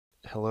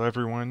Hello,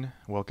 everyone.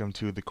 Welcome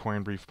to the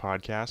Coin Brief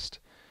Podcast,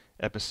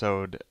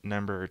 episode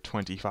number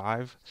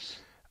 25.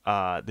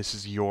 This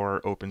is your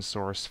open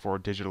source for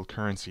digital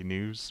currency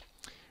news.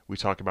 We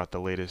talk about the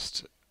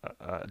latest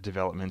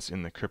developments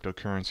in the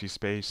cryptocurrency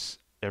space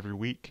every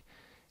week.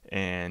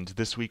 And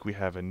this week we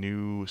have a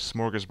new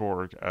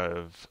smorgasbord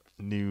of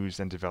news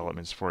and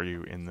developments for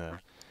you in the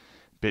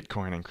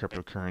Bitcoin and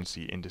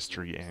cryptocurrency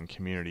industry and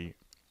community.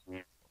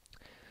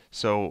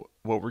 So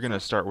what we're going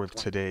to start with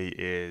today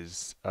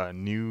is a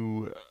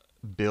new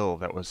bill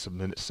that was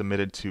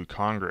submitted to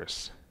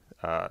Congress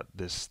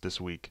this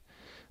week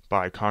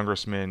by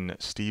Congressman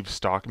Steve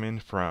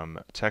Stockman from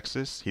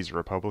Texas. He's a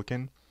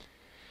Republican.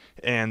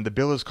 And the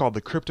bill is called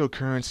the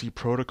Cryptocurrency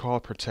Protocol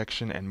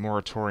Protection and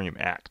Moratorium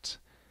Act.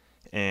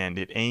 And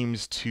it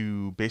aims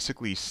to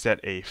basically set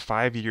a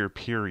 5-year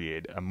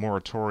period, a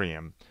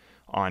moratorium,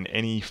 on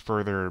any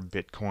further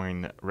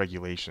Bitcoin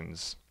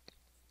regulations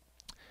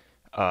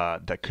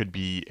that could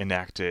be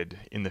enacted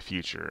in the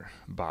future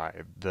by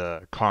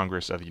the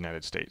Congress of the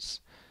United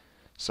States.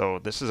 So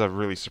this is a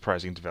really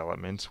surprising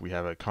development. We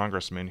have a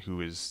congressman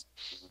who is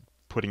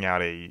putting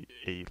out a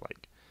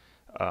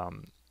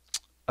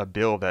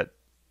bill that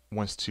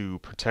wants to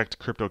protect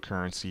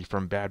cryptocurrency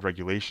from bad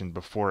regulation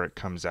before it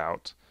comes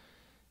out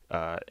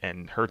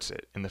and hurts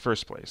it in the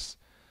first place.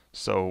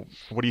 So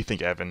what do you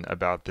think, Evan,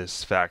 about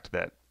this fact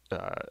that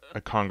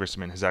a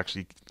congressman has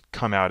actually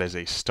come out as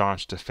a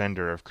staunch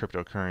defender of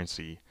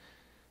cryptocurrency,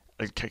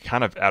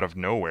 kind of out of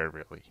nowhere,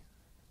 really?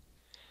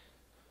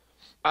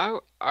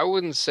 I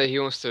wouldn't say he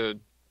wants to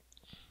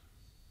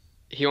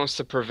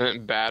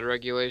prevent bad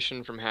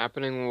regulation from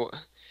happening.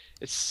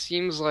 It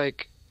seems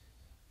like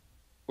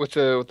with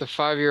the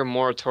 5-year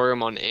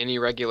moratorium on any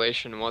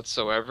regulation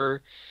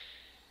whatsoever,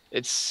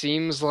 it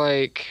seems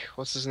like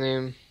what's his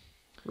name?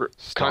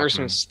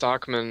 Congressman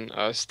Stockman.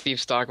 Stockman, Steve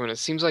Stockman. It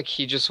seems like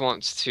he just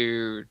wants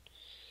to.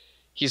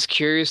 He's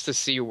curious to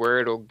see where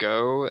it'll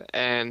go,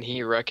 and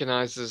he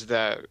recognizes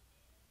that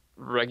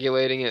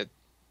regulating it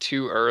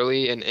too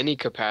early in any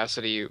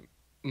capacity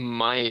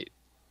might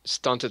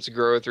stunt its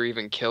growth or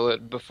even kill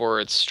it before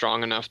it's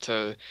strong enough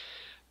to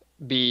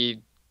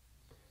be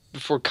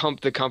before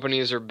the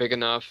companies are big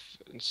enough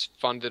and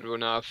funded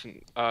enough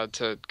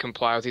to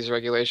comply with these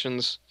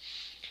regulations.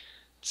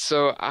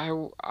 So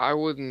I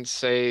wouldn't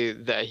say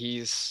that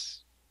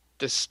he's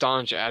the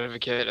staunch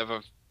advocate of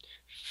a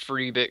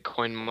free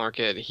Bitcoin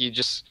market. He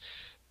just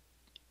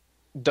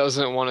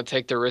doesn't want to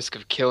take the risk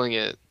of killing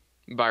it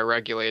by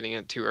regulating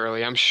it too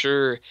early. I'm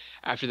sure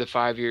after the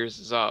 5 years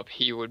is up,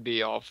 he would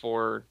be all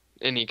for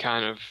any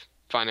kind of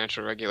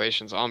financial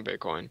regulations on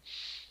Bitcoin.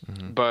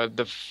 Hmm. But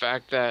the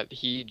fact that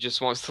he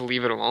just wants to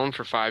leave it alone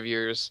for 5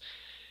 years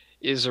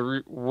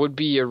would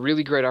be a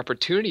really great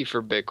opportunity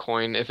for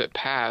Bitcoin if it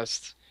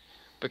passed,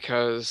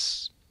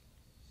 because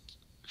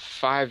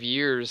 5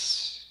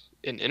 years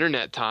in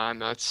internet time,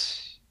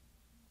 that's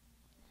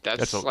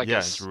like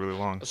It's really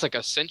long. that's like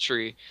a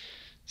century.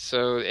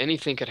 So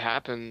anything could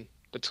happen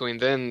between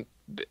then.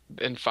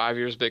 In 5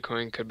 years,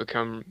 Bitcoin could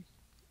become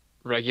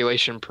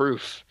regulation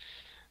proof.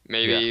 Yeah.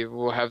 Maybe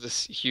we'll have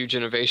this huge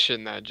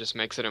innovation that just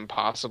makes it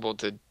impossible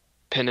to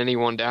pin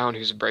anyone down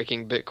who's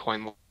breaking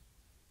Bitcoin.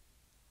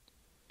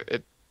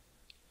 It,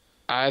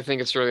 I think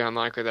it's really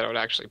unlikely that it would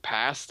actually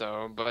pass,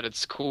 though, but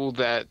it's cool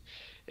that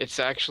it's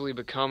actually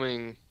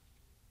becoming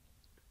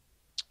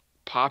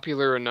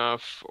popular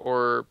enough,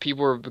 or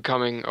people are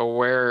becoming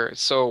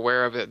so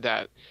aware of it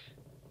that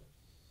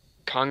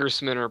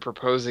congressmen are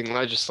proposing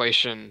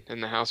legislation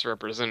in the House of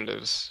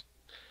Representatives.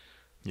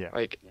 Yeah.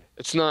 Like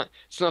it's not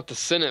the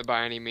Senate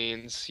by any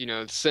means.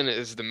 The Senate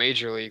is the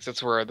major leagues.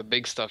 That's where the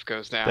big stuff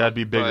goes That'd down.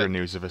 be bigger But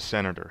news if a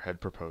senator had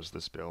proposed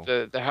this bill.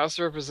 the House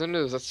of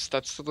Representatives,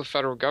 that's still the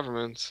federal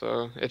government.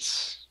 So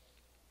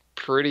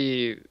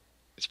pretty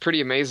it's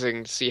pretty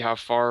amazing to see how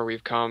far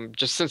we've come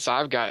just since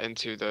I've got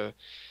into the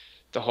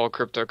whole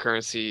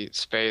cryptocurrency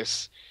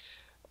space.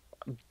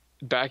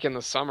 Back in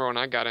the summer when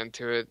I got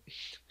into it,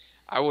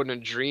 I wouldn't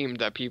have dreamed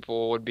that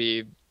people would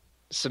be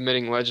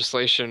submitting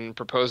legislation,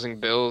 proposing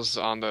bills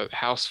on the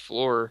House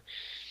floor.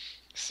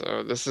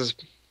 So this is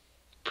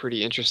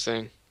pretty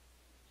interesting.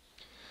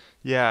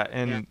 Yeah,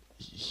 and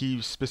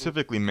he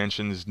specifically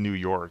mentions New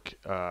York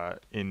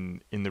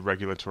in the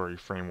regulatory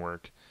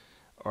framework.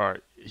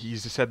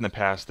 He's said in the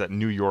past that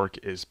New York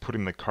is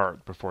putting the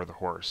cart before the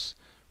horse,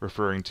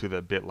 referring to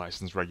the bit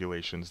license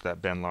regulations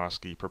that Ben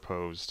Losky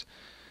proposed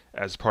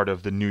as part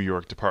of the New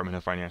York Department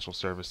of Financial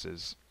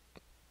Services.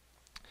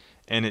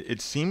 And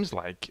it seems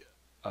like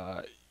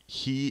uh,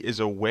 he is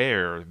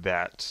aware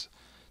that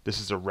this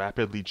is a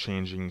rapidly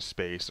changing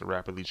space, a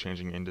rapidly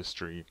changing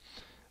industry.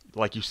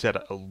 Like you said,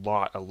 a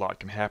lot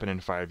can happen in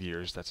 5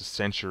 years. That's a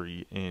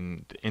century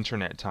in the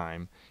internet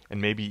time,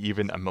 and maybe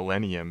even a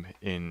millennium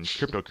in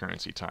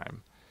cryptocurrency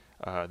time.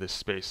 This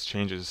space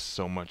changes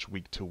so much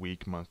week to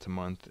week, month to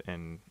month,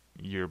 and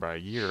year by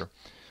year.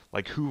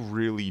 Like, who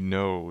really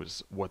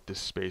knows what this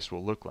space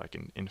will look like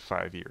in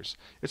 5 years?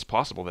 It's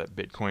possible that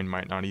Bitcoin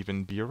might not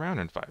even be around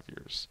in 5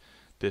 years.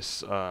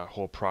 This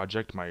whole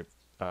project might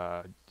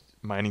uh,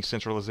 mining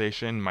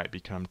centralization might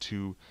become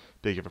too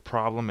big of a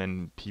problem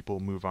and people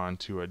move on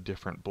to a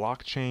different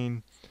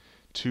blockchain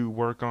to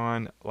work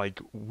on. Like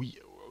we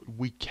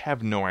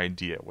have no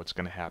idea what's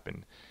going to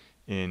happen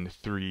in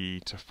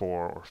 3 to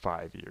 4 or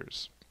 5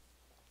 years.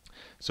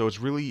 So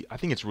I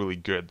think it's really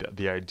good that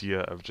the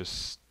idea of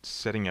just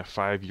setting a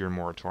 5 year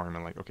moratorium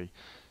and like, okay,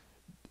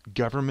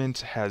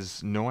 government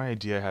has no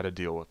idea how to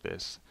deal with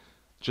this.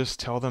 Just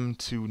tell them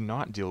to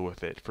not deal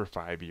with it for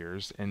 5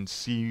 years and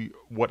see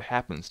what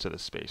happens to the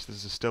space.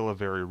 This is still a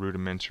very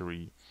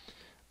rudimentary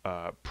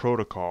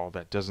protocol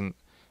that doesn't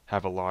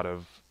have a lot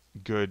of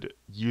good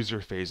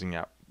user facing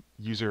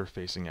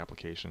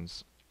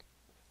applications,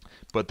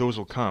 but those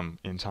will come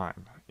in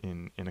time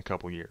in a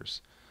couple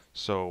years.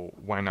 So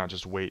why not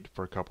just wait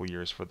for a couple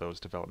years for those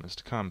developments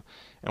to come?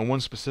 And one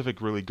specific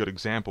really good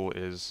example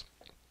is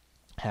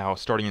how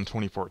starting in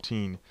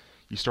 2014,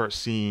 you start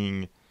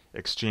seeing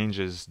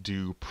exchanges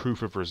do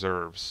proof of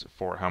reserves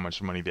for how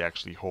much money they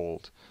actually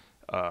hold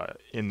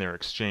in their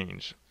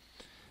exchange.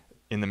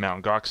 In the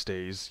Mt. Gox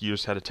days, you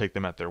just had to take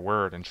them at their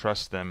word and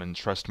trust them and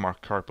trust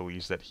Mark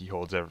Karpeles that he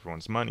holds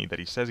everyone's money that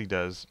he says he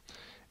does,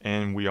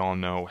 and we all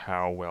know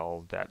how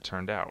well that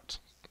turned out.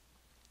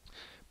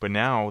 But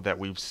now that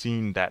we've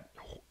seen that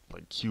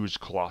like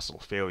huge colossal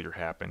failure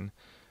happen,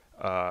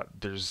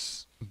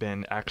 there's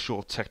been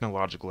actual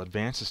technological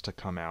advances to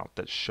come out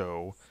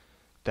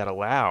that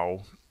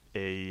allow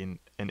an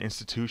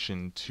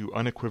institution to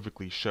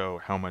unequivocally show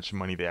how much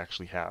money they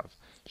actually have,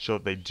 show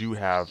that they do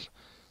have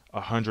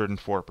 104%,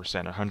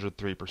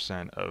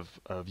 103%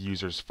 of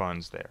users'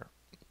 funds there.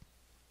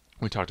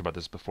 We talked about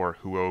this before.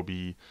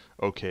 Huobi,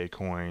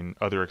 OKCoin,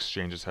 other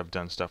exchanges have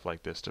done stuff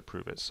like this to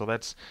prove it. So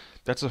that's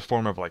a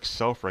form of like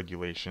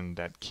self-regulation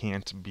that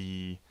can't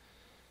be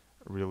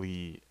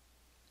really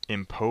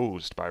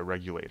imposed by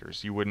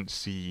regulators. You wouldn't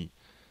see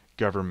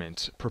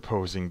government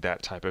proposing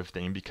that type of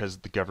thing because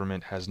the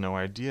government has no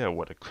idea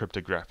what a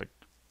cryptographic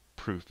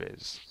proof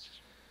is.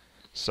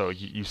 So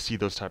you see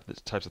those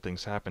types of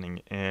things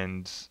happening,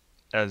 and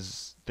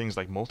as things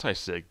like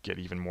multisig get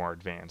even more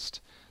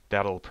advanced,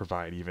 that'll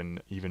provide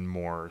even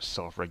more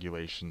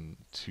self-regulation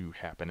to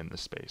happen in the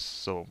space.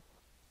 So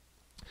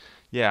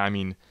yeah, I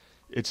mean,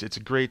 it's a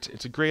great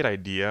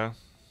idea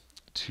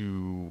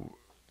to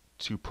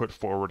put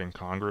forward in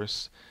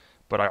Congress,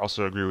 but I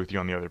also agree with you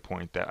on the other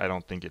point that I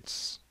don't think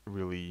it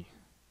really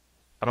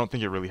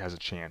has a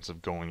chance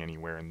of going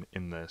anywhere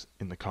in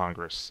the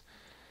Congress.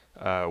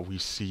 We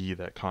see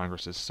that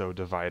Congress is so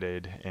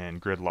divided and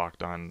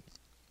gridlocked on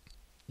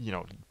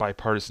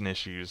bipartisan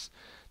issues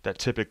that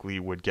typically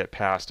would get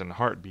passed in a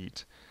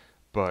heartbeat,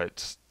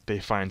 but they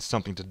find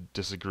something to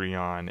disagree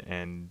on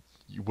and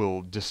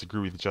will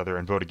disagree with each other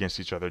and vote against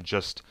each other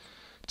just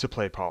to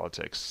play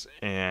politics.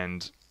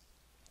 And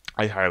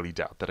I highly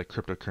doubt that a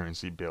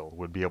cryptocurrency bill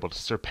would be able to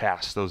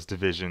surpass those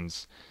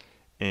divisions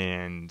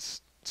and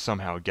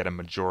somehow get a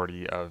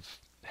majority of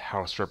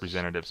House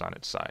representatives on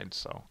its side.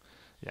 So,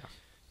 yeah.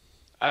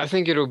 I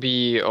think it'll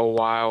be a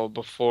while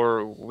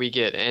before we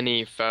get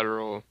any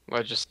federal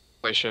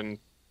legislation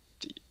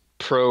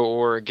pro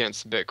or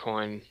against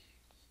Bitcoin,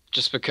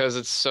 just because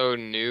it's so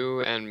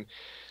new and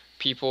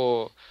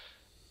people,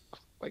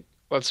 like,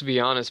 let's be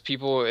honest,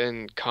 people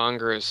in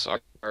Congress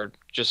are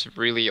just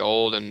really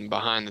old and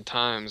behind the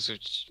times,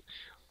 which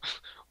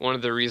one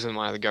of the reasons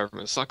why the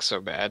government sucks so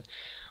bad.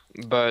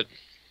 But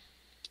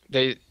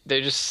they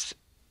just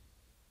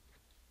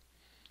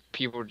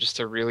people just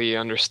to really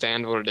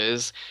understand what it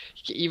is.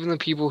 Even the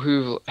people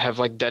who have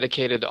like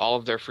dedicated all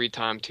of their free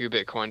time to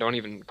Bitcoin don't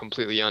even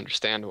completely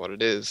understand what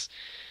it is.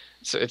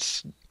 So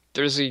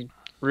there's a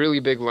really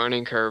big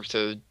learning curve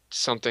to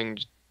something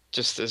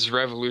just as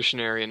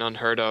revolutionary and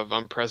unheard of,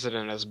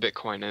 unprecedented as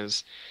Bitcoin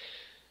is.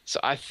 So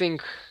I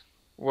think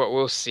what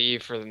we'll see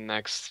for the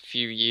next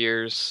few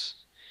years,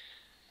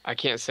 I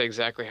can't say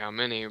exactly how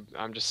many,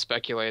 I'm just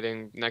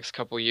speculating, next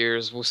couple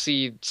years, we'll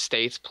see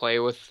states play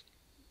with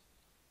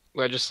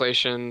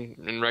legislation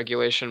and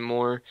regulation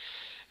more.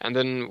 And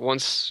then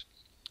once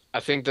I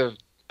think the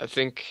I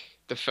think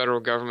the federal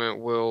government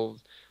will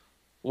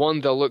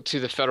one, they'll look to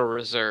the Federal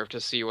Reserve to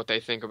see what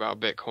they think about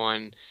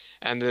Bitcoin,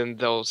 and then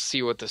they'll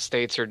see what the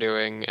states are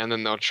doing, and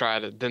then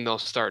they'll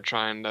start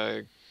trying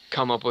to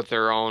come up with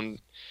their own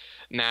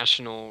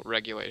national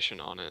regulation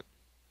on it.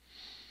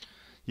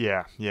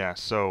 Yeah, yeah.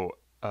 So,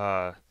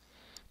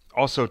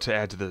 also to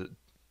add to the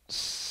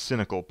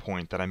cynical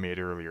point that I made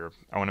earlier,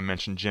 I want to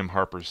mention Jim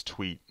Harper's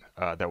tweet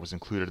that was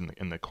included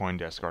in the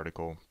CoinDesk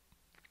article.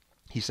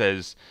 He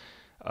says,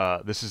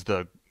 this is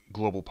the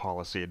global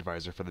policy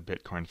advisor for the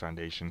Bitcoin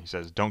Foundation. He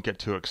says, "Don't get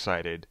too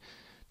excited.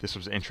 This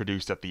was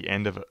introduced at the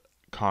end of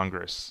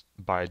Congress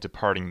by a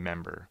departing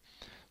member."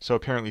 So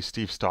apparently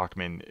Steve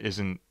Stockman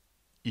isn't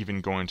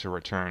even going to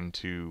return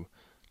to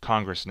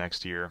Congress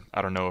next year.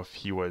 I don't know if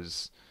he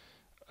was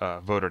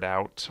voted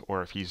out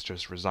or if he's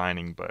just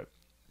resigning, but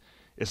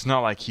it's not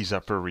like he's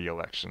up for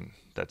re-election.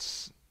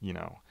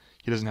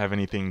 He doesn't have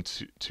anything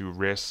to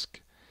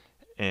risk,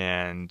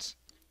 and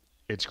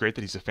it's great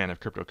that he's a fan of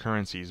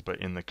cryptocurrencies, but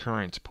in the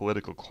current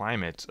political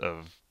climate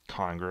of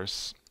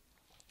Congress,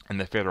 and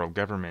the federal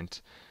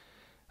government,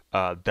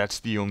 that's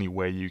the only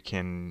way you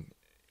can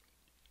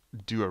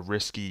do a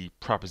risky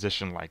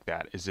proposition like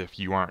that is if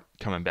you aren't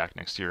coming back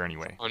next year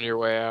anyway. On your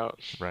way out.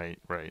 Right,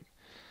 right.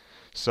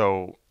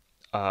 So,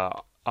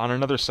 on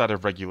another side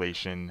of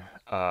regulation,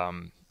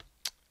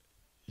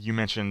 you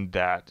mentioned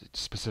that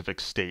specific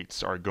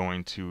states are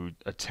going to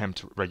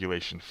attempt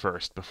regulation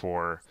first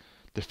before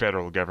the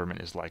federal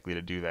government is likely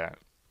to do that.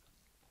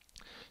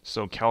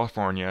 So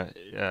California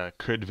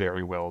could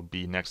very well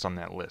be next on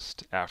that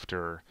list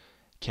after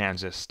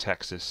Kansas,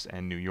 Texas,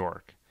 and New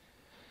York.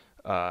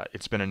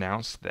 It's been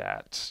announced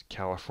that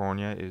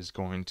California is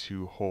going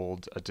to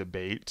hold a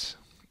debate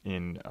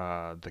in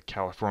the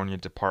California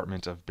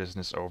Department of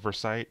Business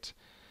Oversight,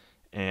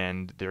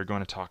 and they're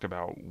going to talk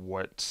about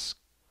what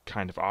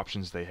kind of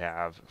options they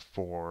have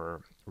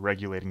for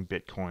regulating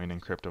Bitcoin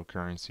and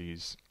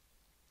cryptocurrencies,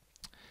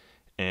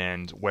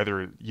 and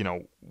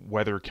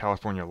whether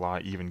California law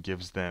even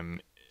gives them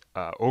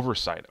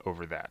oversight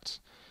over that,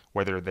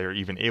 whether they're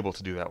even able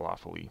to do that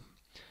lawfully.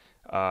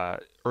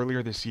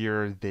 Earlier this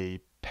year,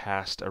 they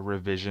passed a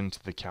revision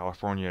to the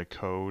California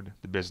code,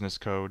 the business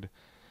code,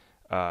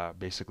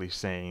 basically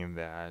saying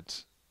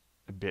that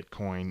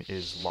Bitcoin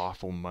is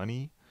lawful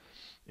money.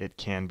 It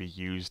can be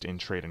used in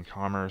trade and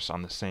commerce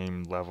on the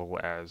same level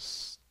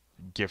as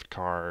gift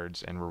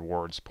cards and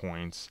rewards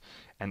points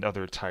and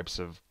other types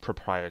of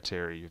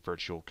proprietary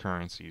virtual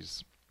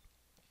currencies.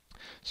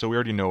 So we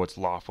already know it's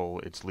lawful,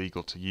 it's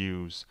legal to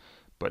use,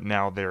 but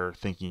now they're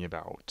thinking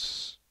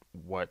about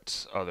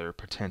what other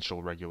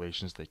potential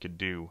regulations they could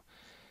do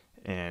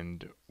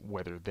and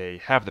whether they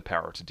have the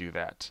power to do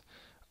that.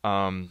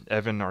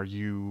 Evan, are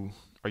you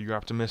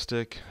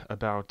optimistic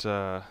about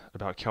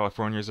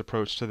California's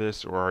approach to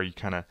this, or are you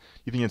think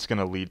it's going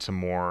to lead to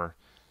more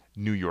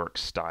New York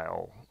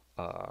style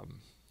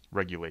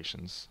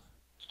regulations?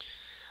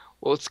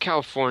 Well, it's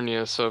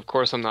California, so of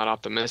course I'm not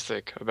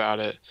optimistic about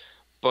it.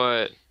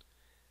 But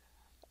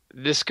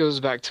this goes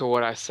back to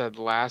what I said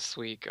last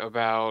week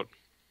about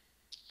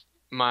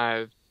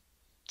my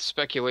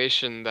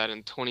speculation that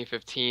in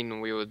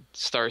 2015 we would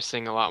start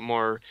seeing a lot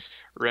more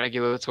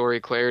regulatory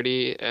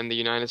clarity in the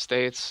United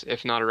States,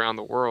 if not around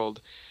the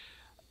world.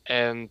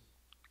 And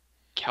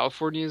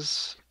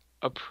California's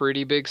a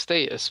pretty big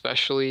state,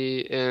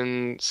 especially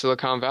in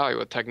Silicon Valley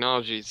with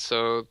technology.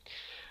 So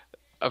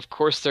of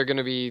course they're going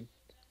to be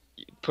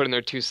putting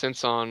their 2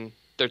 cents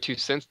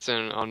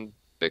in on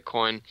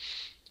Bitcoin.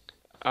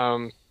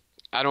 Um,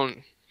 I don't,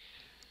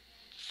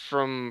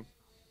 from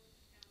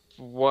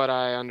what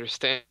I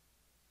understand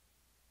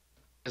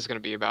is going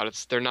to be about.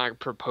 It's they're not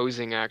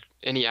proposing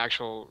any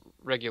actual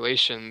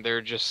regulation.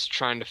 They're just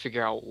trying to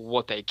figure out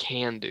what they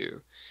can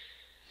do.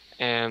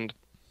 And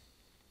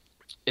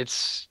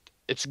it's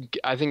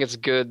I think it's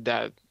good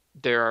that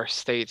there are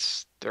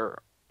states that are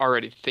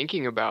already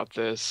thinking about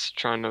this,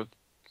 trying to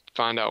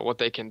find out what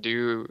they can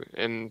do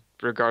in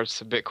regards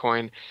to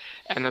Bitcoin.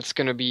 And it's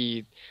going to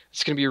be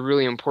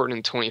really important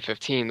in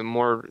 2015. The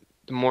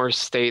more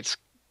states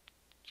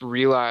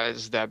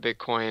realize that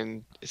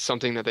Bitcoin is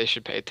something that they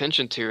should pay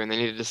attention to, and they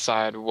need to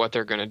decide what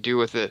they're going to do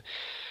with it.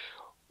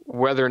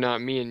 Whether or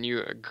not me and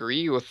you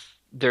agree with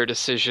their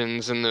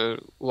decisions and the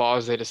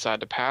laws they decide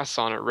to pass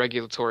on it,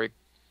 regulatory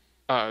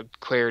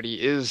clarity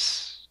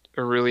is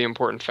a really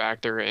important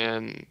factor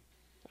in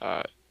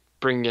uh,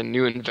 bringing in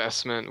new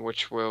investment,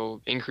 which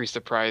will increase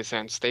the price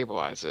and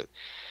stabilize it.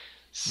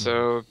 Hmm.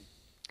 So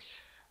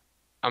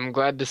I'm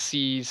glad to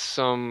see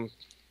some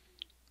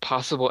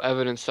possible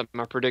evidence that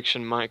my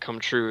prediction might come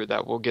true,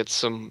 that we'll get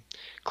some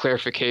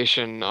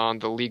clarification on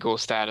the legal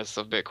status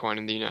of Bitcoin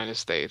in the United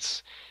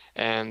States.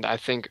 And I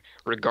think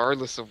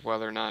regardless of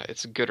whether or not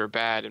it's good or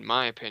bad, in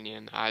my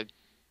opinion, I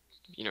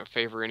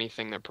favor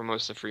anything that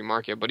promotes the free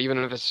market. But even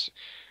if it's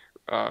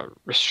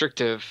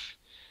restrictive,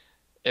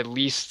 at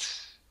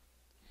least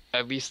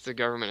the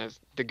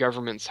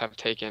governments have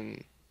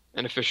taken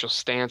an official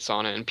stance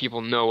on it, and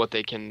people know what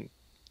they can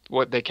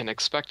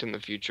expect in the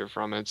future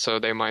from it, so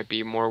they might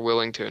be more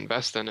willing to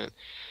invest in it,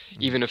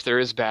 Hmm. even if there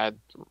is bad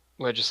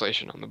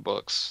legislation on the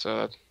books.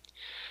 So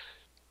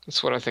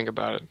that's what I think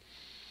about it.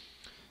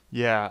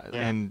 Yeah,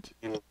 and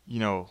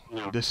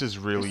this is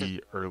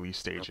really early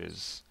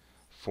stages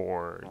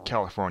for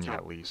California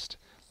at least.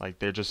 Like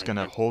they're just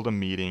gonna hold a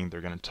meeting,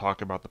 they're gonna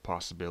talk about the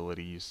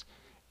possibilities,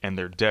 and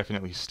they're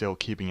definitely still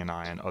keeping an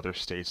eye on other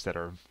states that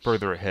are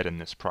further ahead in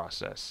this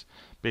process.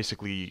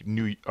 Basically,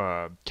 New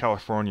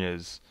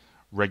California's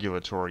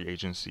regulatory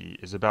agency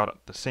is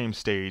about the same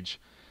stage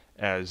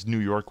as New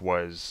York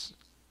was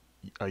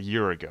a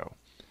year ago,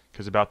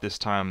 because about this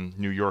time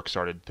New York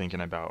started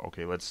thinking about,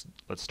 okay, let's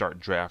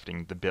start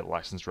drafting the bit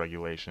license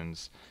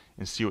regulations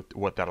and see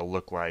what that'll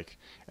look like.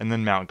 And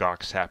then Mount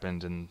Gox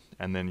happened,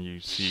 and then you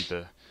see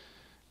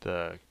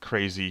the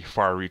crazy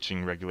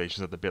far-reaching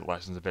regulations that the bit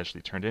license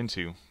eventually turned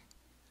into.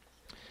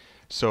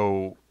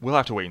 So we'll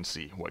have to wait and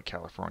see what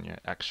California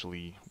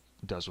actually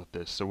does with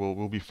this. So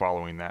we'll be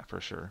following that for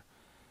sure.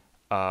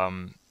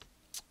 Um,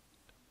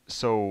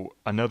 so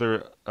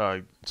another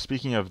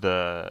speaking of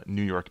the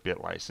New York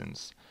bit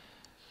license,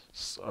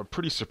 a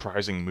pretty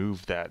surprising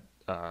move that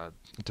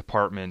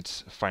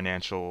department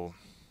financial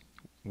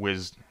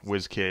whiz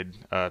kid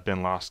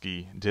Ben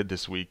Losky did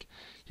this week.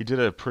 He did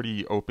a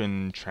pretty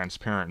open,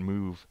 transparent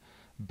move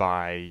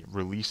by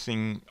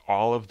releasing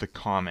all of the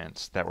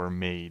comments that were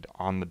made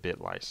on the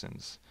bit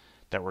license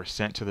that were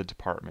sent to the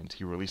department.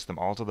 He released them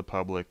all to the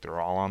public. They're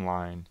all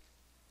online.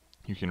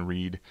 You can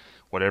read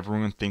what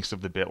everyone thinks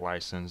of the bit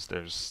license.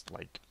 There's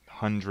like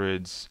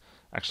hundreds,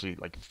 actually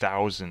like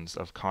thousands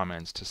of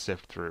comments to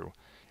sift through.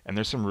 And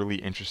there's some really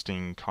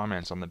interesting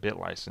comments on the bit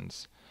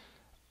license.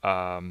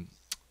 Um,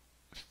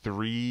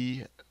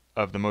 Three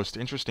of the most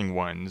interesting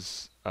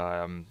ones,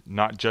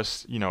 not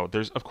just,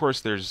 there's, of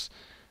course, there's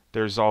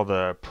all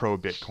the pro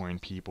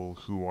Bitcoin people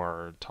who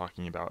are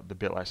talking about the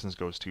bit license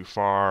goes too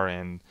far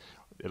and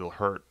it'll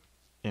hurt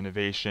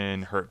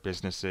innovation, hurt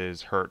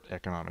businesses, hurt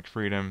economic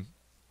freedom.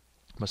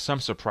 But some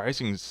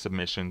surprising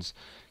submissions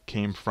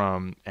came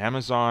from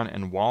Amazon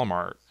and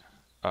Walmart,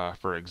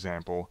 for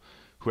example,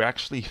 who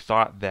actually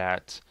thought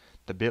that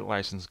the bit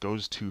license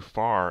goes too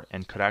far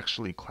and could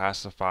actually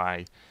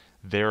classify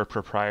their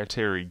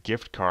proprietary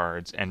gift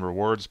cards and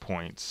rewards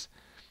points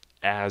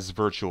as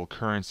virtual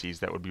currencies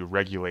that would be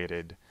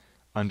regulated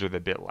under the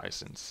bit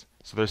license.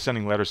 So they're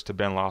sending letters to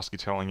Ben Losky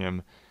telling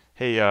him,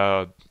 hey,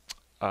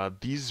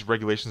 these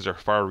regulations are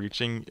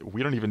far-reaching.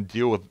 We don't even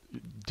deal with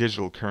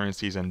digital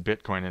currencies and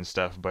Bitcoin and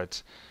stuff,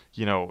 but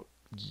you know,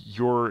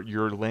 your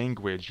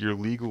language, your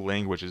legal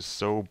language is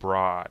so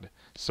broad,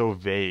 so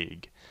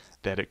vague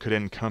that it could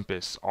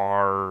encompass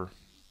our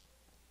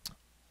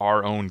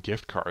own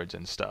gift cards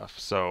and stuff.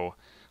 So,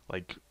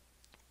 like,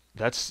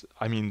 that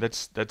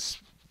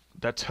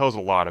tells a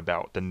lot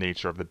about the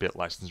nature of the bit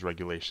license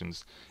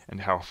regulations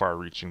and how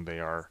far-reaching they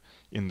are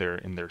in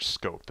their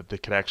scope. That they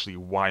could actually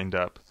wind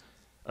up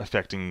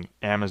affecting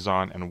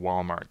Amazon and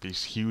Walmart,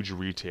 these huge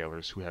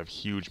retailers who have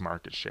huge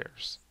market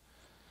shares.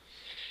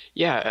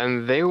 Yeah,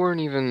 and they weren't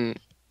even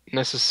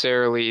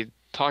necessarily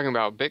talking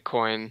about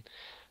Bitcoin.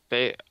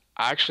 They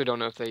I actually don't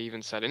know if they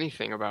even said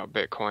anything about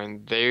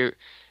Bitcoin.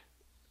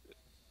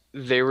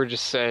 They were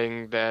just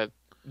saying that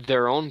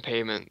their own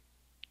payment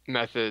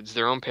methods,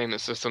 their own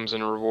payment systems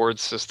and reward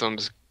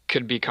systems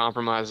could be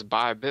compromised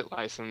by a bit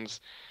license.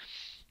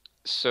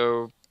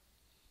 So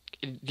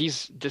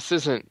this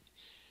isn't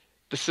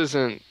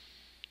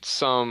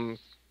some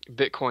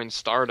Bitcoin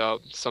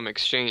startup, some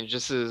exchange.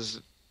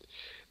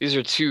 These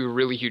are two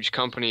really huge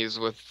companies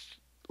with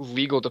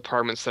legal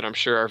departments that I'm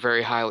sure are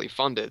very highly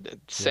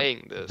funded Yep,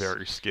 saying this.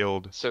 very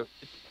skilled. So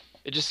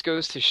it just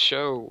goes to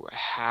show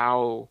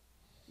how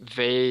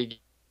vague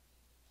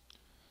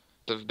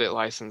the bit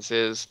license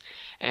is,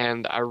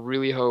 and I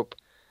really hope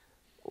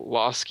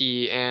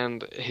Losky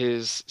and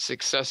his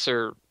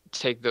successor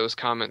take those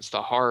comments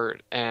to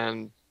heart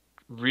and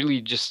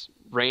really just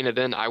rein it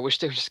in. I wish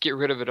they would just get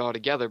rid of it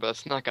altogether, but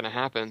that's not going to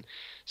happen.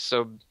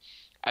 So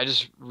I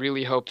just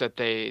really hope that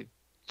they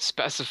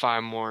specify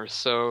more.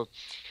 So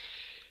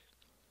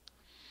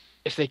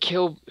if they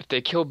kill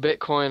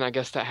Bitcoin, I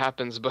guess that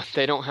happens, but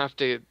they don't have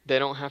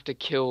to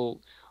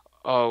kill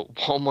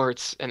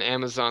Walmart's and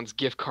Amazon's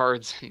gift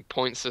cards and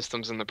point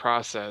systems in the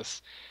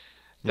process.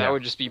 That Yeah.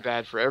 would just be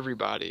bad for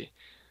everybody.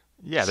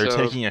 Yeah, they're So,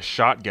 taking a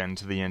shotgun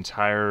to the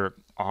entire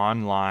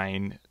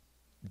online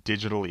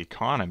digital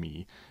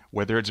economy,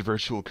 whether it's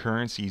virtual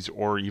currencies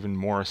or even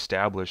more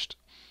established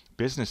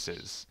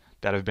businesses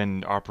that have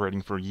been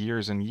operating for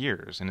years and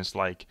years. And it's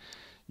like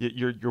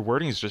your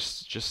wording is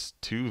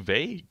just too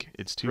vague.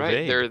 It's too right,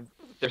 vague.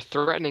 they're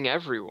threatening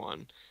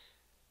everyone.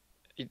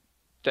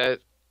 That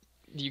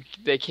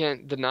they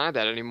can't deny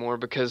that anymore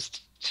because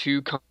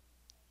to come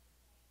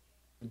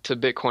to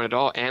Bitcoin at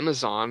all,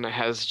 Amazon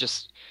has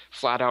just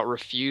flat out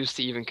refused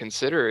to even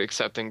consider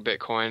accepting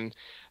Bitcoin.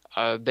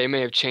 They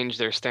may have changed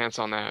their stance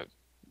on that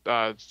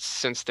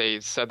since they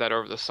said that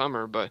over the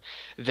summer, but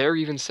they're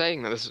even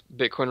saying that this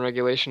Bitcoin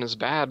regulation is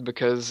bad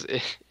because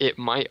it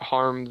might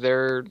harm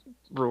their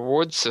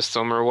reward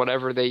system or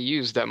whatever they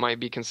use that might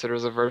be considered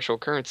as a virtual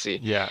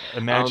currency. Yeah,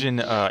 Um, imagine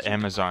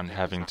Amazon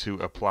having to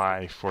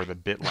apply for the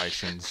bit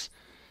license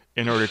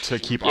in order to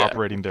keep yeah,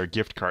 operating their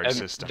gift card and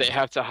they system.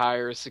 have to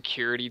hire a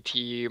security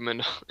team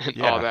and and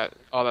Yeah,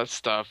 all that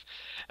stuff.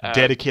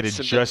 dedicated Submit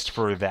just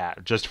for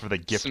that, just for the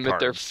gift submit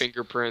their cards,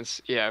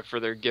 fingerprints, yeah, for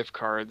their gift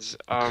cards.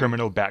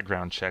 criminal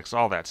background checks,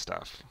 all that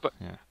stuff. But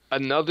Yeah.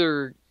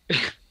 another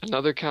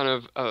another kind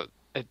of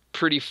a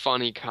pretty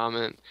funny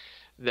comment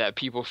that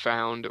people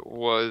found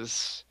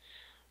was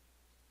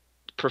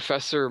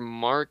Professor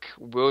Mark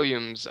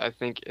Williams, I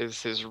think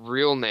is his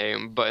real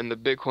name, but in the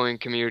Bitcoin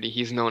community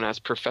he's known as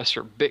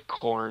Professor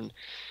Bitcorn,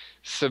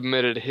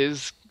 submitted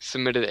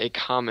a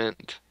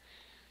comment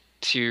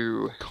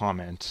to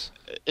Comment.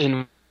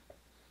 in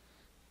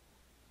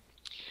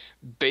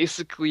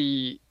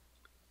basically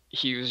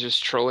he was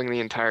just trolling the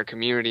entire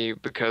community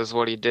because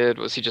what he did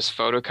was he just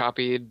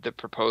photocopied the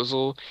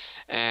proposal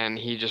and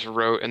he just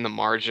wrote in the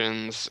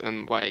margins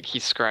and like he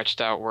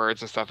scratched out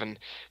words and stuff and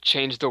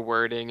changed the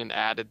wording and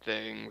added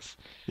things.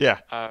 Yeah,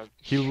 Uh,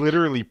 he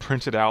literally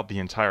printed out the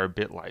entire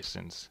bit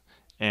license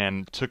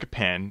and took a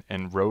pen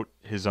and wrote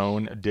his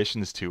own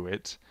additions to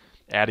it,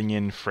 adding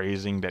in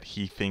phrasing that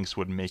he thinks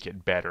would make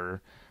it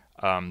better.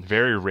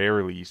 Very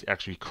rarely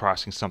actually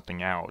crossing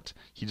something out.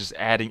 He just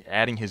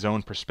adding his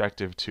own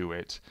perspective to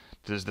it.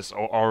 There's this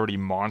already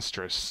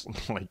monstrous,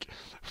 like,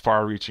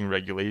 far-reaching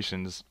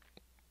regulations,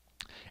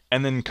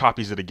 and then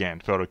copies it again,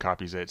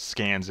 photocopies it,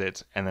 scans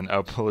it, and then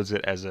uploads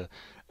it as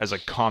a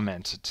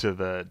comment to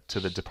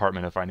the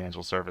Department of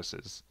Financial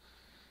Services.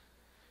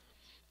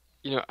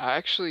 I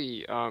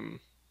actually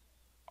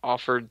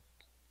offered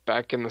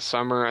back in the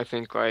summer, I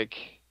think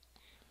like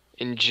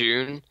in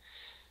June,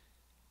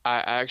 I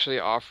actually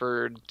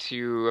offered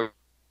to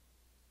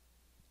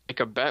make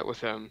a bet with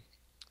him,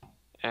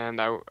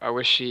 and I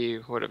wish he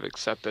would have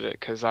accepted it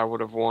because I would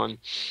have won.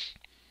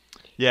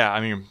 Yeah, I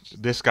mean,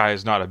 this guy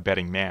is not a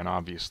betting man,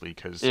 obviously,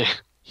 because Yeah.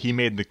 he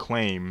made the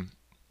claim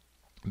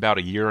about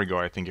a year ago,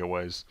 I think it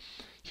was.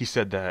 He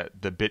said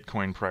that the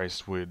Bitcoin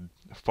price would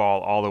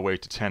fall all the way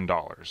to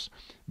 $10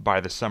 by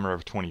the summer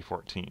of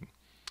 2014.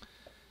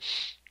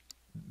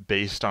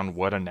 Based on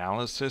what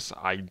analysis?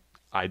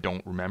 I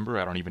don't remember.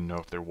 I don't even know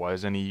if there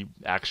was any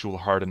actual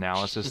hard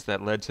analysis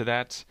that led to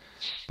that.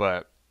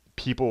 But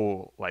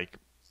people like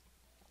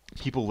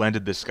people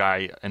lended this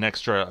guy an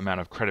extra amount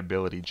of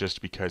credibility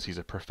just because he's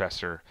a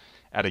professor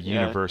at a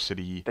Yeah,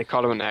 university. they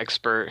called him an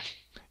expert.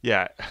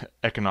 Yeah,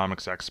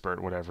 economics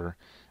expert, whatever,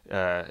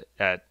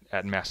 at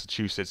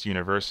Massachusetts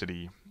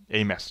University,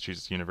 a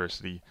Massachusetts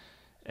university,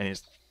 and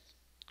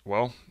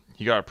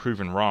he got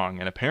proven wrong,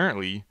 and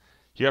apparently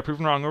he got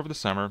proven wrong over the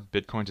summer.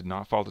 Bitcoin did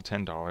not fall to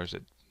 $10.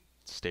 It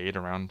stayed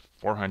around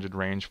 400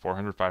 range,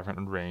 400,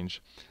 500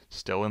 range,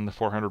 still in the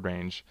 400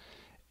 range,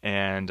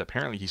 and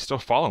apparently he's still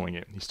following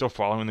it. He's still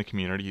following the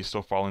community. He's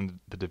still following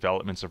the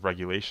developments of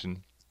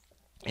regulation,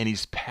 and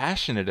he's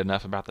passionate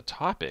enough about the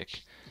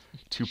topic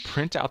to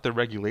print out the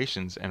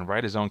regulations and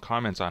write his own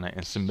comments on it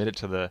and submit it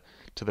to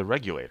the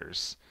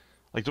regulators.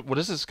 Like, what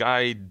does this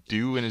guy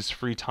do in his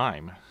free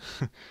time?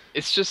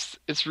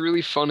 It's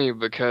really funny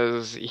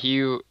because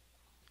he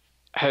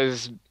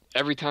has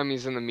every time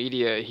he's in the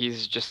media,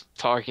 he's just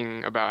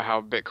talking about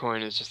how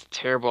Bitcoin is just a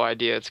terrible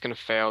idea. It's going to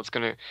fail. It's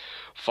going to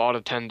fall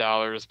to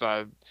 $10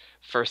 by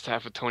first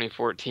half of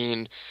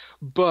 2014.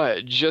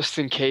 But just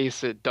in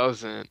case it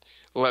doesn't,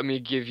 let me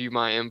give you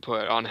my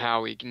input on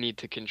how we need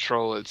to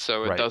control it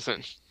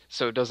Right.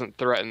 so it doesn't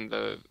threaten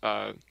the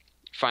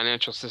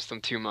financial system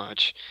too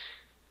much.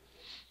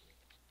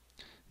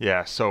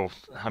 Yeah. So,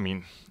 I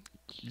mean,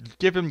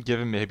 give him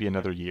maybe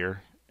another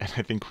year, and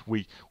I think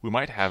we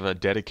might have a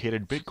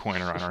dedicated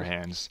Bitcoiner on our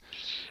hands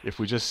if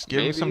we just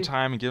give him some Maybe.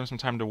 time and give him some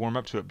time to warm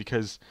up to it.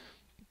 Because,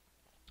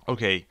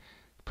 okay,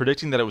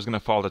 predicting that it was going to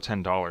fall to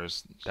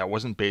 $10, that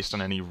wasn't based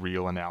on any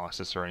real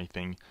analysis or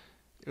anything.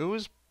 It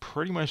was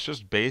pretty much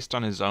just based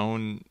on his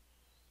own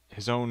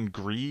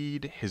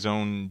greed, his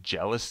own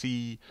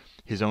jealousy,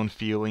 his own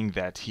feeling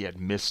that he had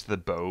missed the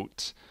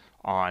boat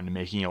on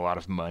making a lot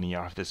of money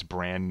off this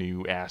brand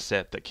new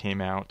asset that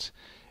came out.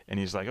 And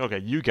he's like, okay,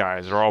 you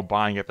guys are all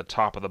buying at the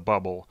top of the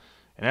bubble,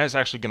 and that's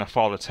actually going to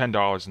fall to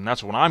 $10, and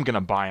that's what I'm going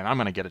to buy, and I'm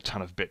going to get a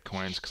ton of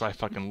Bitcoins because I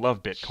fucking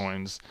love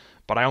Bitcoins,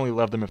 but I only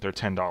love them if they're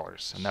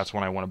 $10, and that's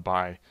when I want to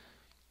buy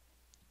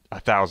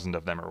 1,000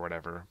 of them or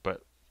whatever.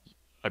 But,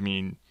 I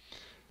mean,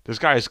 this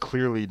guy is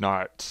clearly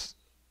not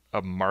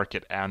a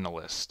market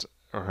analyst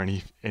or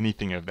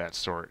anything of that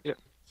sort. Yeah.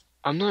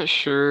 I'm not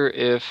sure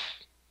if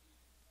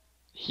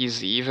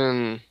he's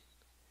even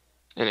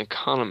an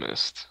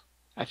economist.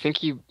 I think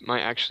he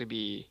might actually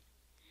be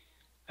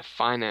a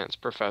finance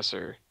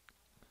professor,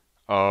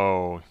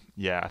 Oh,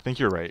 yeah, I think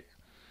you're right.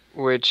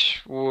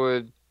 which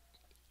would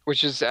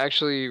which is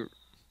actually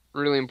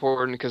really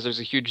important because there's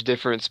a huge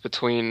difference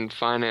between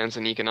finance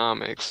and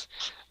economics.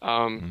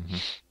 Um,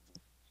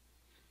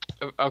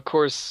 Hmm. of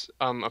course,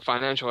 a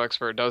financial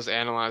expert does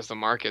analyze the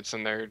markets,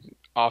 and they're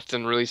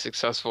often really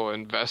successful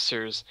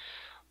investors.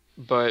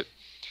 But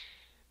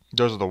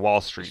Those are the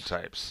Wall Street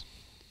types.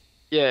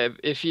 yeah,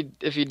 if he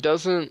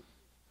doesn't,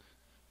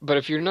 but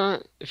if you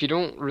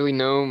don't really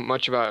know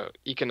much about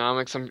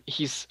economics, I'm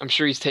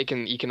sure he's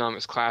taken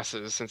economics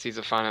classes since he's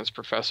a finance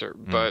professor.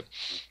 Mm. But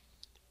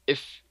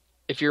if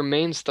if your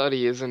main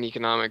study isn't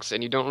economics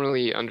and you don't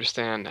really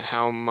understand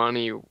how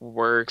money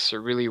works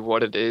or really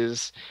what it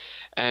is,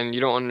 and you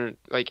don't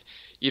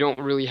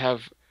really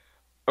have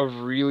a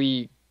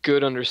really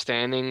good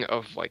understanding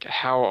of like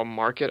how a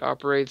market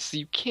operates,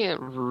 you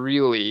can't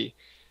really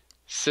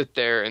sit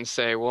there and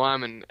say, "Well,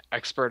 I'm an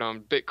expert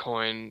on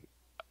Bitcoin,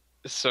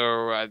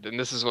 so then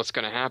this is what's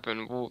going to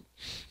happen." Well,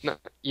 no,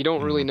 you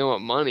don't really Mm. know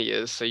what money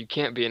is, so you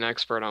can't be an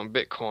expert on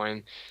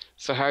Bitcoin.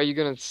 So how are you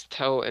going to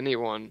tell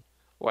anyone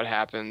what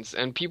happens?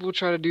 And people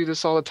try to do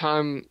this all the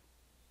time,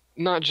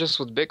 not just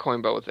with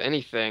Bitcoin, but with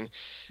anything.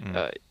 Mm.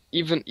 Uh,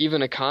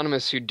 even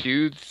economists who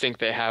do think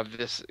they have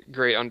this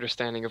great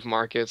understanding of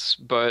markets,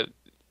 but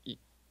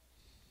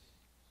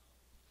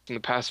in the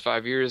past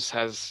 5 years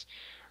has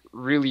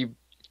really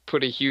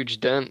put a huge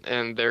dent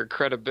in their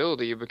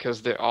credibility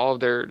because all of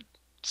their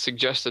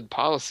suggested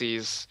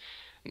policies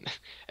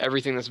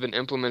everything that's been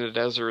implemented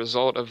as a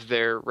result of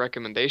their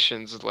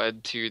recommendations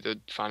led to the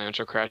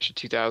financial crash of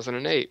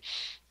 2008.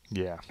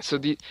 Yeah. So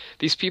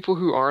these people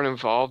who aren't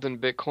involved in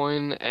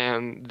Bitcoin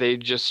and they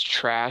just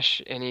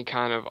trash any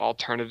kind of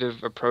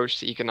alternative approach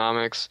to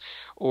economics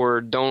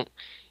or don't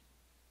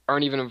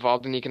aren't even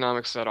involved in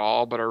economics at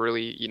all, but are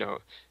really,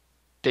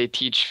 they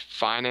teach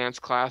finance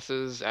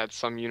classes at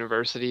some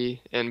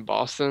university in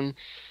Boston.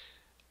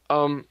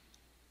 Um,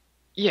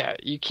 yeah,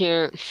 you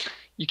can't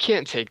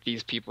take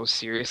these people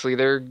seriously.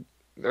 They're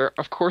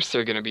of course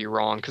they're going to be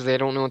wrong because they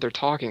don't know what they're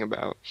talking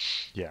about.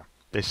 Yeah.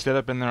 They sit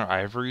up in their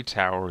ivory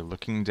tower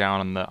looking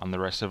down on the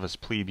rest of us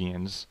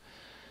plebeians,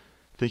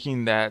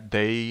 thinking that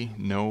they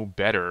know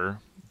better.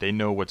 They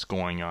know what's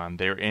going on.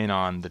 They're in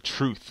on the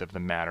truth of the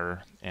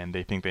matter, and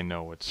they think they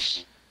know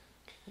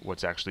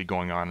what's actually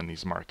going on in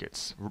these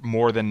markets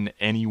more than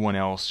anyone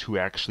else who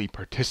actually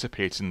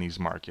participates in these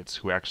markets,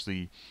 who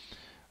actually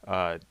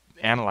uh,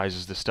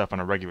 analyzes this stuff on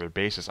a regular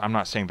basis. I'm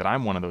not saying that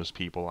I'm one of those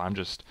people. I'm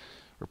just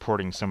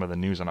reporting some of the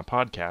news on a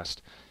podcast.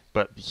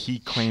 But he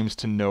claims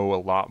to know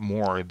a lot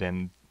more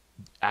than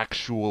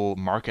actual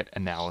market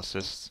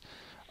analysis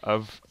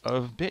of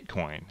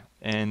Bitcoin,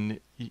 and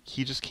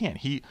he just can't.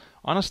 He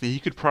honestly, he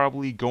could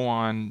probably go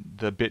on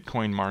the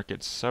Bitcoin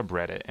market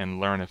subreddit and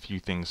learn a few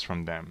things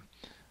from them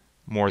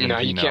more than No,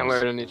 he you can't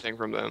knows. learn anything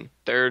from them.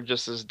 They're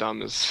just as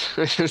dumb as.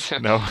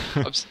 No.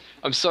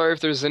 I'm sorry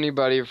if there's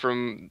anybody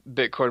from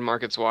Bitcoin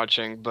markets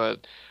watching,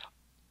 but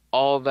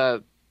all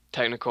that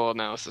technical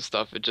analysis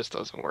stuff, it just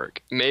doesn't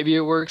work. Maybe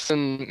it works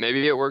in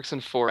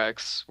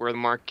Forex where the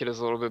market is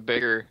a little bit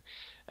bigger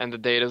and the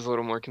data is a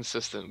little more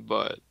consistent,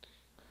 but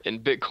in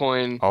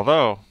Bitcoin,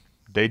 Although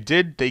they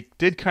did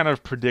kind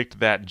of predict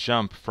that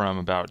jump from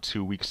about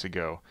 2 weeks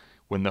ago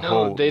when the no,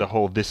 whole the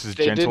whole "this is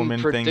they didn't gentlemen"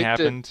 thing predict it.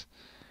 happened.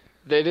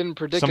 They didn't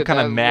predict Some it kind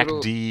of that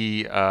little.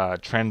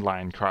 MACD trend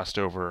line crossed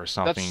over or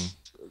something. That's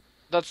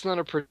that's not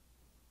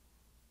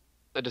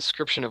a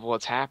description of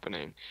what's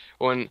happening.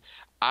 When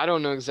I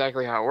don't know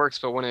exactly how it works,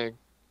 but when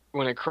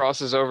it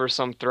crosses over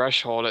some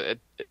threshold,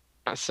 it's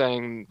not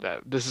saying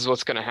that this is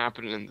what's going to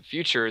happen in the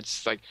future.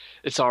 It's like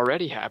it's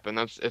already happened.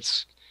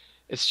 It's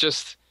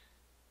just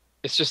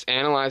it's just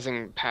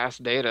analyzing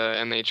past data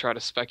and they try to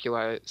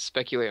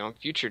speculate on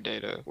future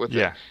data with it.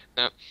 Yeah.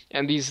 Now,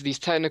 and these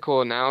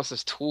technical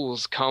analysis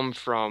tools come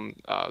from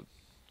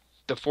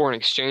the foreign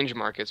exchange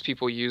markets.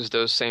 People use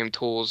those same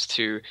tools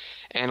to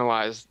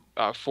analyze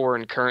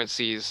foreign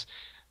currencies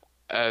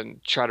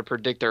and try to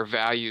predict their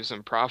values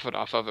and profit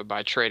off of it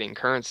by trading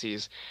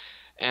currencies.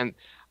 And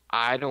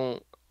I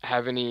don't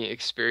have any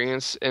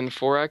experience in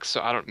Forex,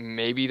 so I don't,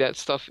 maybe that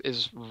stuff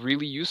is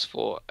really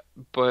useful,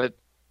 but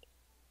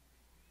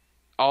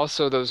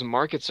also those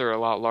markets are a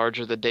lot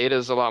larger. The data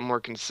is a lot more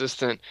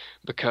consistent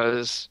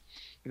because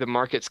the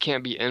markets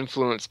can't be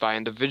influenced by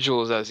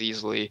individuals as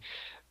easily.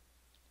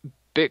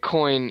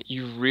 Bitcoin,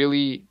 you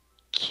really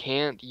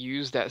can't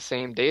use that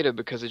same data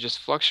because it just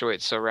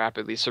fluctuates so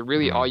rapidly. So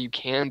really Mm, all you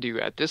can do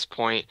at this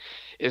point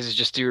is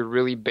just do a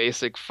really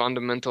basic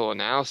fundamental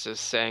analysis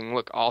saying,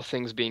 look, all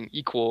things being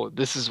equal,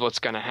 this is what's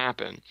going to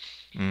happen.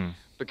 mm.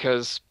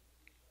 Because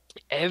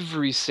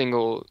every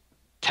single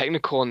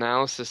technical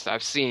analysis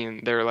I've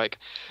seen, they're like,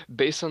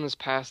 based on this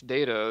past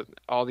data,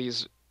 all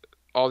these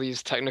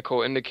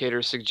technical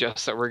indicators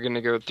suggest that we're going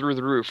to go through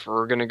the roof or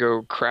we're going to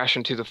go crash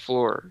into the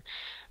floor,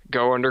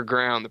 go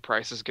underground, the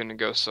price is going to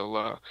go so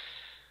low.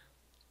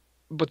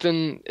 But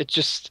then it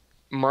just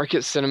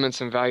market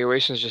sentiments and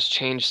valuations just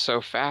change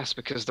so fast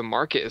because the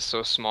market is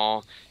so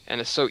small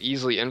and it's so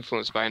easily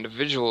influenced by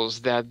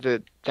individuals that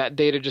that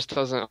data just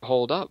doesn't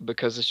hold up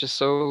because it's just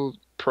so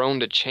prone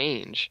to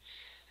change.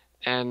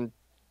 And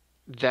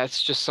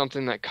that's just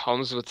something that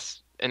comes with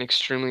an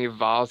extremely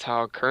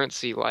volatile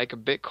currency like a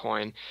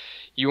Bitcoin.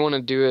 You want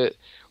to do it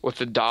with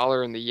the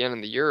dollar and the yen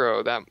and the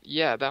euro, that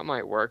yeah, that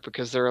might work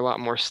because they're a lot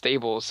more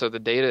stable. So the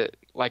data,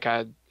 like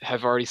I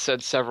have already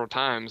said several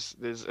times,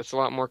 is it's a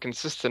lot more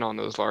consistent on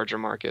those larger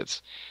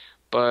markets.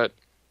 But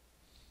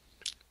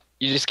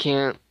you just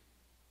can't,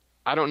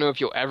 I don't know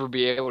if you'll ever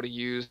be able to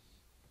use,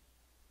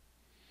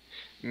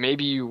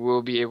 maybe you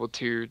will be able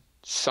to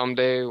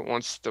someday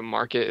once the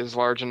market is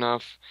large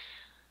enough,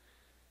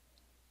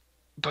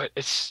 but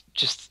it's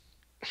just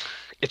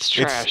it's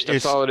It's trash. That's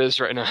it's all it is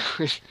right now.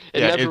 It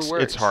yeah, never it's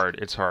works. hard.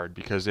 It's hard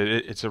because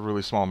it's a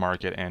really small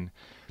market, and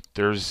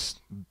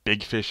there's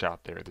big fish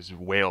out there. There's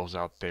whales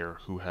out there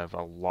who have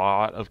a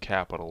lot of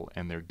capital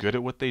and they're good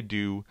at what they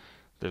do.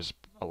 There's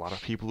a lot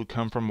of people who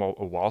come from a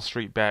Wall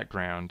Street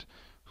background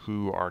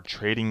who are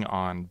trading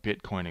on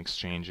Bitcoin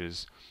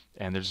exchanges,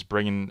 and they're just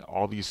bringing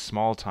all these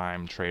small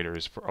time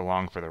traders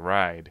along for the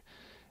ride,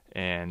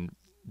 and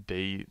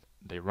they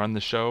run the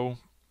show.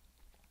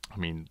 I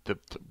mean, the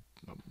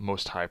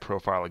most high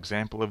profile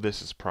example of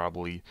this is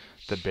probably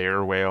the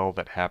bear whale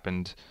that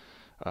happened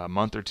a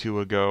month or two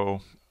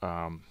ago,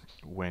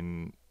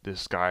 when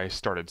this guy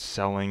started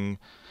selling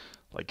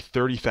like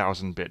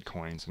 30,000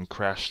 bitcoins and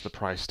crashed the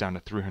price down to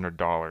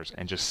 $300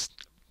 and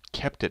just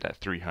kept it at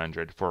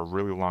 300 for a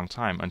really long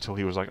time until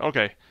he was like,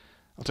 okay,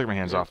 I'll take my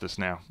hands Yeah. off this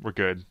now. We're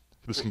good.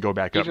 This can go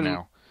back up Even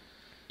now.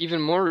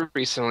 even more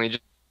recently,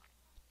 just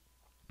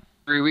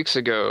 3 weeks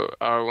ago,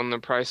 when the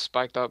price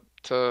spiked up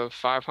to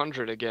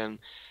 500 again,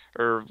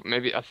 or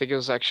maybe I think it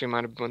was actually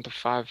might have went to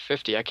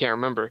 550. I can't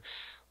remember,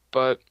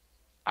 but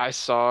I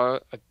saw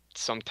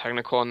some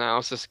technical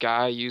analysis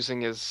guy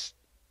using his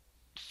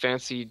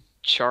fancy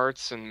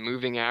charts and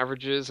moving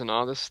averages and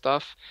all this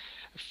stuff,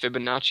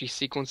 Fibonacci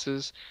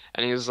sequences,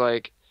 and he was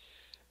like,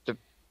 the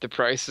the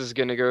price is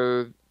gonna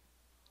go.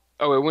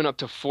 Oh, it went up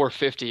to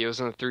 450. It was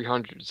in the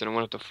 300s, and it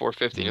went up to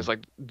 450. And Mm, it's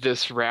like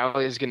this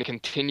rally is gonna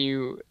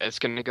continue. It's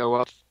gonna go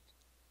up,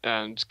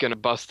 and it's gonna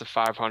bust the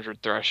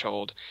 500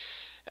 threshold,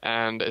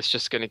 and it's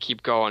just gonna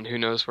keep going. Who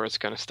knows where it's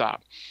gonna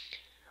stop?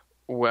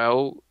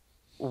 Well,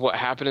 what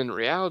happened in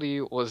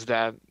reality was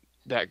that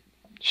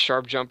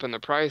sharp jump in the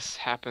price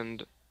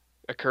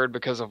occurred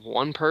because of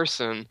one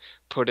person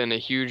put in a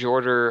huge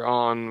order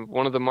on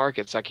one of the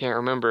markets, I can't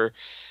remember,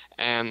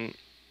 and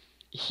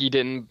he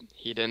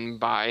didn't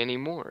buy any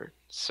more.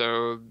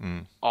 So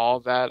mm, all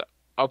that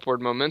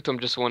upward momentum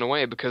just went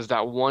away because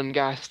that one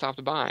guy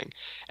stopped buying,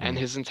 and mm,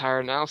 his entire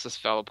analysis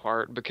fell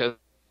apart because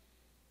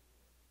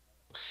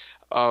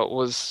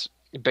was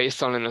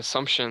based on an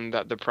assumption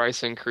that the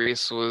price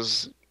increase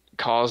was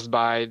caused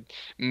by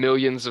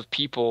millions of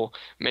people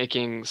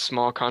making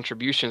small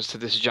contributions to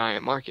this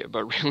giant market,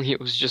 but really it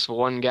was just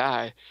one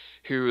guy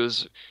who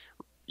was,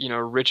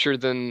 richer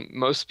than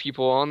most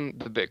people on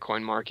the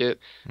Bitcoin market.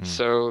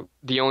 mm. So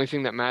the only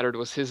thing that mattered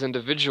was his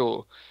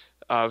individual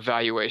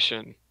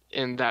valuation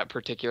in that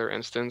particular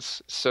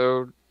instance.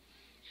 So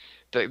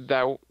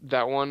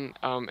that one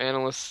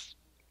analyst's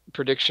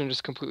prediction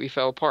just completely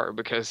fell apart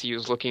because he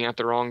was looking at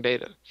the wrong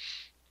data.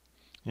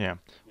 Yeah.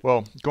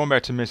 Well, going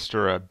back to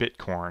Mr.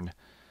 Bitcoin,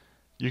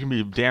 you can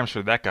be damn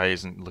sure that guy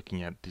isn't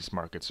looking at these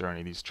markets or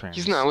any of these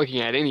He's not trends.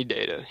 looking at any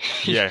data.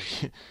 Yeah,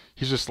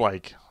 he's just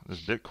like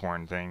this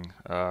Bitcoin thing.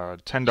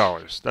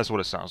 $10. That's what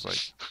it sounds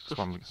like.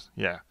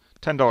 Yeah,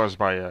 $10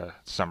 by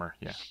summer.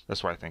 Yeah,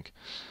 that's what I think.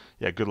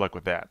 Yeah, good luck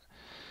with that.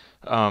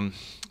 Um,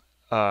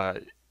 uh,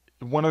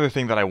 One other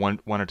thing that I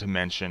wanted to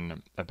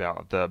mention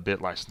about the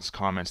BitLicense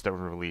comments that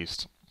were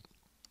released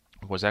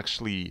was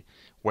actually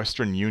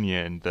Western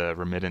Union, the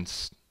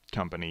remittance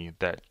company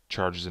that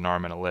charges an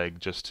arm and a leg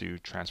just to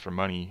transfer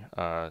money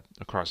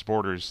across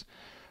borders,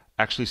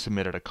 actually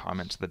submitted a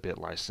comment to the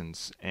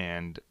BitLicense,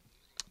 and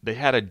they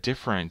had a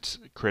different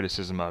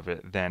criticism of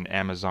it than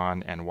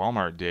Amazon and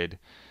Walmart did.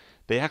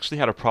 They actually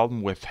had a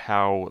problem with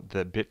how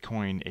the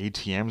Bitcoin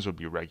ATMs would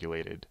be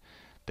regulated.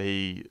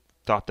 They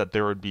thought that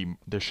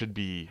there should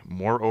be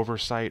more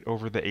oversight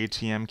over the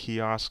ATM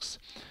kiosks,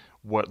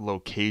 what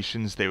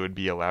locations they would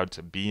be allowed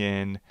to be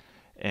in,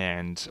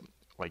 and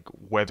like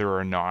whether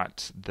or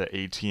not the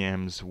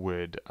ATMs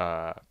would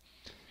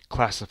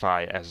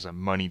classify as a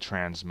money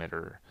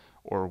transmitter,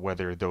 or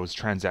whether those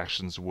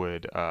transactions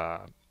would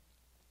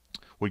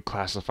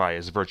classify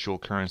as virtual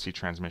currency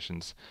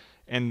transmissions.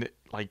 And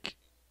like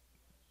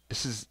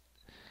this is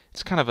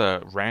it's kind of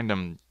a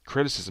random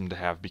criticism to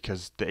have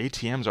because the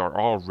ATMs are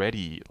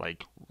already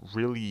like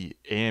really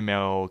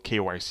AML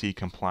KYC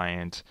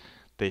compliant.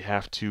 They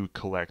have to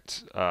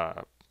collect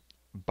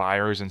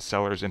buyers and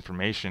sellers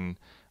information,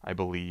 I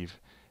believe,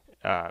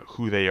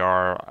 who they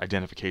are,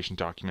 identification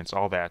documents,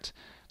 all that.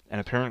 And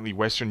apparently,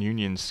 Western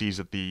Union sees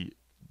that the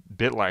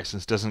bit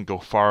license doesn't go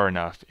far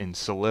enough in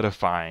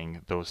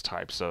solidifying those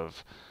types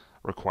of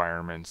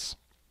requirements.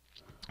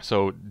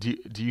 So, do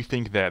you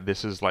think that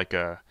this is like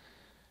an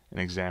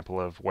example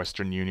of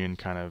Western Union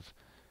kind of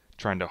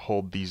trying to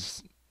hold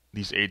these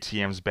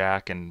ATMs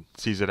back and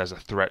sees it as a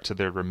threat to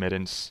their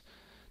remittance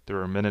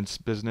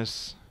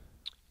business?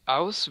 I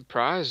was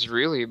surprised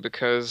really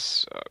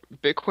because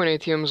Bitcoin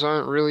ATMs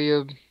aren't really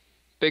a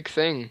big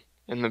thing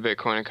in the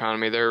Bitcoin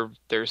economy.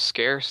 They're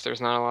scarce.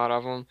 There's not a lot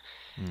of them,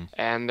 Mm,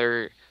 and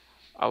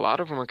a lot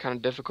of them are kind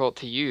of difficult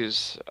to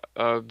use.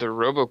 The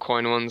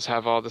RoboCoin ones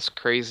have all this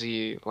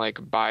crazy like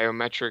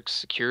biometric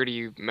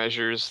security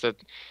measures that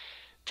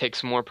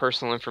takes more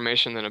personal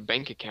information than a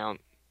bank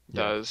account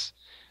yeah. does.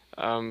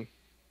 Um,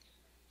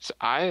 so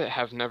I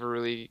have never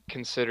really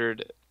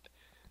considered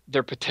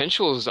their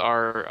potentials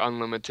are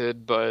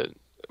unlimited, but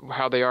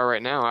how they are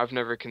right now, I've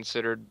never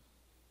considered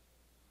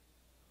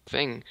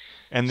thing.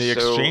 And the So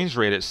exchange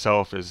rate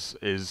itself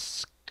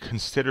is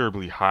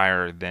considerably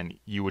higher than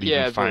you would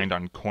even yeah, find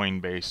on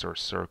Coinbase or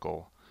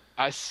Circle.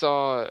 I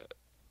saw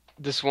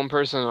this one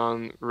person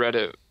on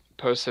Reddit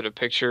posted a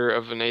picture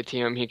of an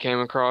ATM he came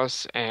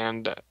across,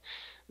 and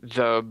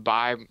the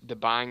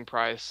buying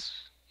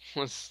price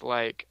was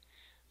like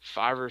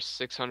 $500 or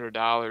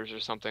 $600 or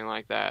something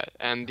like that,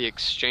 and the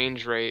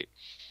exchange rate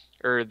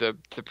or the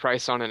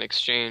price on an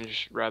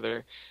exchange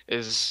rather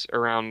is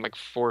around like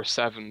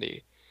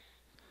 470.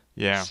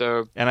 Yeah.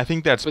 So, And I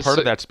think that's but part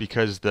of so that's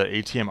because the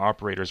ATM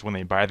operators, when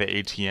they buy the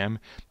ATM,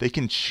 they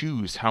can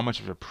choose how much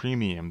of a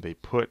premium they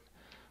put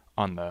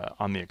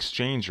on the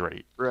exchange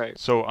rate. Right.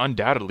 So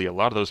undoubtedly, a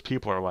lot of those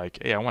people are like,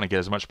 "Hey, I want to get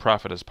as much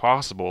profit as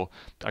possible.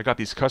 I got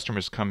these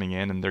customers coming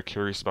in, and they're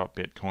curious about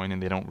Bitcoin,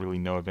 and they don't really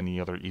know of any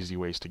other easy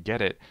ways to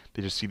get it.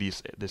 They just see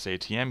this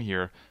ATM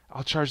here.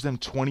 I'll charge them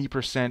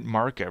 20%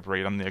 markup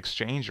rate on the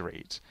exchange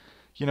rate.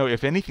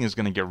 If anything is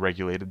going to get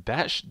regulated,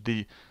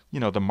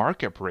 the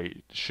markup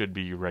rate should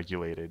be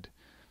regulated,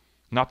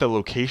 not the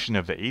location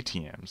of the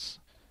ATMs."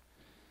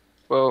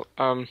 Well,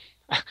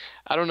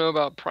 I don't know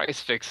about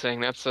price fixing.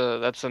 That's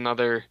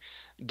another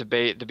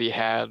debate to be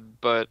had,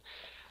 but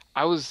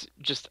I was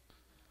just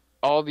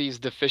all these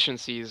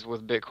deficiencies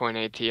with Bitcoin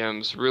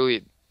ATMs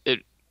really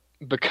it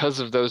because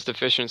of those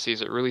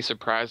deficiencies, it really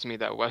surprised me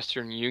that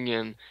Western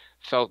Union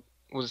felt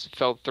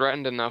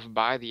threatened enough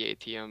by the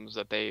ATMs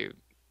that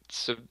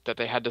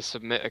they had to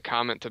submit a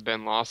comment to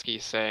Ben Lawsky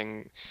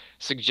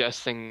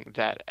suggesting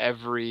that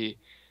every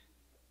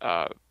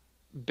uh,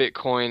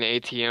 Bitcoin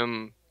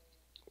ATM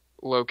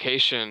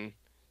location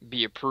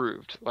be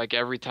approved. Like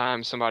every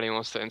time somebody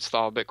wants to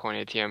install a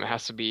Bitcoin ATM, it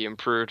has to be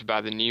approved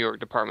by the New York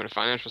Department of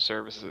Financial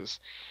Services.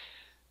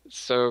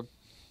 So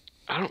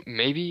I don't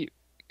maybe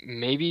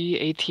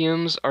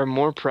ATMs are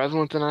more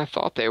prevalent than I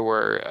thought they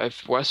were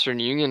if Western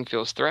Union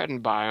feels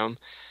threatened by them,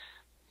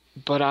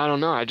 but I don't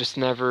know. I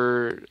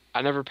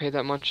never paid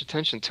that much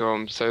attention to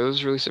them, so it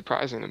was really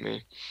surprising to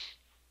me.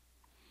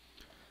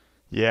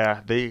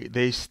 Yeah, they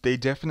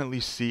definitely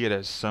see it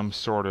as some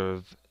sort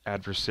of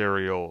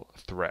adversarial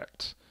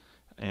threat.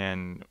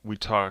 And we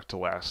talked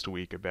last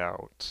week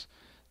about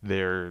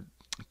their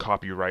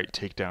copyright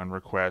takedown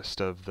request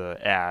of the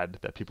ad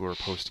that people were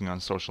posting on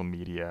social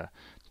media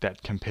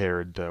that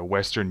compared the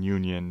Western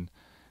Union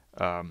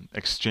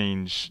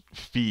exchange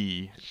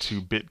fee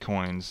to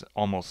Bitcoin's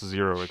almost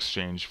zero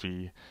exchange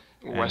fee.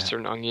 And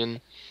Western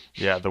Onion.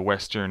 yeah, the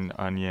Western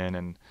Onion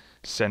and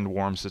send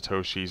warm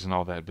Satoshis and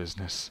all that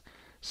business.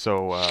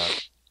 So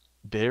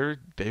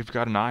they've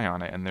got an eye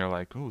on it, and they're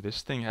like, "Oh,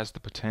 this thing has the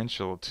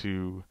potential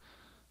to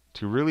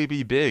really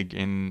be big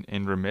in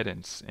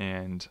remittance."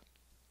 And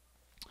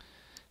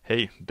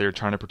hey, they're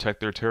trying to protect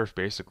their turf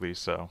basically.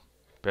 So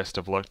best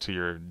of luck to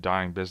your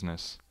dying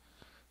business.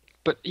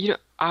 But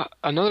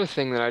another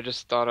thing that I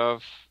just thought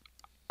of,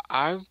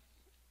 I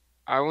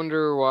I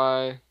wonder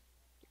why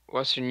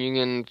Western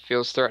Union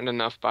feels threatened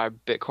enough by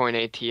Bitcoin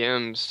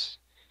ATMs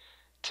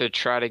to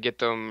try to get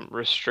them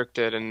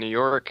restricted in New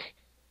York.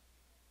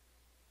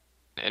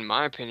 In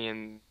my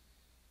opinion,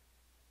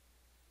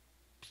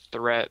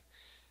 threat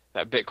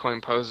that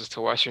Bitcoin poses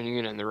to Western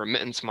Union and the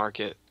remittance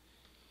market,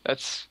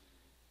 that's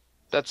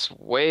that's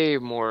way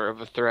more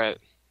of a threat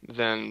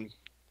than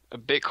a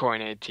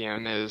Bitcoin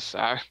ATM is.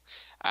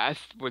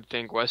 Would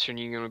think Western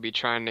Union would be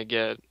trying to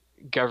get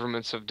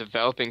governments of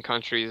developing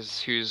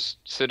countries whose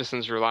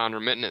citizens rely on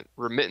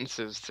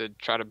remittances to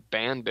try to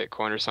ban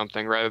Bitcoin or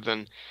something rather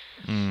than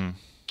Mm,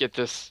 get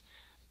this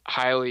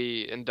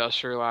highly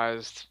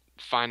industrialized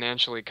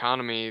financial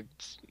economy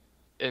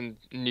in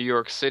New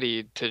York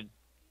City to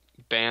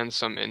ban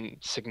some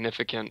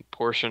insignificant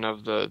portion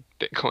of the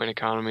Bitcoin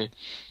economy.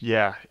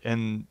 yeah,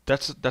 and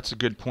that's a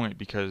good point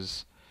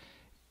because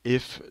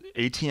if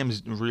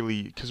ATMs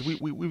really, because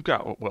we've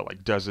got what,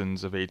 like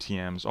dozens of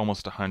ATMs,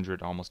 almost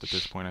 100, almost at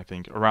this point, I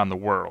think, around the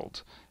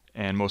world,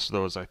 and most of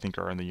those I think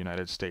are in the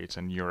United States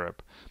and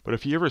Europe. But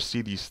if you ever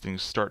see these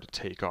things start to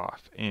take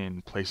off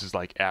in places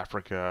like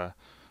Africa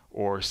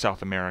or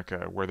South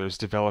America, where there's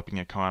developing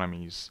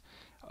economies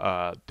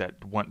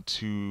that want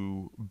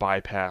to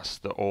bypass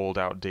the old,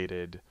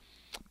 outdated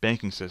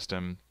banking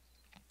system,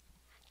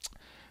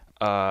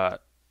 uh,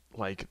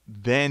 like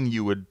then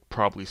you would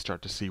probably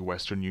start to see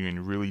Western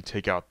Union really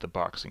take out the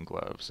boxing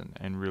gloves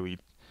and really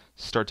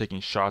start taking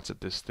shots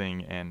at this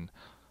thing and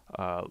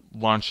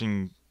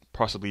launching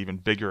possibly even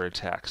bigger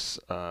attacks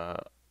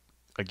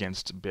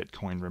against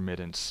Bitcoin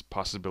remittance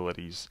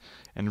possibilities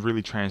and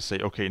really trying to say,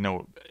 okay,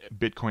 no,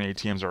 Bitcoin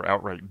ATMs are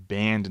outright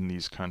banned in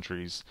these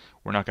countries.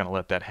 We're not going to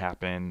let that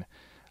happen.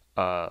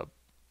 Uh,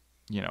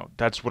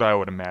 that's what I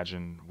would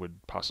imagine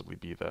would possibly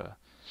be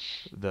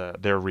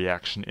their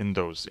reaction in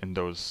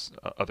those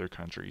other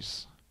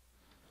countries.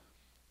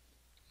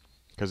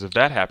 Because if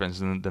that happens,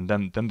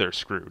 then they're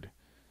screwed.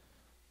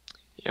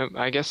 Yep,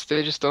 I guess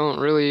they just don't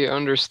really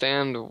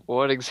understand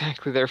what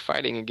exactly they're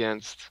fighting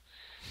against.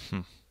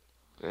 Hmm.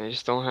 They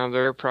just don't have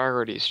their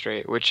priorities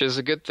straight, which is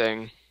a good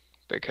thing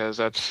because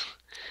that's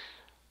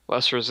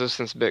less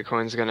resistance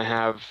Bitcoin's going to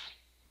have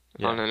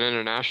Yeah, on an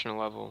international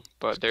level.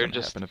 it's But they're gonna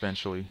just, happen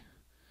eventually.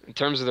 in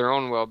terms of their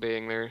own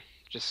well-being,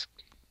 just,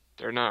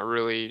 they're not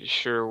really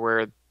sure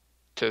where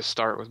to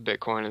start with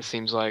Bitcoin, it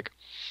seems like.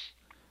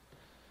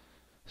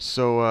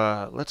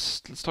 So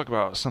let's talk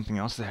about something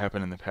else that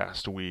happened in the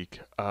past week.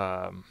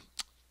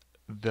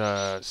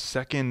 The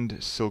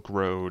second Silk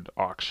Road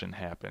auction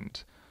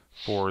happened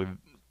for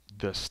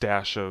the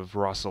stash of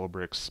Russell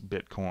Brick's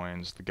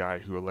bitcoins. The guy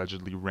who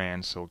allegedly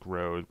ran Silk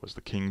Road was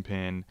the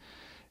kingpin,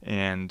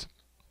 and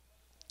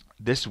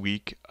this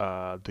week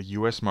the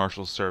U.S.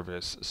 Marshals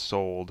Service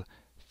sold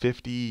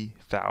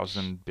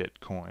 50,000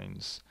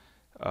 bitcoins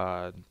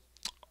uh,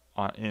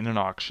 in an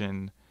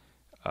auction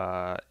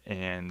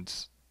and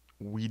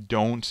we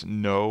don't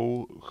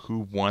know who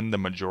won the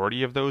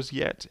majority of those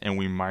yet, and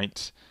we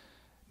might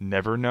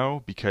never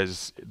know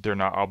because they're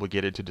not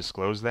obligated to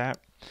disclose that.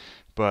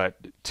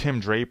 But Tim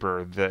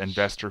Draper, the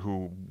investor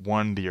who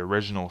won the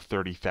original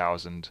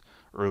 30,000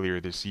 earlier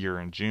this year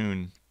in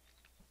June,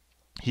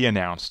 he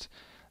announced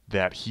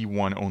that he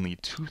won only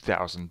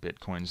 2,000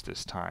 bitcoins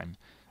this time,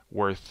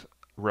 worth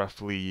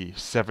roughly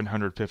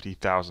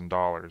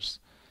 $750,000.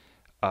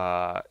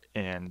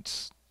 And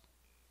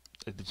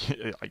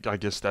I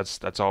guess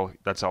that's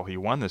all he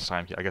won this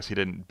time. I guess he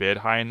didn't bid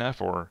high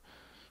enough, or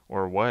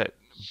what.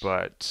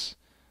 But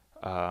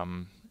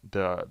the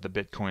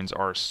bitcoins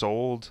are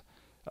sold.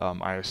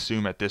 I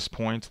assume at this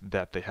point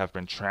that they have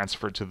been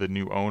transferred to the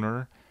new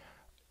owner.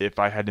 If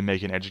I had to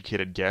make an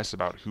educated guess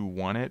about who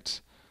won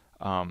it,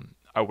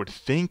 I would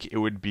think it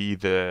would be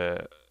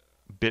the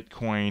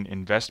Bitcoin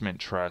Investment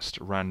Trust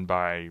run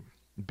by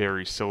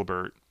Barry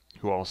Silbert,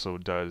 who also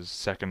does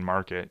Second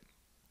Market.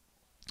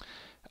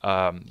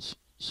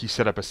 He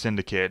set up a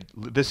syndicate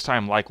this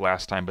time, like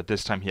last time, but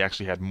this time he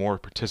actually had more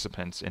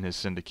participants in his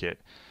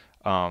syndicate,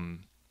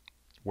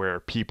 where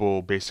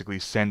people basically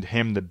send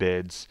him the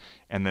bids,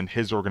 and then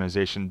his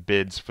organization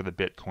bids for the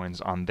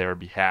bitcoins on their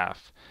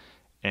behalf.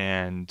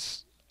 And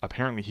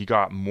apparently, he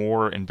got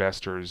more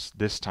investors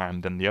this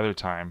time than the other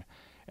time,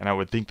 and I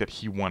would think that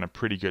he won a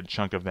pretty good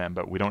chunk of them,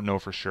 but we don't know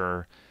for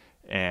sure,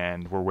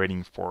 and we're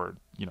waiting for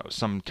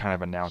some kind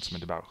of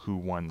announcement about who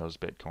won those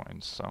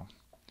bitcoins. So.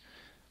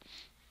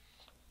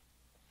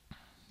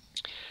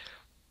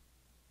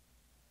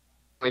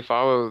 I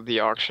follow the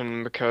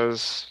auction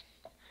because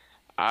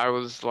I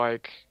was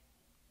like,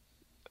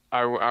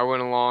 I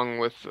went along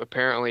with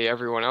apparently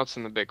everyone else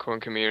in the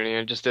Bitcoin community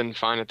and just didn't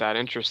find it that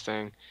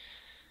interesting.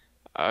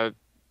 Uh,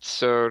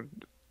 so,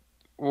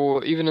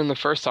 well, even in the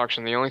first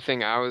auction, the only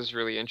thing I was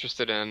really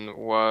interested in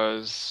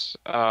was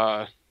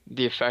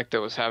the effect it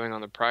was having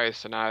on the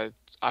price, and I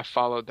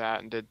followed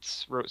that and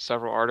wrote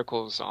several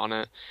articles on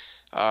it,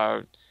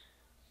 uh,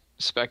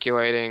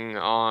 speculating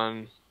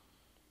on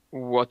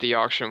what the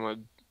auction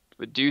would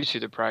do to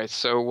the price.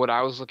 So what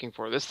I was looking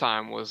for this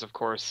time was, of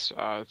course,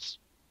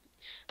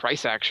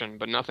 price action,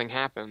 but nothing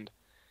happened.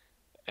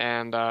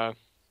 And I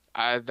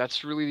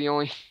that's really the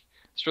only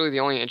it's really the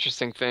only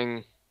interesting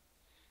thing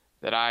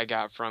that I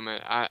got from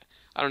it. I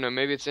don't know,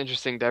 maybe it's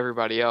interesting to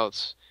everybody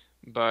else,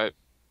 but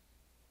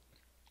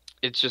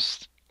it's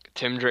just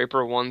Tim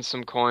Draper won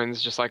some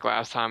coins just like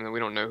last time, and we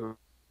don't know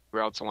who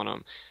else won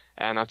them.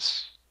 And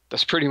that's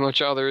pretty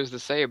much all there is to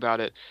say about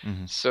it.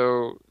 Hmm.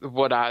 So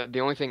the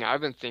only thing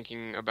I've been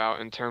thinking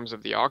about in terms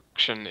of the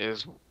auction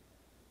is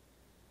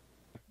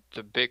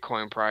the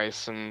Bitcoin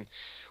price, and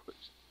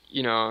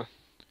you know,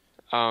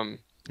 um,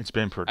 It's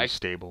been pretty I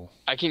stable.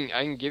 I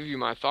can give you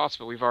my thoughts,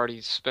 but we've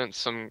already spent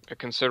a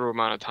considerable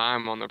amount of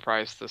time on the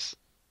price this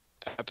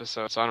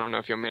episode, so I don't know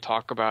if you want me to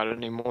talk about it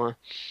anymore.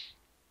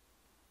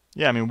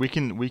 Yeah, I mean we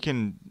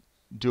can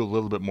do a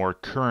little bit more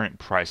current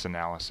price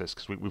analysis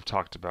because we've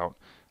talked about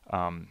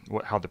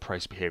how the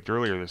price behaved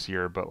earlier this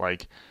year, but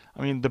like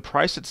I mean the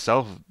price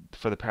itself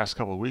for the past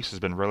couple of weeks has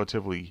been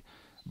relatively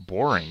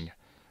boring.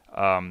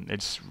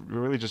 It's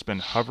really just been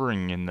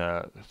hovering in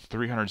the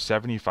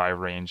 375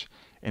 range,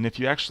 and if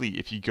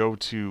you go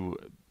to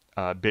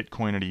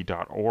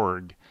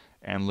bitcoinity.org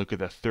and look at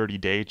the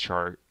 30-day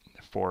chart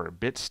for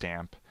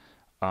Bitstamp,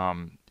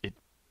 it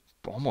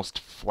almost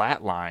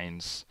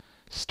flatlines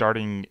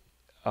starting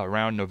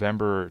around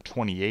November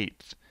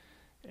 28th,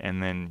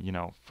 and then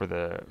for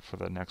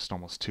the next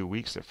almost 2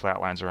 weeks it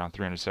flatlines around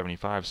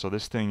 375. So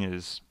this thing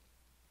it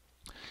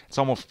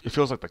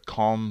feels like the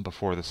calm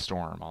before the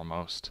storm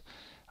almost.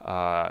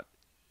 uh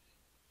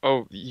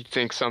Oh, you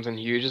think something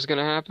huge is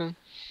gonna happen?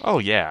 oh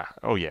yeah,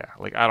 oh yeah,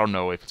 like I don't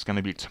know if it's going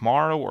to be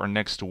tomorrow or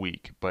next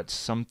week, but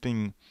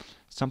something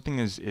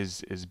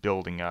is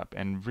building up,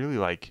 and really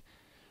like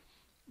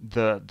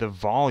the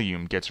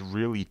volume gets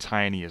really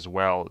tiny as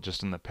well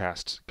just in the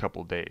past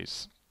couple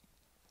days.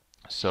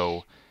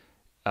 So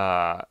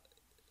uh,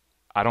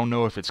 I don't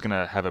know if it's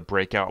gonna have a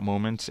breakout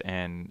moment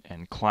and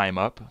climb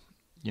up,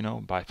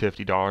 by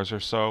 $50 or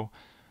so,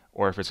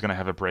 or if it's gonna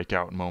have a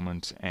breakout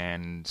moment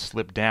and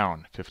slip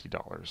down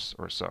 $50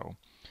 or so.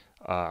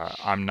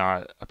 I'm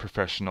not a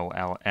professional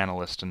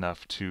analyst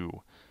enough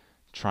to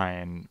try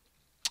and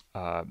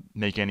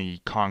make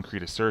any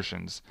concrete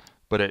assertions,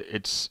 but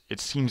it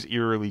seems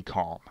eerily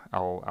calm.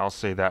 I'll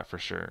say that for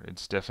sure.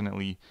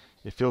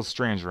 It feels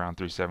strange around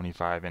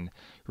 375. And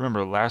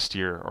remember last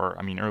year, or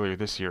I mean earlier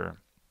this year,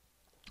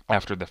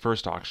 after the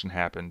first auction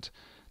happened,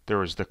 there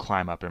was the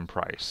climb up in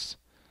price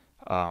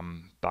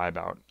by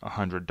about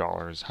 $100,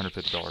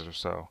 $150 or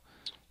so.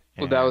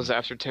 Well, that was And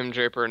after Tim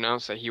Draper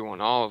announced that he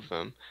won all of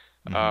them.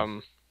 mhm,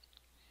 Um,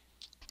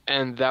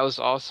 and that was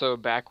also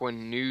back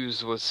when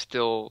news was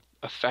still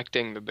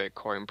affecting the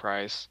Bitcoin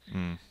price.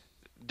 mm,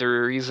 The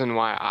reason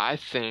why I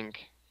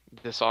think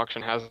this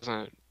auction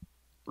hasn't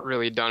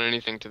really done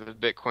anything to the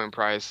Bitcoin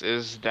price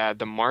is that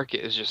the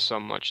market is just so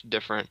much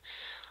different.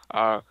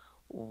 Uh,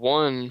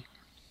 one,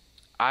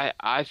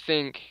 I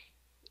think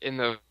in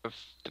the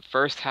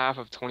first half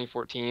of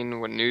 2014,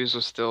 when news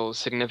was still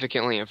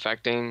significantly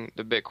affecting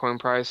the Bitcoin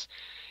price,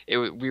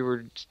 we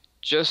were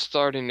just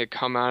starting to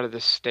come out of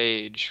the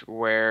stage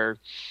where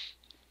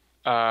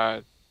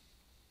uh,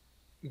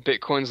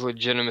 Bitcoin's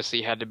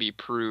legitimacy had to be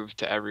proved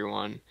to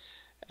everyone.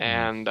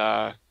 Mm.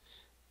 And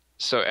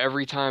so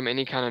every time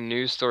any kind of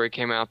news story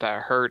came out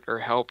that hurt or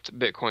helped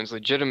Bitcoin's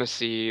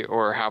legitimacy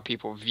or how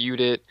people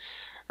viewed it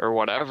or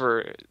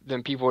whatever,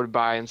 then people would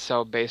buy and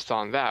sell based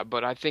on that.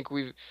 But I think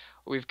we've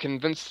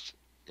convinced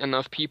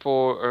enough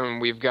people,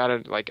 and we've got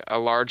a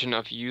large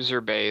enough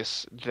user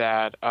base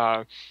that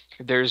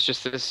there's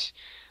just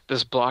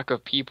this block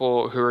of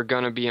people who are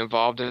going to be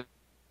involved in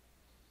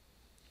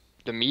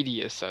the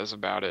media says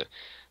about it.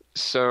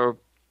 So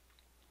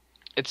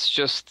it's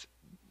just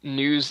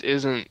news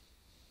is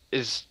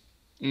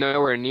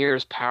nowhere near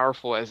as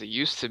powerful as it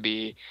used to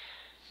be.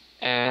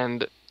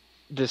 And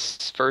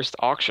this first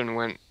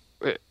auction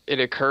it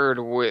occurred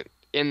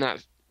in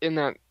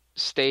that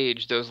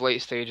stage, those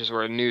late stages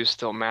where news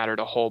still mattered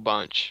a whole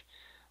bunch.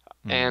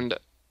 Mm. And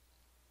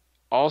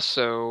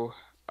also,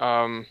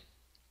 um,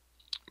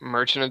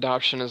 merchant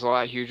adoption is a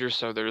lot huger,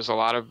 so there's a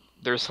lot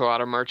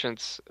of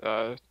merchants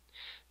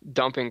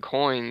dumping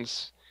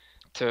coins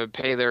to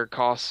pay their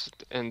costs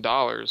in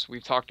dollars.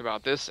 We've talked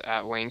about this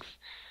at length,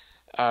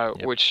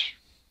 Yep. which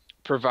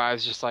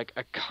provides just like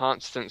a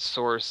constant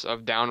source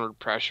of downward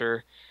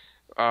pressure,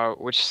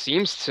 which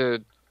seems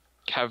to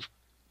have,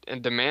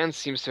 and demand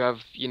seems to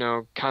have,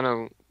 kind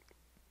of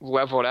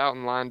leveled out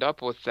and lined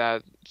up with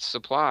that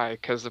supply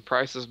because the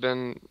price has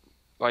been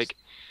like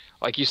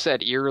like you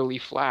said, eerily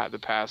flat the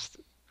past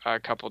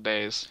couple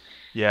days.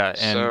 Yeah,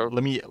 and So,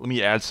 let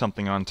me add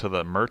something onto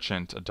the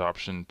merchant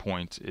adoption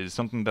point. Is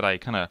something that I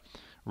kind of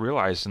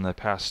realized in the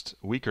past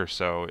week or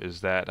so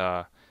is that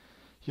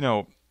you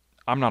know,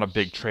 I'm not a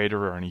big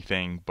trader or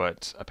anything,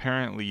 but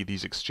apparently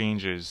these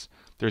exchanges,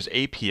 there's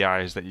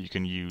APIs that you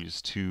can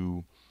use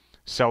to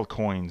sell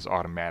coins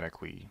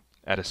automatically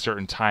at a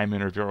certain time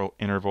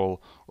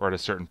interval or at a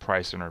certain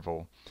price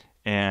interval,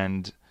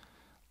 and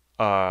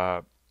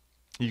uh,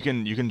 you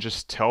can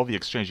just tell the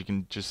exchange, you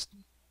can just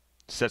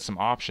set some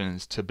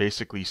options to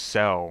basically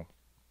sell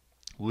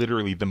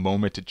literally the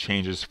moment it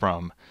changes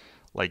from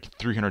like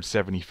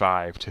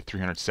 375 to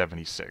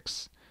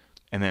 376,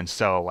 and then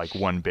sell like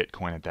 1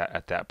 Bitcoin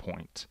at that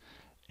point.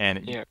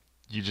 And yeah,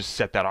 you just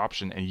set that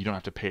option, and you don't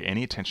have to pay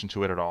any attention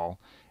to it at all,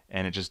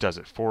 and it just does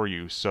it for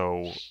you.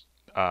 So,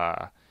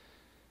 uh,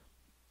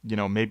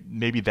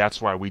 maybe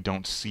that's why we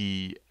don't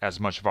see as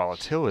much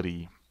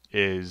volatility.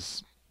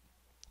 Is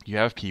you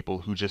have people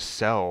who just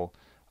sell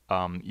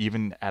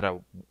even at a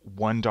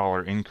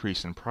 $1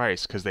 increase in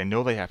price because they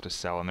know they have to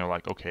sell, and they're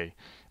like, okay,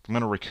 if I'm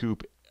going to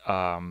recoup, if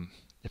I'm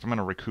going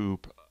to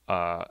recoup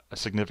a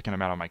significant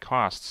amount of my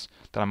costs,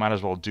 then I might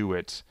as well do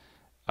it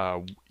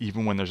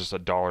even when there's just a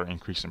dollar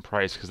increase in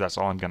price because that's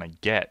all I'm going to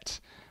get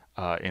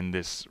in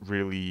this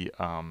really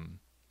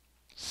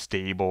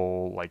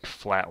stable, like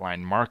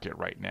flatline market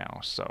right now.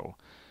 So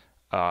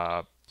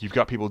you've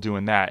got people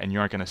doing that, and you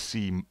aren't going to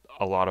see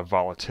a lot of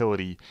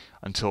volatility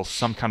until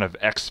some kind of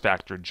X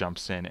factor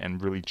jumps in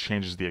and really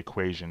changes the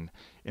equation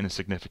in a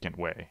significant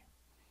way.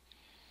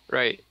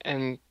 right.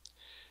 And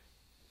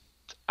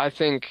I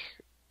think,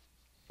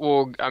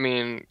 well, I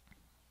mean,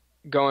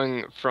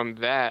 going from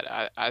that,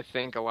 I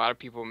think a lot of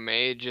people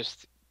may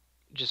just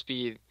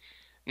be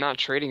not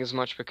trading as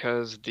much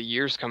because the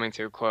year's coming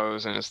to a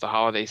close and it's the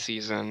holiday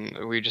season.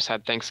 We just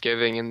had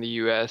Thanksgiving in the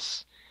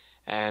US,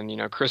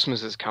 and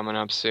Christmas is coming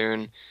up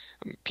soon.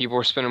 People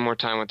are spending more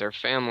time with their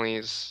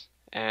families,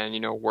 and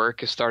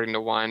work is starting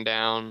to wind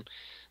down,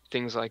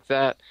 things like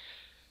that.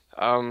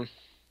 Um,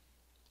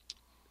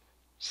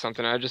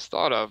 Something I just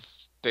thought of.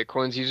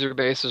 Bitcoin's user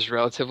base is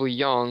relatively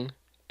young,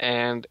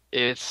 and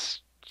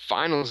it's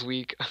finals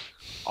week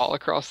all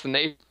across the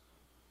nation,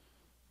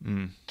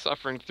 Mm.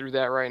 suffering through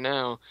that right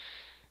now.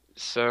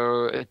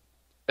 So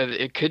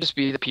it could just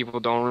be that people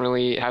don't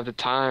really have the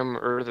time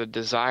or the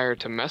desire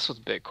to mess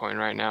with Bitcoin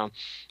right now.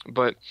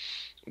 But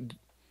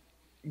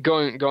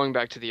going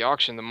back to the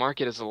auction, the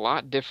market is a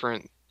lot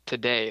different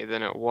today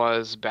than it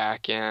was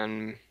back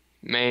in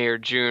May or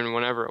June,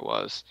 whenever it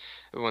was,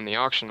 when the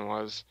auction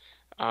was.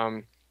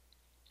 Um,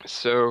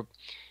 so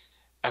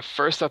at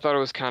first I thought it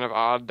was kind of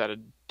odd that it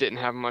didn't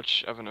have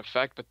much of an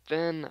effect, but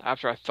then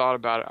after I thought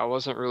about it, I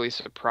wasn't really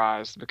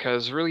surprised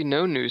because really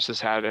no news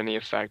has had any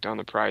effect on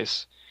the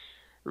price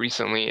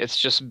recently. It's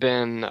just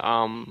been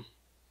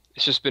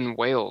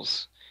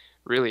whales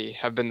really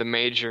have been the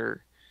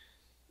major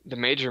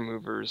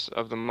movers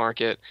of the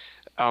market.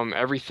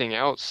 Everything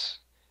else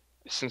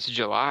since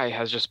July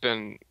has just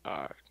been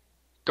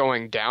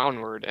going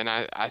downward, and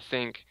I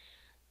think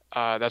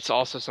that's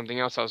also something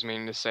else I was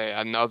meaning to say.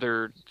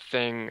 Another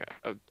thing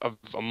of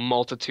a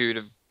multitude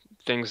of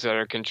things that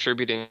are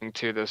contributing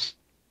to this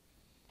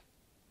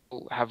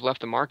have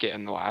left the market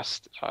in the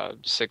last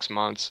 6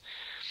 months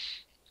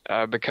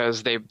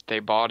because they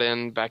bought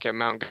in back at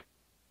Mount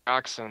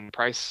Gox and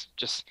price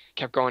just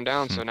kept going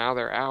down, so now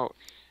they're out.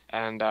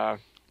 And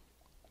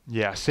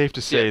Yeah, safe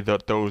to yeah, say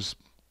that those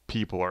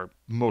people are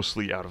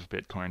mostly out of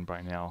Bitcoin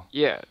by now.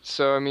 Yeah,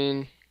 so I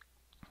mean,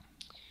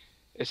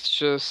 it's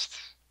just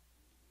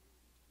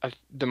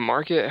the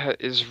market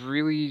is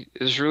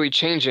really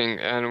changing,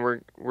 and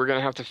we're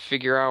gonna have to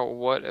figure out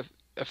what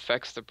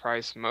affects the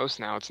price most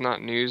now. It's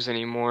not news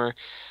anymore.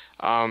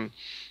 Um,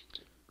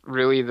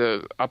 Really,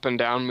 the up and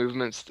down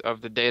movements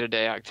of the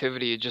day-to-day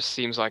activity just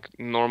seems like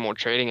normal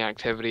trading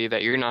activity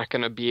that you're not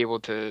gonna be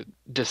able to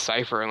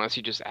decipher unless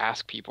you just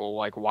ask people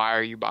like, why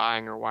are you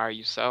buying or why are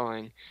you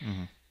selling?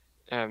 Hmm.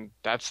 And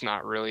that's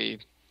not really,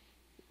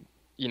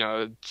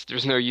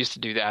 there's no use to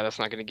do that. That's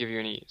not going to give you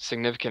any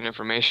significant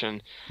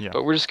information. Yeah.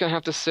 But we're just going to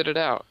have to sit it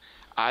out.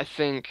 I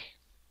think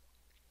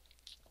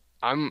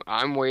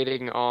I'm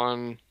waiting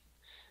on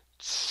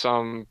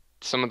some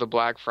of the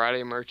Black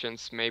Friday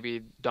merchants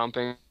maybe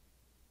dumping.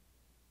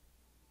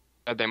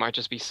 They might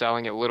just be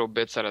selling it little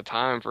bits at a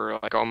time for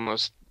like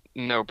almost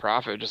no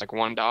profit, just like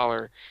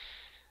 $1.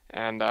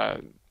 And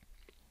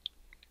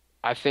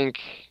I think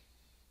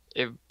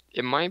it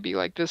it might be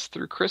like this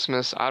through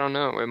Christmas. I don't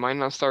know. It might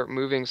not start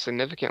moving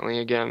significantly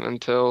again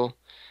until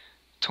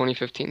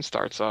 2015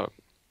 starts up.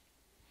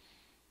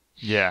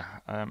 Yeah.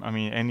 I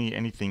mean,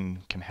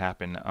 anything can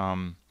happen.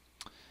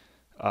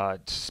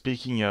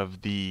 Speaking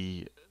of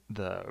the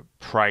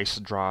price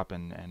drop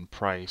and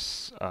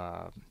price,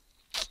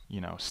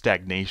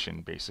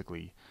 stagnation,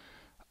 basically,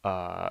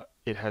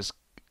 it has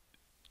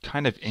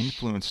kind of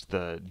influenced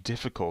the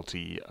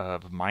difficulty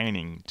of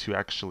mining to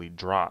actually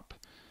drop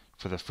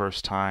for the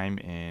first time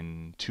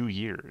in 2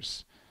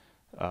 years.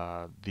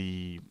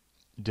 The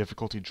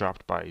difficulty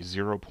dropped by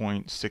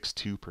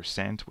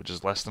 0.62%, which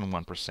is less than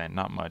 1%,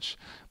 not much,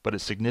 but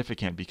it's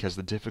significant because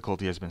the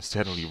difficulty has been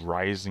steadily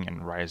rising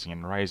and rising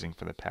and rising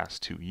for the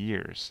past 2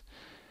 years.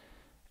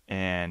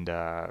 And,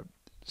 for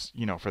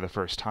the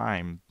first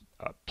time,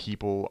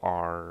 people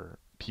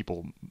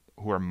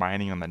who are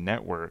mining on the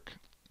network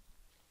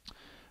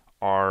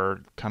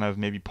are kind of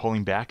maybe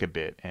pulling back a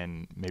bit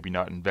and maybe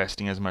not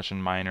investing as much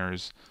in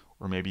miners,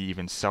 or maybe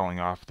even selling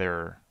off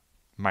their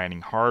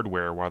mining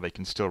hardware while they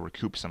can still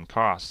recoup some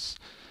costs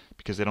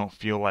because they don't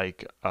feel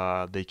like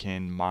they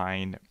can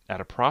mine at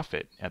a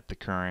profit at the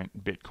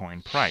current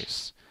Bitcoin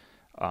price.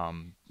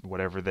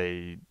 Whatever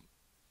they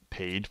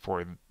paid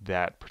for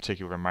that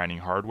particular mining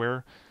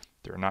hardware,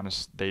 they're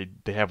not they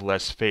have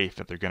less faith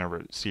that they're going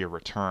to see a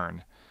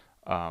return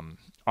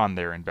on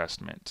their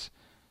investment.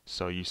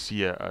 So you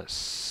see a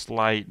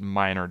slight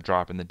minor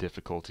drop in the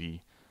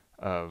difficulty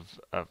of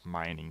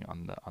mining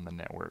on the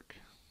network.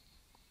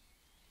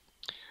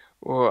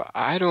 Well,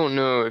 I don't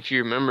know if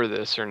you remember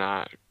this or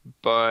not,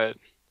 but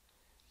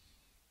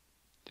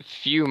a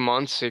few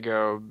months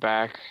ago,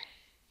 back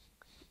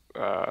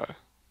uh,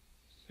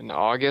 in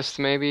August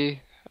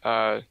maybe,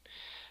 uh,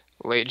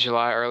 late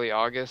July, early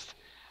August,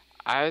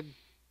 I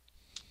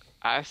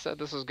I said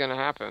this was gonna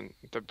happen.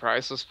 The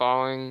price was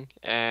falling,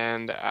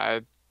 and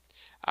I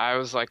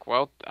was like,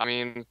 well, I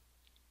mean,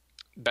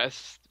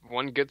 best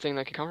one good thing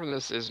that could come from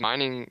this is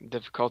mining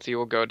difficulty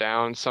will go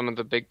down. Some of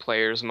the big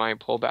players might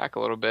pull back a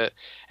little bit,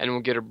 and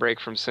we'll get a break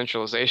from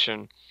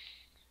centralization.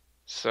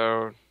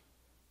 So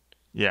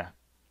Yeah.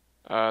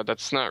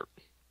 that's not.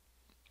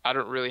 I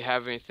don't really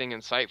have anything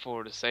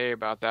insightful to say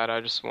about that.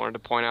 I just wanted to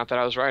point out that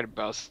I was right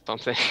about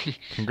something.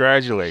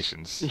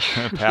 Congratulations.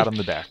 Pat on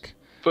the back.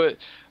 But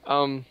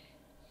um,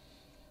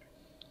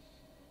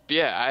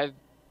 yeah,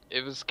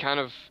 it was kind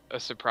of a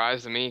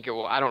surprise to me.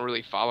 Well, I don't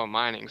really follow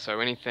mining, so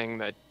anything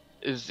that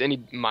is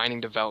any mining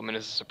development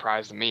is a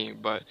surprise to me.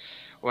 But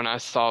when I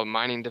saw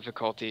mining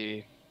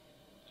difficulty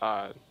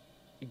uh,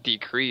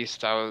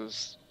 decreased, I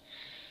was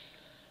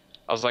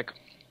like,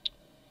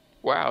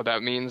 wow,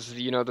 that means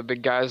the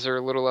big guys are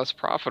a little less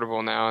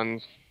profitable now,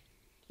 and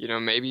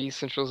maybe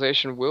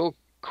centralization will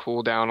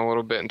cool down a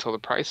little bit until the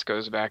price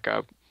goes back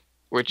up, Yeah.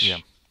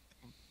 which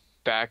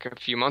back a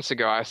few months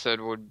ago I said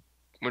would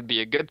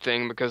be a good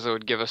thing because it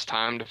would give us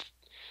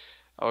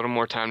a little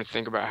more time to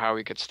think about how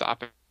we could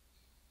stop it.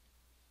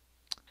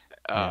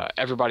 Yeah.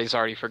 Everybody's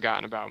already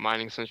forgotten about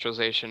mining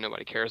centralization.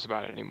 Nobody cares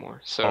about it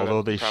anymore, so that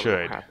Although they probably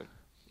won't should, happen.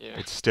 Yeah.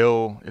 it's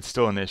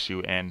still an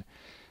issue, and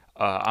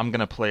I'm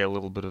gonna play a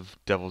little bit of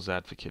devil's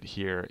advocate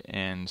here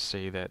and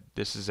say that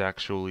this is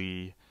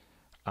actually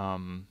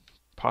um,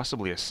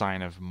 possibly a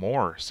sign of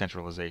more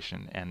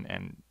centralization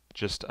and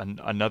just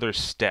another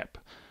step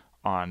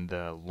on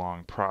the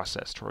long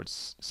process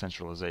towards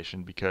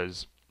centralization,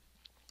 because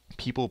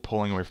people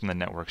pulling away from the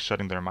network,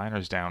 shutting their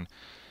miners down,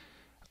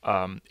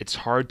 it's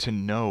hard to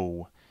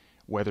know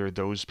whether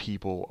those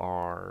people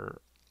are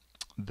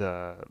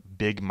the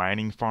big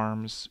mining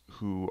farms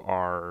who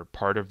are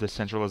part of the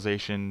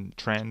centralization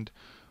trend,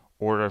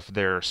 or if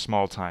they're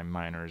small time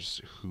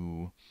miners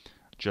who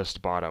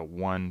just bought a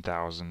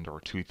 $1,000 or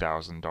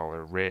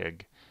 $2,000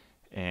 rig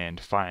and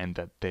find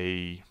that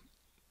they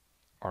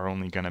are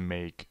only going to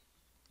make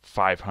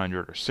 $500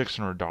 or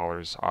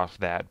 $600 off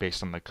that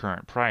based on the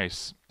current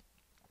price,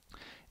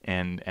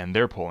 and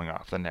they're pulling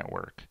off the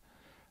network.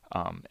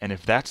 And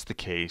if that's the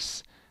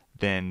case,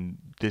 then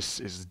this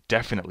is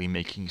definitely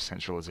making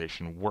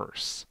centralization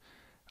worse.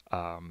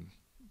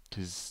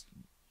 Because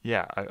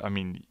Yeah, I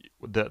mean,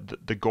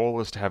 the goal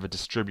is to have a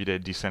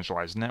distributed,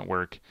 decentralized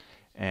network,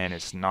 and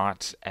it's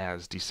not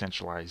as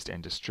decentralized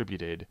and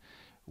distributed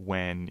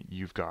when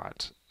you've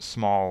got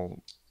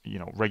small,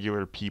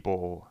 regular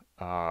people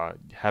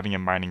having a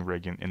mining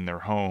rig in their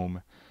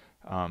home,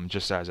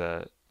 just as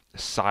a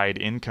side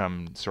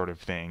income sort of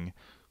thing,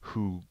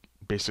 who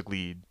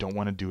basically don't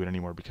want to do it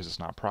anymore because it's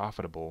not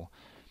profitable,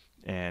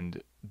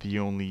 and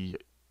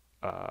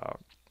uh,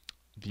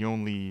 the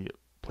only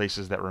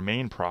places that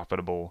remain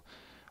profitable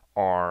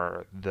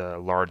are the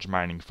large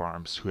mining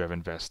farms who have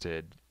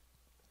invested,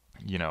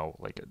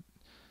 like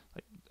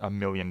 $1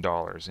 million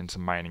into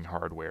mining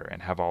hardware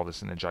and have all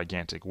this in a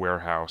gigantic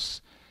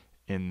warehouse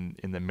in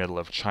the middle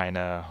of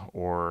China,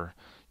 or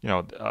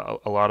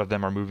a lot of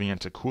them are moving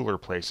into cooler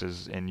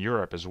places in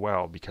Europe as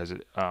well because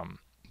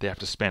they have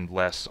to spend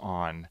less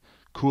on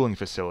cooling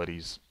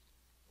facilities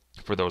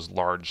for those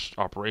large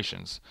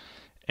operations.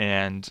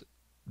 And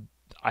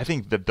I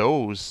think that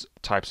those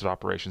types of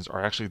operations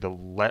are actually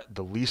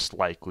the least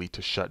likely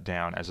to shut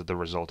down as the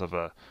result of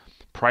a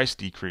price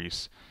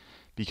decrease,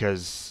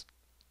 because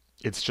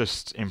it's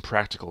just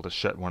impractical to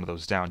shut one of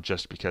those down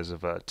just because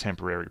of a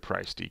temporary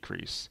price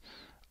decrease.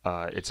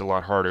 It's a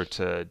lot harder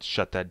to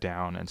shut that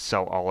down and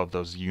sell all of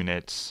those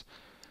units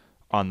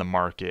on the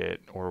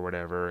market or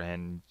whatever,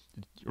 and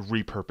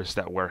repurpose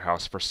that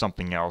warehouse for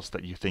something else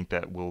that you think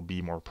that will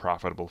be more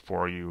profitable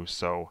for you.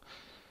 So,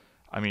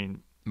 I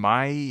mean,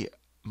 my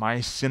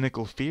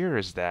cynical fear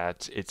is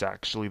that it's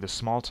actually the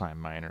small time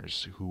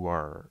miners who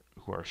are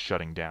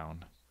shutting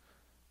down,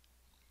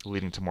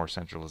 leading to more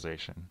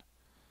centralization.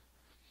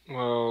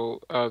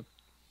 Well,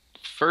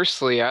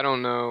 firstly, I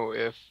don't know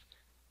if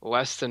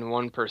less than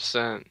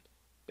 1%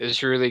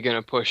 is really going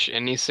to push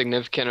any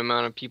significant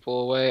amount of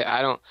people away.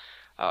 I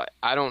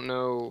don't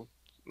know.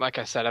 Like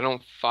I said, I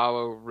don't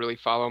really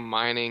follow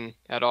mining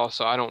at all,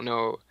 so I don't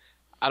know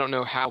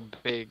how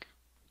big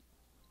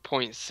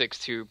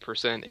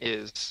 0.62%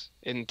 is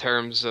in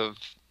terms of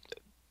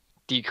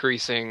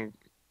decreasing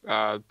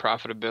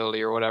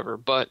profitability or whatever.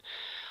 But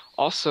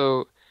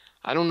also,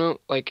 I don't know,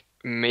 like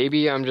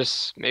maybe I'm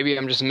just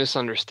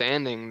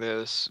misunderstanding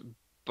this,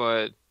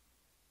 but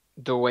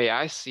the way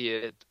I see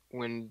it,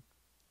 when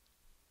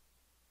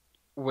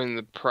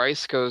the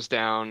price goes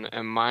down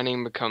and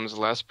mining becomes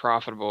less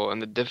profitable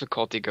and the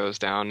difficulty goes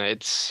down,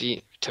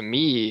 to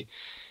me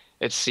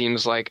it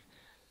seems like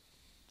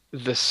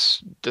the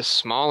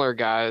smaller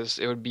guys,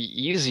 it would be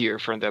easier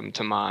for them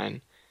to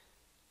mine.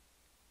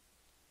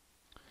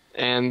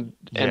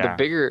 Yeah,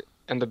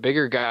 And the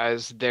bigger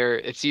guys,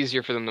 it's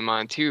easier for them to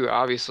mine too,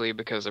 obviously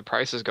because the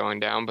price is going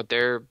down, but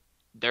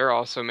they're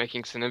also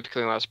making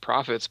significantly less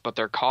profits, but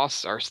their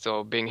costs are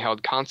still being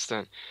held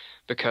constant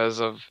because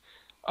of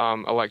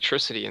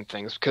electricity and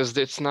things. Because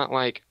it's not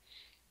like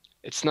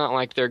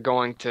they're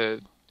going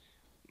to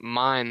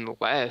mine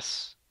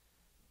less.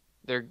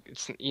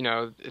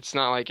 It's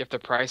not like if the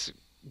price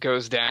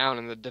goes down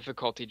and the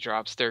difficulty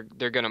drops, they're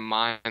going to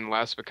mine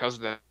less because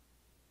of that,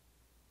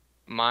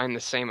 mine the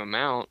same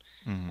amount,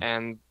 hmm,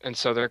 and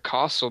so their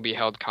costs will be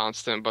held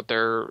constant, but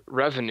their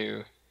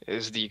revenue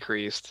is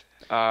decreased.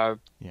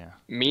 yeah,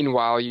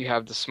 Meanwhile, you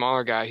have the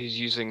smaller guy who's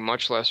using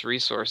much less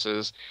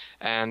resources,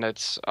 and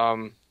it's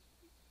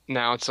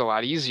now it's a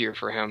lot easier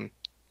for him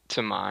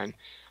to mine.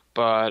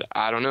 But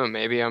I don't know,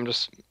 maybe I'm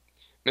just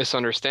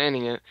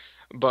misunderstanding it.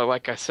 But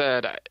like I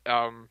said,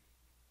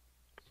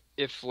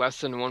 if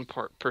less than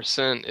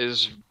 1%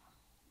 is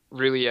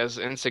really as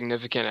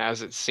insignificant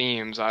as it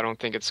seems, I don't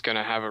think it's going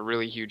to have a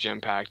really huge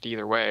impact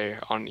either way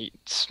on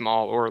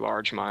small or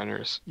large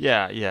miners.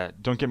 yeah.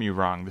 Don't get me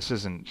wrong. This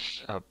isn't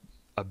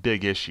a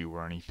big issue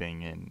or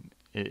anything, and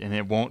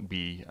it won't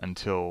be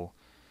until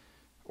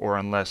or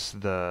unless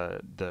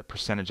the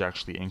percentage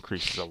actually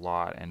increases a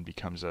lot and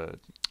becomes a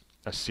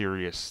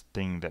serious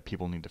thing that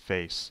people need to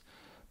face.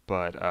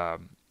 But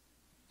I'm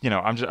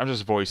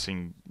just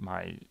voicing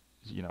my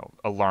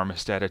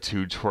alarmist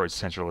attitude towards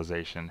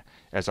centralization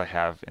as I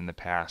have in the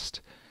past.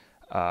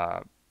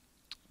 Uh,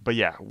 but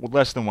yeah,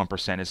 less than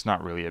 1%, it's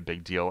not really a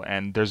big deal.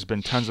 And there's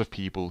been tons of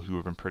people who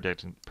have been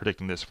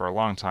predicting this for a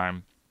long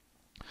time.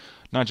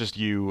 Not just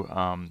you.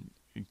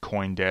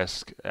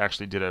 CoinDesk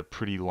actually did a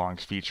pretty long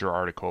feature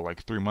article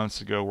like 3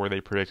 months ago where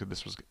they predicted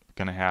this was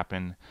going to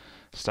happen.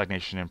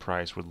 Stagnation in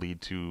price would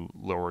lead to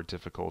lower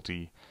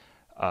difficulty.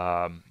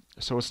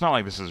 So it's not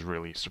like this is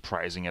really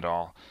surprising at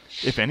all.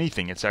 If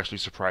anything, it's actually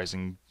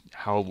surprising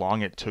how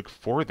long it took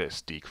for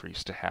this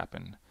decrease to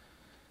happen.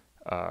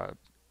 Uh,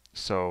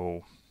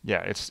 so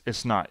yeah,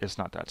 it's not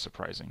that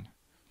surprising.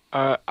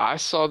 I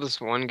saw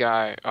this one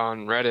guy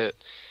on Reddit.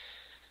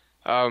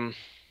 Um,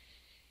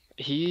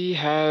 he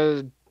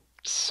had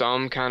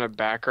some kind of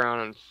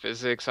background in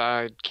physics.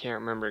 I can't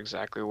remember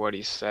exactly what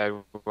he said,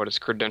 what his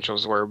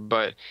credentials were,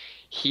 but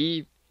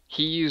he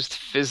he used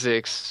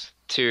physics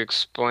to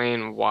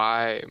explain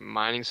why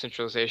mining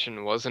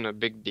centralization wasn't a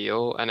big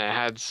deal, and it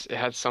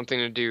had something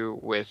to do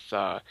with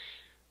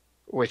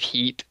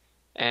heat,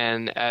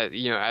 and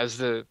as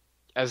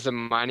the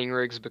mining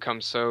rigs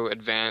become so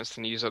advanced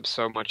and use up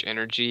so much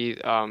energy,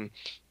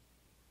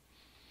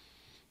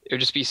 it would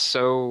just be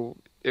so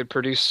it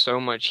produced so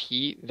much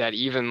heat that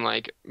even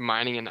like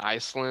mining in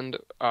Iceland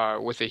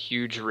with a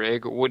huge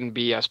rig wouldn't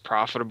be as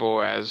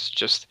profitable as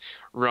just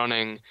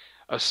running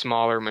a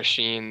smaller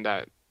machine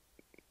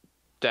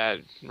that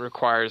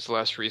requires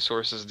less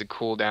resources to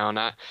cool down.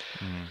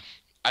 Mm.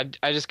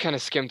 I just kind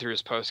of skimmed through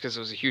his post because it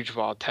was a huge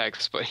wall of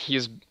text, but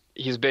he's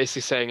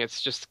basically saying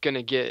it's just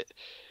gonna get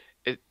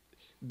it.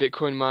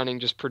 Bitcoin mining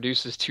just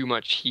produces too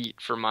much heat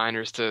for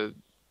miners to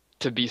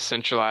be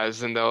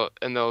centralized, and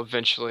they'll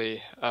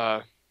eventually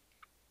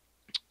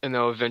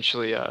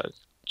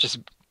just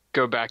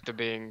go back to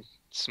being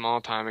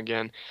small time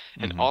again.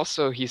 And Hmm.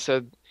 also he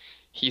said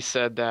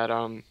that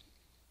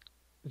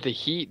the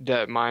heat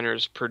that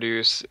miners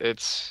produce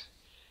it's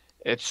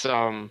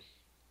um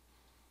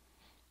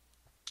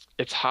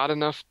it's hot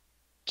enough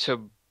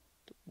to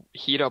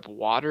heat up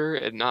water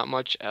and not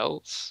much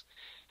else.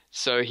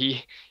 So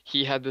he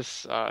had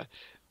this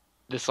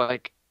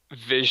like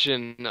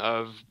vision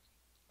of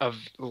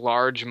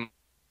large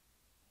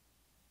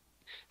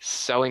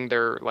selling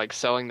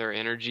their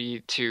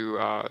energy to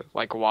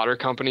like water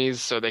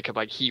companies so they could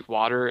like heat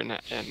water in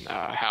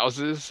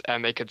houses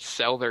and they could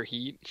sell their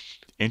heat.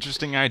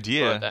 Interesting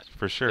But idea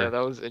for yeah, sure. that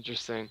was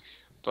interesting.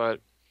 But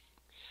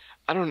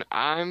I don't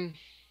I'm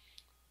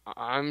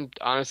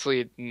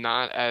honestly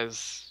not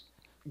as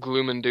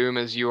gloom and doom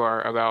as you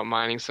are about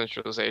mining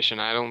centralization.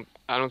 I don't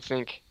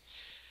think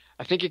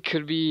I think it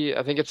could be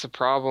I think it's a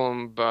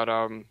problem, but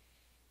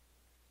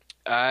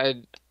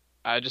I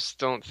I just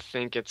don't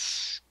think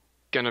it's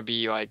gonna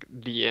be like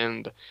the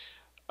end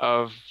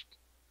of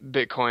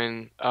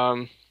Bitcoin.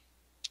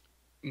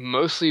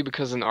 Mostly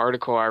because an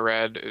article I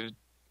read,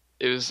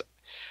 it was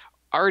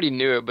I already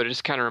knew it, but it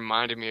just kind of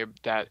reminded me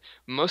that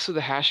most of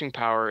the hashing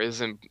power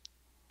is in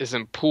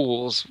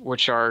pools,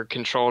 which are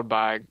controlled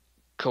by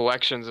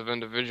collections of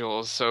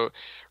individuals. So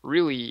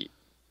really,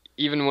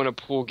 even when a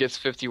pool gets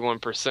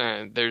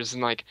 51%, there's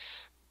like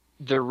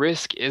the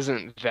risk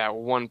isn't that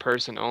one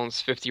person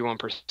owns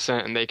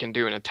 51% and they can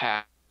do an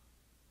attack.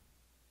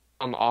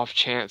 On the off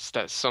chance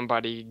that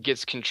somebody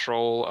gets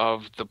control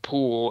of the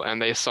pool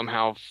and they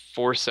somehow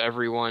force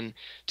everyone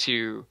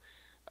to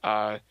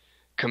uh,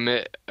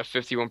 commit a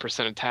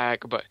 51%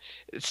 attack, but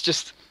it's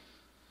just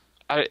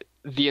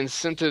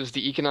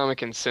the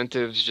economic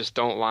incentives just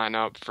don't line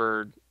up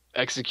for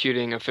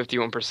executing a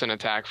 51%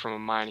 attack from a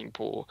mining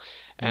pool.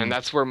 And Mm.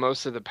 that's where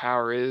most of the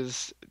power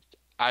is.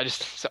 I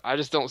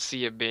just don't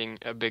see it being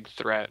a big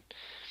threat.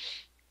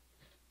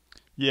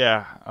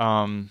 Yeah,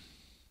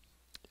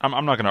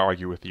 I'm not going to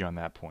argue with you on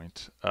that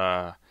point.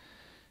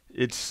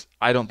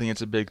 I don't think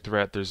it's a big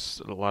threat.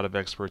 There's a lot of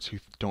experts who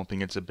don't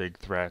think it's a big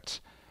threat.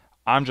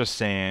 I'm just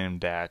saying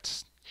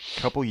that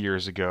a couple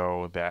years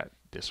ago that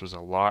this was a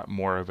lot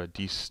more of a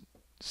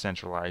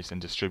decentralized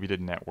and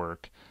distributed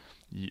network.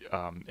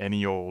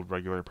 Any old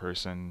regular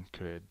person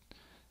could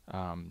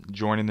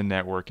join in the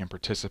network and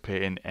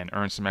participate and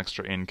earn some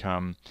extra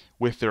income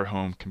with their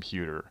home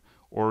computer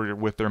or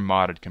with their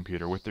modded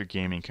computer, with their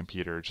gaming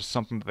computer, just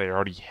something that they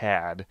already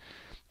had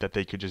that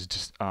they could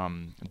just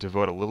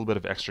devote a little bit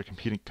of extra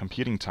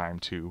computing time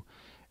to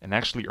and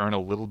actually earn a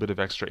little bit of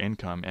extra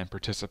income and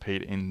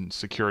participate in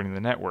securing the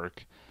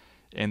network.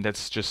 And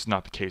that's just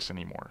not the case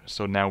anymore.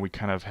 So now we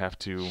kind of have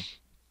to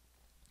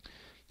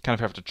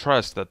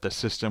trust that the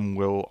system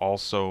will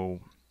also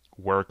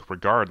work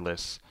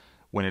regardless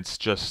when it's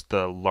just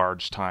the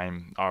large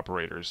time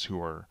operators who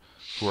are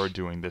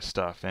doing this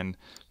stuff. And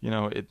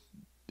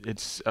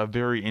it's a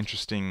very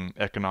interesting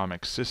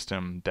economic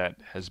system that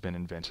has been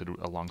invented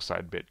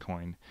alongside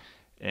Bitcoin,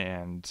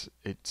 and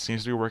it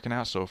seems to be working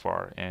out so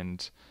far.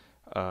 And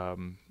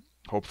um,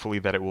 hopefully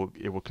that it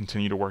will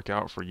continue to work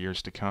out for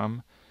years to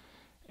come,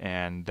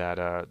 and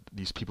that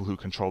these people who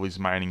control these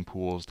mining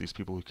pools, these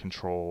people who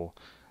control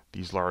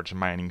these large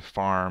mining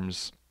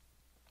farms,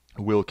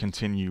 will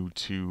continue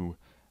to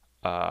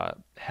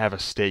have a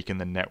stake in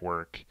the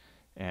network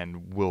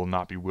and will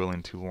not be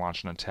willing to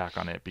launch an attack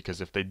on it,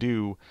 because if they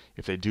do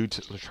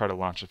try to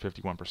launch a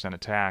 51%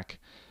 attack,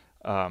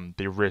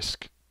 they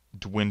risk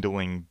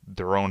dwindling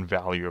their own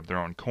value of their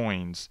own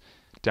coins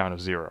down to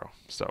zero.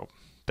 So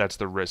that's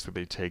the risk that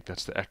they take.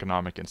 That's the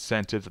economic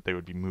incentive that they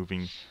would be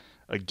moving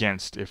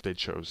against if they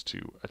chose to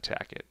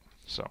attack it.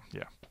 So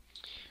yeah.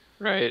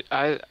 Right.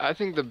 I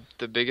think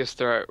the biggest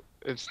threat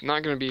it's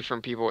not going to be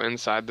from people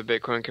inside the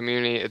Bitcoin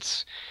community.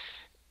 It's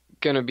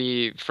going to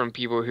be from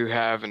people who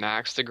have an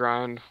axe to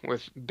grind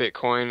with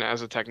Bitcoin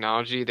as a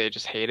technology. They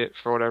just hate it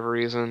for whatever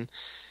reason.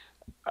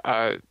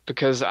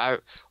 Because I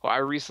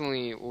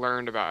recently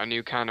learned about a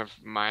new kind of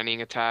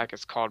mining attack.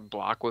 It's called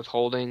block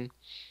withholding,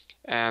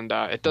 and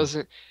it Hmm.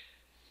 doesn't.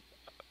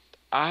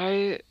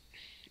 I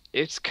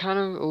it's kind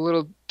of a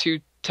little too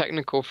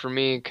technical for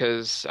me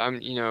because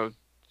I'm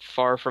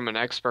far from an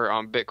expert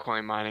on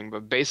Bitcoin mining,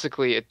 but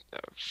basically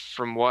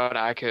from what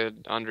I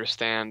could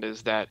understand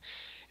is that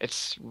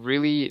it's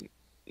really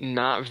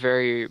not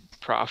very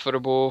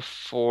profitable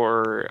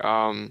for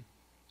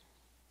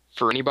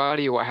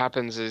anybody. What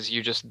happens is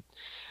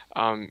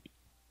um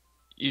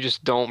you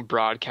just don't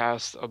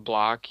broadcast a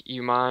block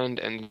you mined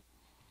and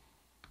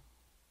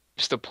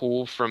the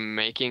pool from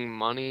making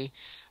money,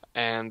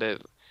 and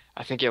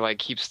I think it like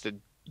keeps the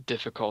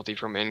difficulty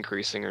from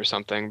increasing or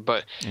something.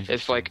 But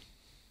if Interesting. like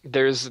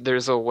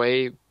there's a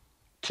way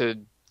to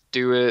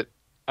do it,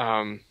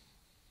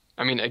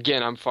 I mean,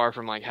 again, I'm far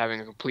from like having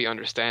a complete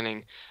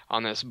understanding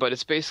on this, but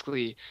it's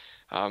basically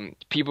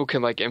people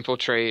can like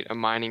infiltrate a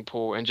mining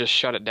pool and just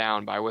shut it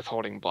down by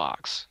withholding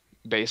blocks,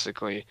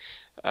 basically.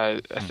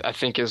 Hmm. I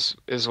think is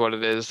what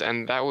it is,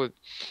 and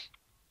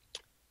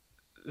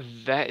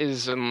that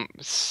is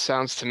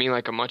sounds to me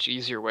like a much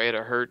easier way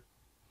to hurt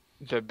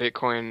the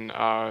Bitcoin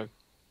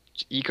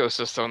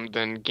ecosystem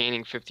than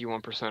gaining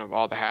 51% of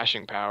all the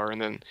hashing power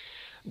and then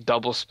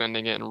double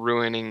spending it and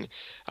ruining,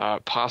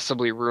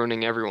 possibly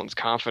ruining everyone's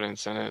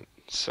confidence in it.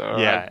 So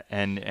Yeah,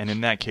 and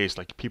in that case,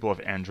 like people of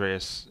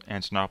Andreas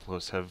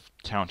Antonopoulos have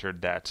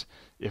countered that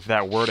if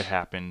that were to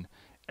happen,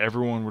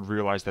 everyone would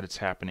realize that it's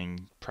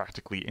happening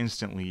practically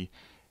instantly,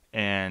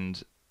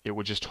 and it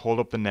would just hold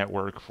up the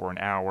network for an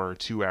hour,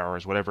 2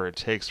 hours, whatever it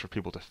takes for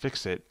people to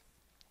fix it,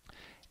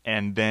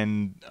 and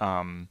then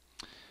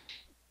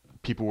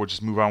people would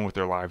just move on with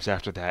their lives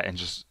after that and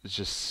just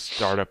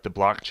start up the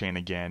blockchain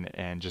again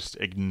and just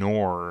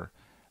ignore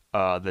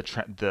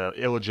the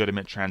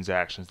illegitimate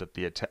transactions that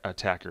the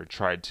attacker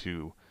tried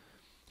to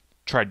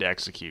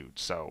execute.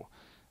 So,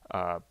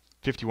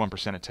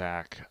 51%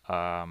 attack.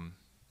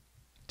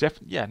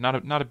 Yeah,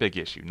 not a big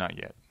issue, not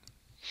yet.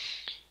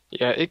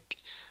 yeah,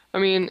 I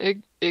mean,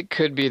 it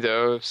could be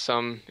though if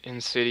some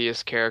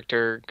insidious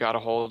character got a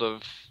hold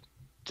of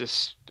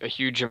this a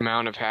huge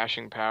amount of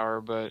hashing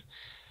power, but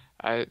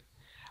I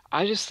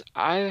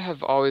I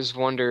have always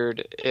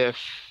wondered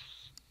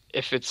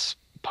if it's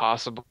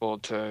possible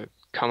to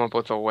come up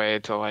with a way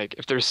to like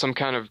if there's some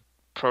kind of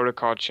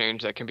protocol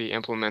change that can be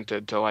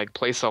implemented to like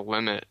place a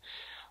limit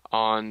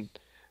on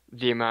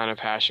the amount of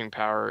hashing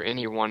power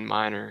any one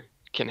miner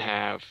can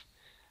have.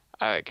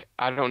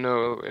 I don't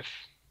know if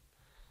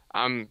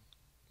I'm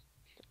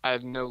I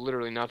know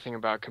literally nothing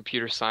about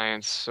computer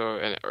science, so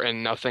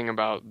and nothing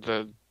about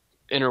the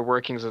inner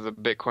workings of the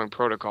Bitcoin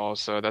protocol,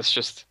 so that's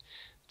just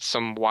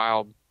some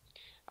wild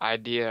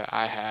idea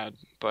I had,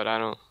 but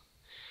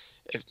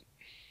if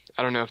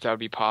I don't know if that would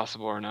be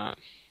possible or not.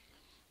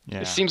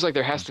 It Yeah. seems like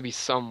there has to be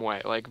some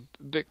way. Like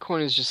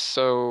Bitcoin is just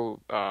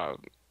so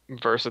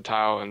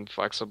versatile and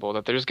flexible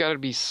that there's got to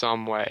be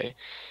some way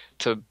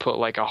to put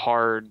like a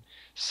hard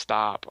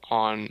stop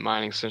on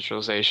mining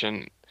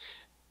centralization.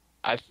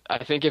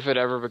 I think if it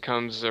ever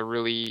becomes a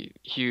really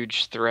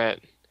huge threat,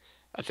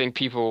 I think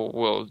people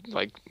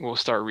will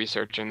start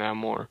researching that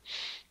more.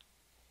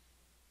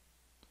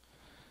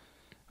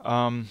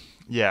 Um,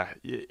 yeah,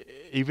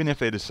 even if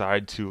they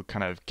decide to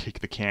kind of kick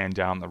the can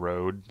down the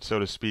road, so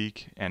to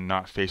speak, and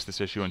not face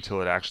this issue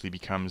until it actually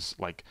becomes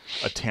like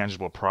a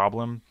tangible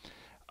problem,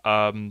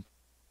 um,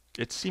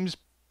 it seems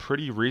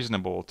pretty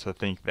reasonable to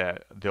think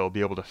that they'll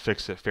be able to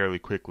fix it fairly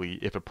quickly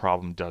if a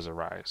problem does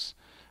arise.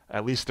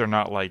 At least they're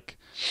not like,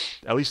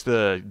 at least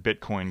the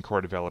Bitcoin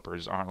core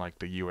developers aren't like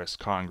the U.S.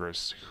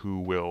 Congress who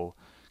will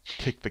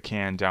kick the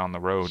can down the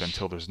road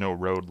until there's no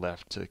road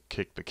left to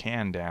kick the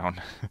can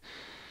down.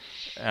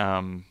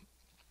 um,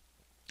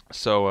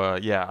 so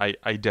yeah,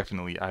 I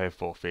definitely I have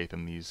full faith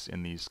in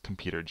these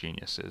computer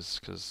geniuses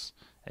because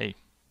hey,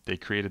 they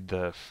created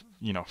the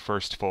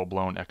first full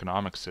blown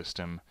economic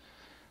system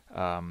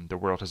the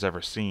world has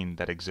ever seen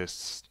that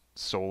exists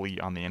solely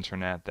on the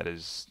internet, that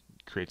is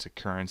creates a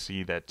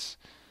currency that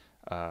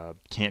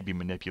can't be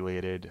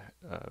manipulated.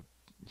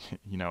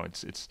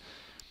 It's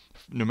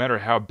no matter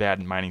how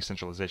bad mining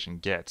centralization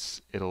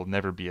gets, it'll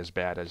never be as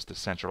bad as the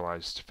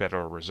centralized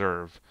Federal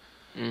Reserve,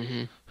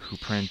 Hmm. who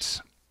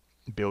print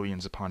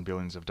billions upon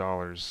billions of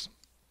dollars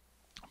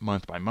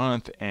month by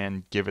month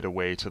and give it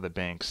away to the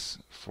banks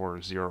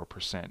for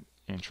 0%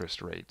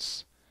 interest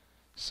rates.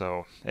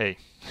 So, hey,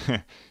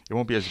 it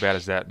won't be as bad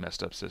as that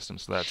messed up system.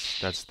 So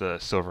that's the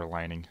silver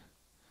lining.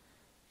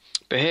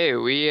 But hey,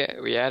 we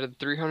added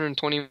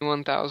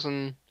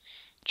 321,000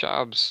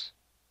 jobs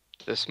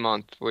this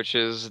month, which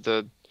is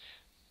the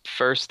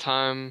first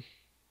time,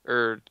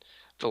 or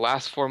the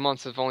last 4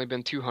 months have only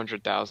been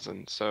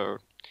 200,000. So,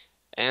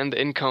 and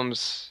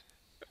incomes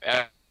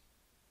at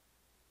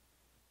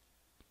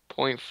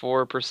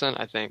 0.4%,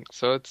 I think.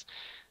 So it's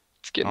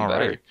getting All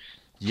right. better.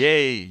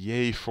 Yay,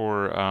 yay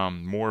for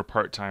more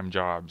part-time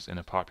jobs in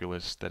a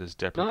populace that is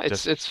No,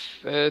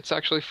 it's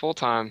actually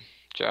full-time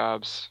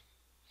jobs.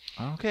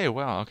 Okay,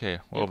 wow, okay.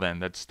 Well Yep. then,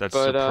 that's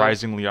But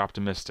surprisingly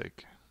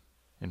optimistic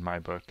in my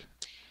book.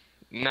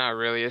 not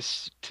really.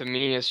 It's to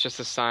me, it's just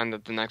a sign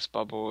that the next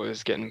bubble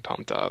is getting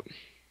pumped up.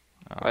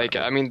 All right. Like,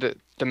 Well, I mean,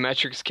 the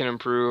metrics can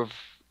improve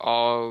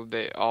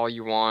all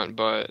you want,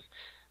 but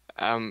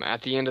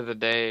at the end of the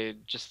day,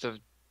 just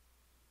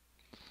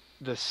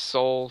the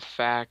sole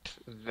fact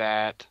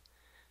that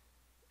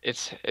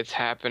it's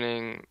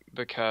happening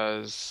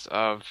because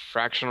of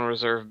fractional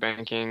reserve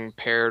banking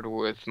paired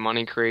with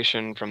money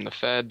creation from the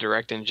Fed,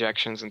 direct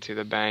injections into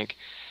the bank,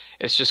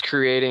 it's just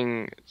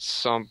creating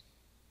it's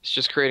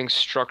just creating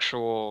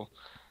structural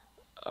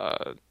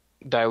uh,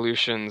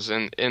 dilutions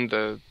in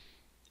the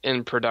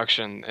in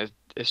production.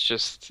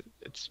 It's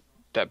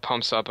that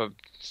pumps up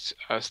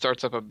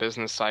starts up a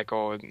business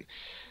cycle and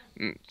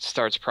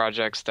starts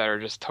projects that are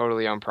just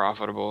totally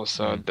unprofitable.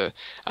 So Mm.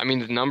 I mean,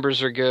 the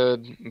numbers are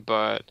good,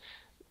 but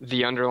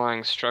the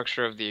underlying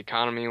structure of the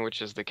economy,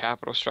 which is the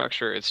capital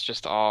structure, it's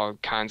just all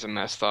kinds of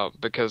messed up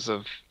because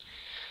of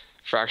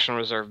fractional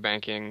reserve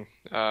banking,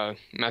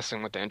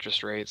 messing with the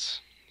interest rates.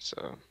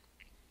 So,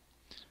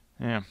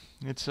 Yeah,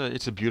 it's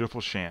a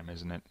beautiful sham,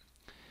 isn't it?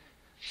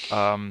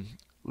 Um,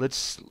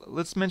 let's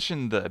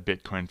mention the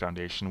Bitcoin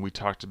Foundation. We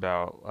talked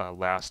about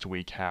last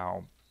week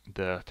how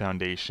the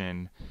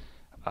foundation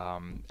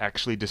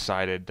actually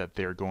decided that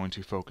they're going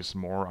to focus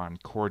more on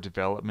core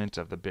development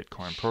of the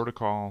Bitcoin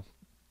protocol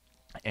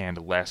and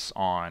less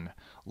on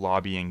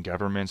lobbying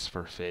governments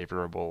for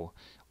favorable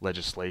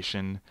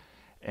legislation.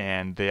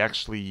 And they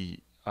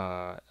actually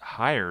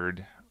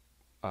hired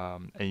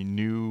a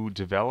new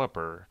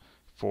developer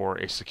for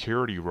a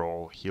security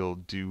role. He'll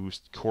do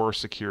core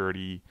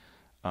security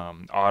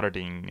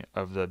auditing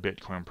of the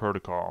Bitcoin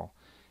protocol,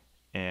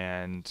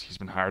 and he's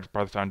been hired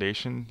by the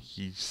foundation.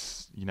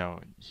 He's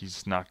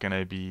not going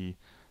to be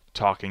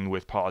talking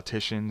with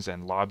politicians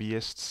and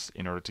lobbyists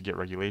in order to get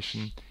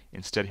regulation.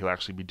 Instead, he'll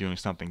actually be doing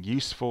something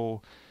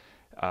useful,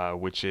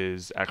 which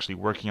is actually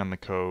working on the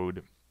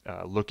code,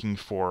 looking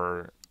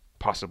for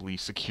possibly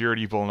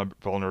security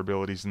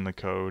vulnerabilities in the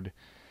code.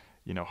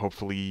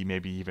 Hopefully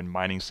maybe even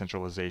mining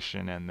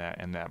centralization and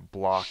that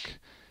block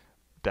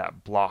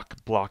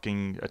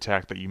blocking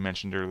attack that you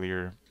mentioned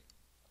earlier,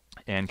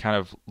 and kind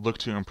of look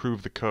to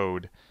improve the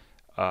code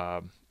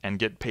uh, and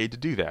get paid to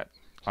do that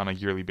on a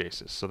yearly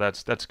basis. So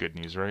that's good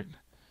news, right?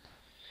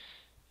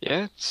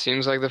 yeah, it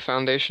seems like the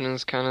foundation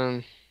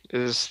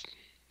is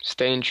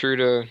staying true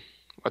to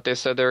what they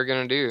said they were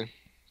gonna do.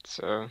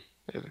 So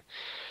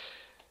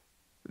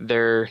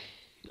they're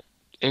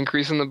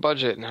increasing the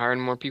budget and hiring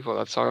more people.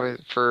 That's always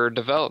for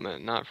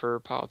development, not for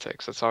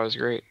politics. That's always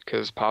great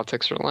because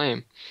politics are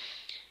lame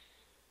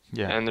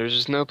Yeah, and there's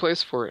just no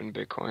place for it in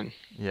Bitcoin.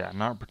 yeah,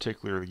 not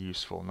particularly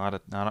useful. Not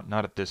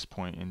at this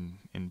point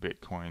in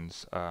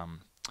Bitcoin's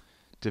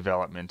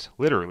development.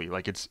 Literally,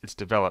 like it's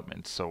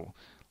development. So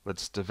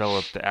let's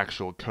develop the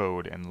actual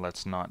code and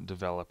let's not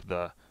develop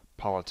the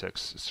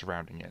politics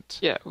surrounding it.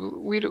 Yeah,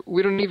 we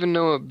don't even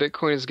know what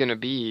Bitcoin is going to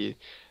be.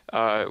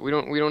 We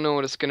don't know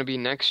what it's going to be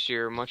next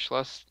year, much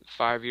less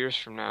 5 years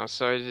from now.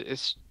 So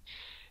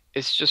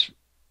it's just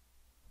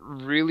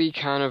really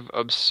kind of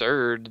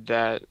absurd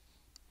that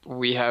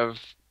we have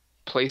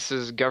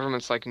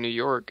governments like New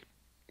York,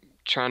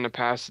 trying to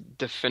pass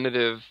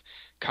definitive,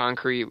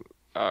 concrete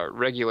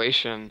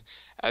regulation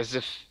as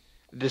if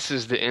this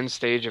is the end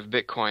stage of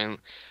Bitcoin.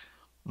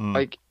 Mm.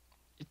 Like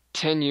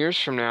 10 years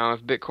from now,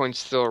 if Bitcoin's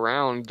still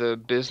around, the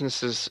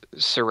businesses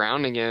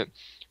surrounding it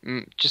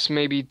just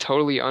may be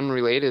totally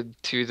unrelated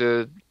to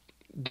the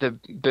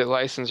bit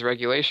license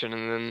regulation.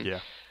 And then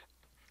Yeah.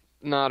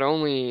 not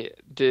only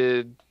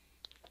did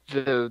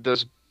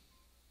those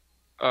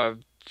uh,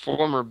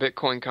 former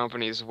Bitcoin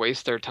companies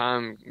waste their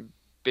time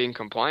being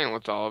compliant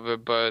with all of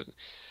it, but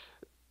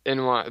the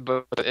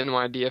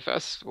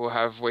NYDFS will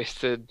have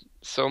wasted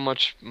so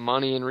much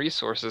money and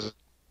resources.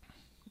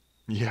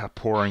 Yeah,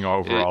 pouring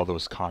over It all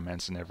those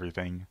comments and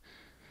everything.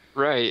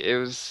 right, it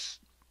was,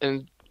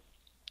 and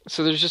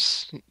so there's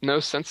just no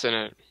sense in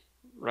it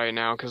right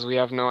now because we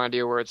have no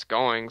idea where it's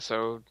going.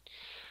 So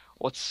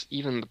what's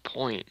even the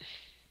point?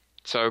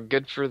 So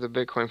good for the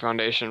Bitcoin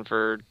Foundation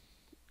for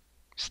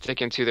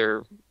sticking to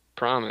their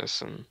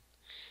promise and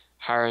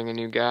hiring a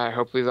new guy.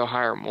 Hopefully they'll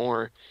hire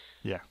more.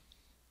 Yeah.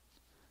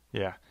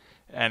 Yeah.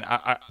 And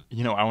I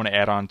want to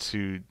add on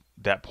to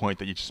that point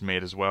that you just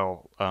made as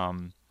well.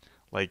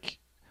 Like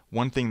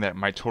one thing that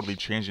might totally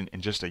change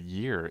in just a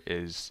year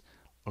is,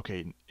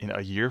 okay, in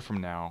a year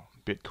from now,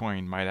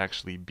 Bitcoin might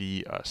actually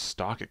be a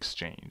stock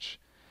exchange.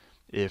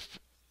 If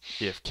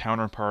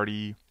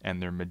Counterparty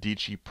and their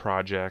Medici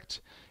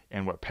project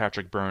and what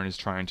Patrick Byrne is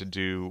trying to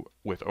do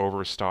with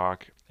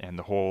Overstock and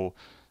the whole,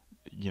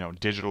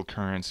 digital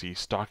currency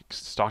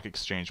stock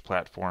exchange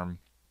platform,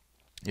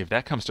 if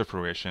that comes to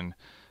fruition,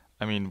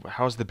 I mean,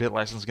 how's the bit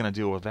license going to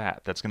deal with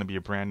that? That's going to be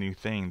a brand new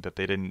thing that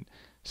they didn't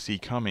see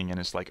coming, and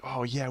it's like,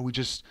 oh yeah, we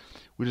just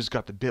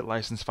got the bit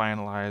license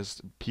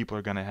finalized. People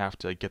are going to have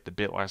to get the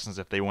bit license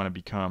if they want to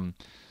become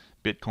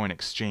Bitcoin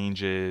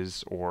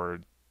exchanges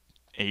or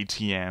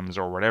ATMs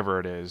or whatever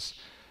it is.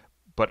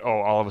 But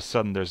oh, all of a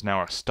sudden there's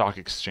now a stock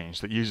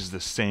exchange that uses the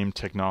same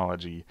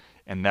technology,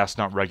 and that's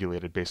not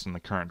regulated based on the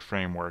current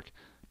framework.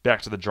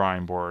 Back to the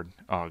drawing board.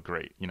 Oh,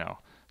 great.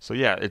 So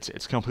yeah,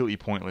 it's completely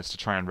pointless to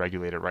try and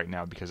regulate it right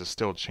now because it's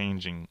still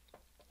changing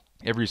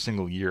every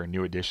single year.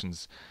 New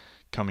additions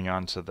coming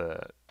onto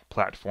the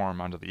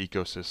platform, onto the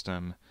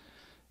ecosystem,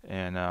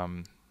 and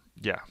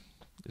yeah,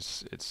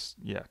 it's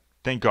yeah.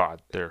 Thank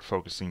God they're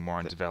focusing more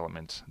on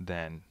development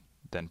than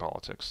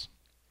politics.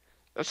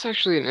 That's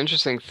actually an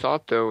interesting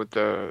thought, though, with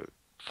the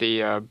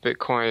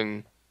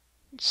Bitcoin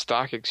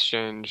stock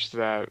exchange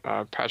that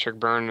Patrick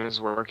Byrne is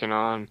working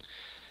on.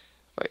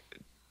 Like,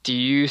 do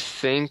you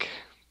think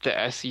the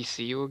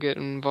SEC will get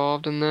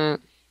involved in that?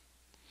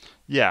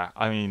 Yeah,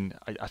 I mean,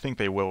 I think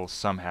they will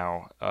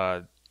somehow.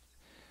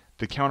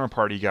 The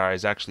counterparty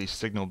guys actually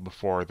signaled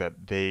before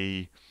that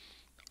they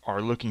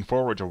are looking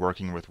forward to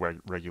working with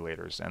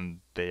regulators, and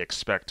they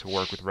expect to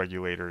work with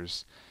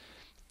regulators.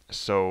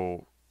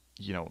 So,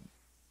 you know,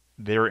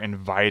 they're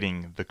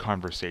inviting the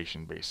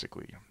conversation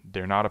basically.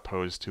 They're not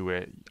opposed to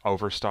it.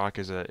 Overstock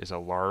is a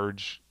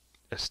large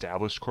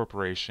established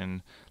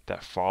corporation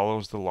that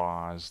follows the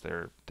laws.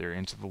 They're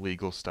into the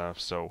legal stuff.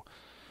 So,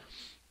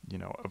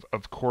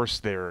 of course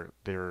they're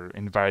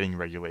inviting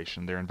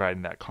regulation. They're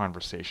inviting that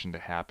conversation to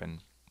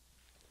happen.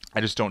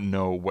 I just don't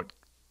know what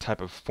type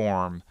of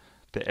form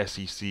the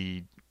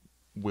SEC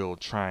will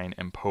try and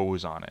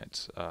impose on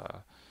it.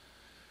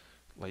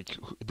 Like,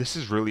 this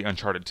is really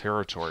uncharted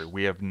territory.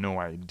 We have no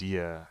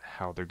idea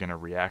how they're going to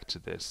react to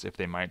this. If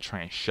they might try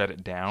and shut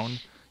it down,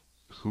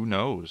 who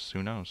knows?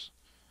 Who knows?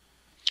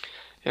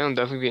 Yeah, it'll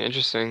definitely be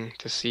interesting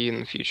to see in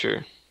the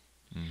future.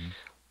 Hmm.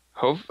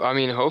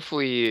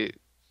 Hopefully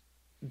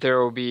there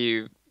will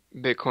be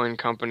Bitcoin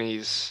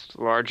companies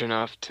large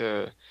enough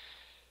to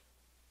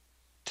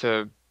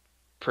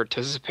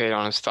participate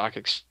on a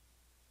stocks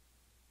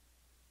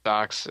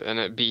and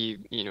it be,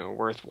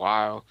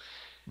 worthwhile.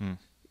 Mm.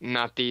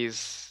 Not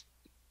these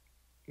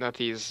not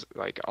these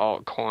like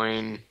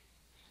altcoin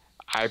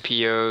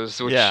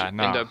IPOs which Yeah, end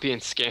no, up being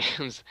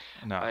scams.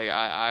 no.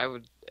 I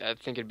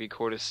think it'd be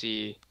cool to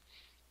see,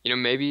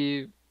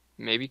 maybe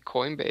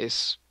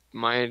Coinbase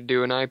might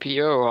do an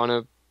IPO on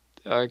a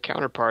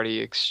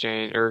counterparty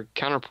exchange or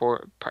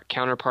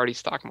counterparty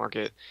stock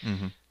market.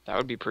 Hmm. That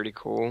would be pretty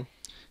cool.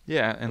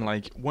 Yeah, and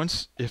like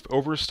once if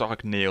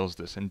Overstock nails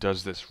this and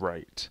does this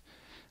right,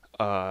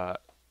 uh,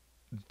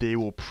 they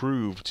will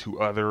prove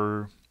to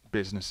other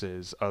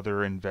businesses,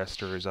 other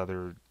investors,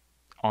 other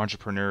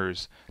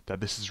entrepreneurs that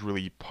this is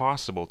really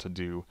possible to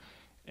do,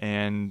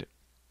 and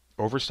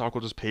Overstock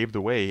will just pave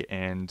the way,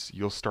 and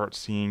you'll start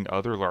seeing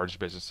other large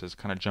businesses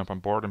kind of jump on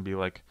board and be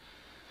like,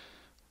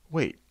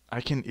 wait, I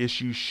can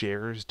issue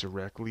shares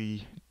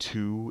directly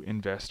to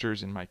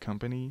investors in my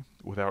company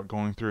without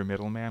going through a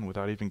middleman,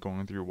 without even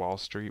going through Wall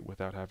Street,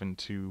 without having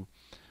to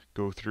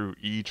go through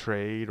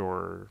E-Trade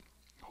or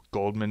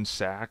Goldman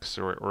Sachs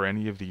or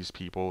any of these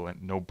people,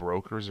 and no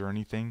brokers or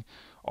anything.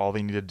 All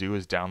they need to do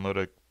is download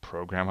a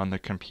program on the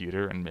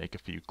computer and make a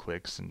few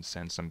clicks and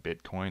send some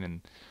Bitcoin,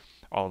 and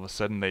all of a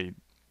sudden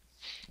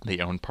they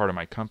own part of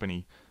my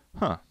company.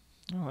 Huh.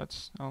 Oh,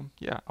 that's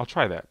yeah, I'll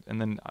try that.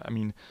 And then I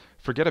mean,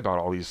 forget about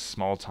all these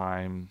small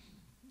time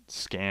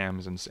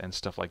scams and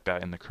stuff like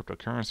that in the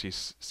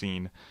cryptocurrency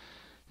scene.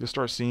 You'll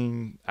start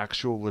seeing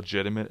actual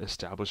legitimate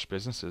established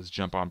businesses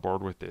jump on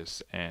board with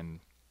this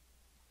and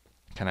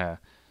kind of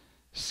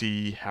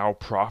see how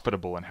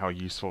profitable and how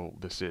useful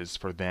this is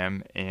for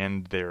them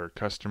and their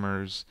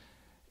customers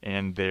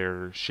and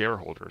their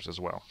shareholders as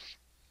well.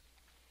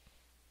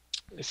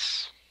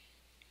 It's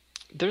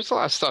There's a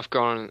lot of stuff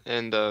going on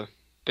in the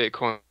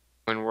Bitcoin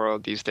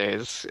world these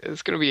days.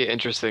 It's going to be an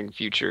interesting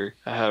future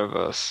ahead of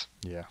us.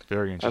 Yeah,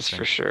 very That's for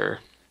interesting. sure.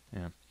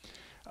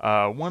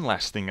 Yeah. One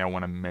last thing I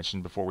want to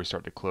mention before we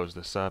start to close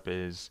this up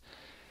is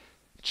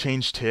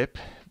ChangeTip,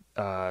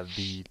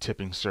 the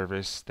tipping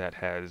service that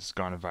has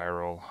gone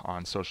viral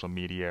on social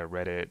media,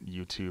 Reddit,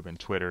 YouTube, and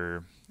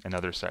Twitter, and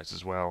other sites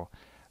as well.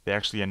 They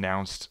actually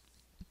announced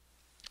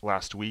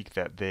last week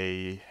that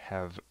they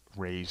have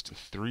raised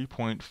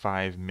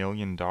 $3.5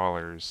 million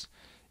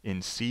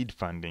in seed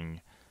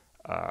funding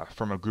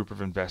from a group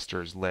of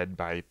investors led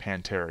by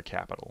Pantera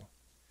Capital.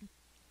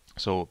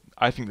 So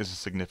I think this is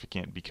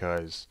significant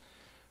because,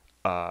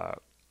 uh,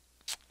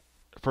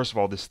 first of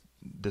all, this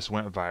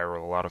went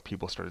viral. A lot of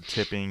people started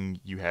tipping.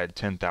 You had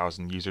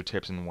 10,000 user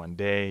tips in one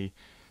day,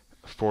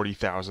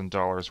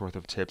 $40,000 worth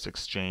of tips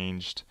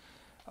exchanged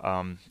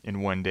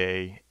in one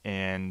day,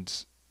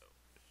 and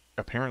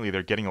apparently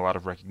they're getting a lot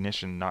of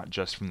recognition not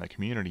just from the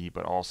community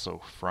but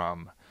also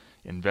from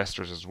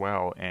investors as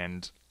well.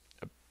 And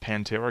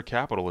Pantera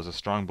Capital is a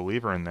strong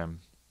believer in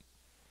them.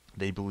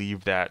 They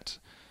believe that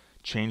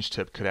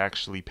ChangeTip could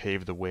actually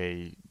pave the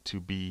way to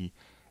be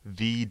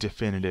the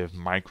definitive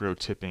micro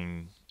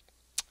tipping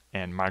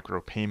and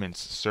micropayments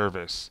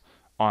service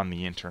on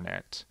the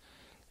internet.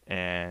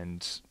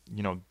 And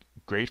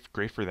great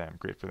for them.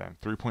 Great for them.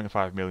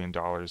 $3.5 million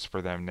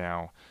for them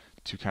now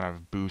to kind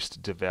of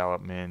boost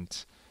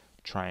development,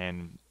 try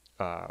and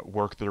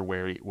work their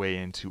way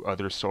into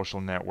other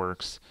social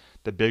networks.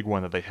 The big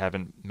one that they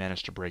haven't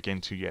managed to break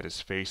into yet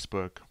is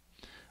Facebook,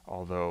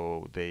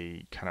 although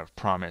they kind of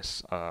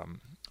promise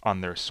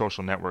on their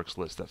social networks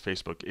list that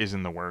Facebook is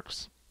in the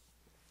works.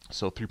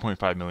 So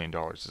 $3.5 million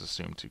is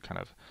assumed to kind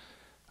of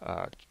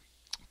uh,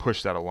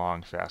 push that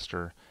along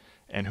faster.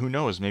 And who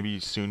knows, maybe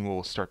soon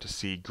we'll start to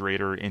see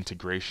greater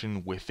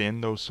integration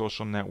within those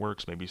social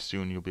networks. Maybe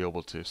soon you'll be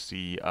able to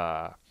see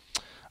a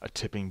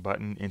tipping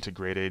button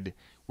integrated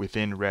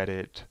within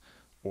Reddit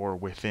or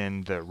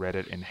within the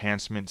Reddit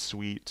enhancement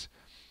suite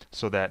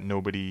so that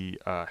nobody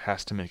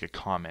has to make a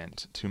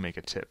comment to make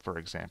a tip, for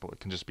example. It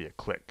can just be a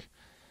click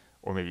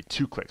or maybe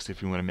two clicks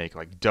if you want to make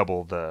like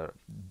double the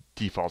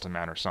default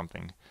amount or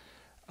something.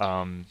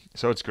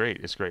 So it's great.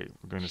 It's great.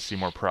 We're going to see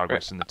more Right.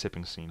 progress in the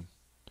tipping scene.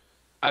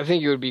 I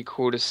think it would be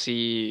cool to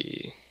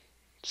see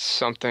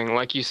something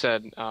like you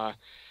said. I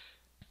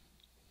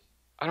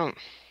don't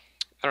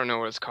I don't know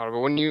what it's called, but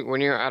when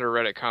you're at a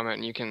Reddit comment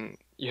and you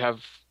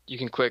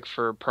can click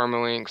for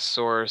permalink,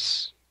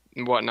 source,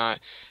 and whatnot,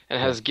 and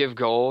it Yeah. has give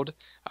gold.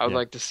 I would Yeah.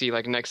 like to see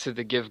like next to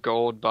the give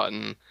gold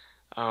button,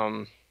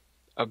 um,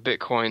 a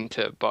Bitcoin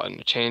tip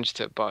button, a change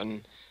tip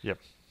button. Yep.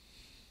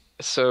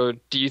 So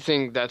do you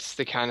think that's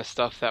the kind of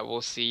stuff that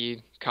we'll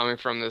see coming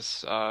from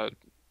this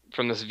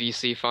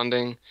VC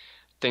funding?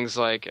 Things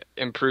like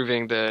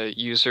improving the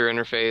user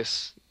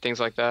interface, things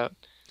like that?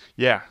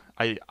 Yeah.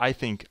 I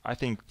think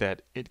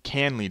that it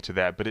can lead to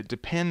that, but it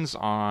depends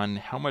on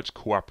how much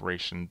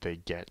cooperation they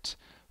get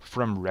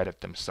from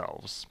Reddit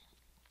themselves.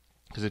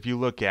 Because if you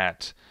look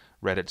at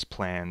Reddit's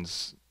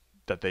plans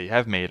that they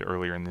have made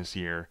earlier in this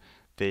year,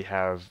 they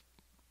have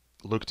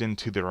looked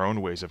into their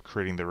own ways of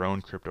creating their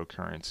own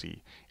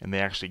cryptocurrency, and they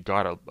actually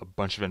got a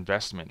bunch of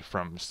investment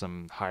from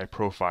some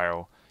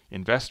high-profile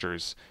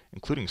investors,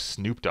 including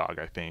Snoop Dogg,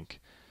 I think,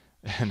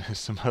 and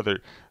some other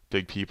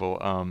big people.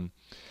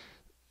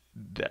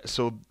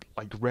 So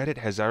like Reddit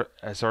has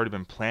already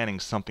been planning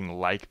something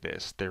like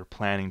this. They're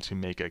planning to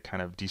make a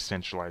kind of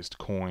decentralized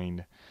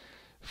coin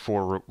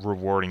for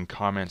rewarding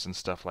comments and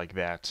stuff like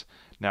that.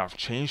 Now, if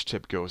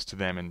ChangeTip goes to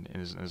them and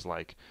is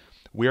like,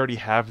 we already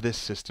have this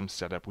system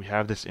set up, we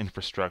have this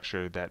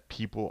infrastructure that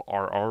people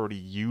are already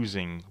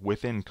using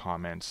within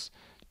comments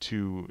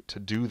to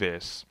do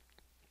this.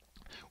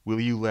 Will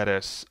you let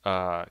us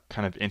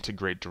kind of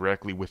integrate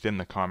directly within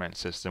the comment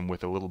system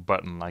with a little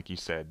button, like you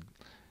said,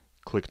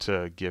 click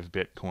to give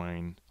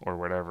Bitcoin or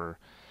whatever?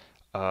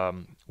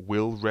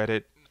 Will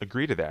Reddit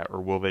agree to that,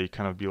 or will they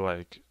kind of be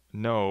like,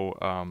 no,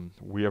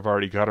 we have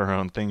already got our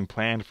own thing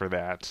planned for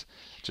that.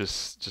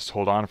 Just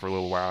hold on for a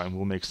little while, and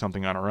we'll make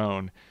something on our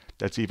own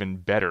that's even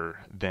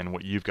better than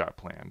what you've got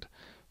planned.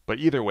 But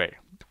either way,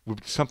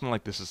 something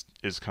like this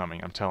is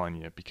coming. I'm telling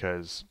you,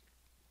 because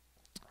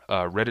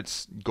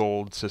Reddit's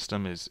gold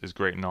system is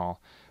great and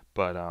all,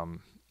 but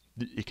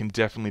it can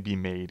definitely be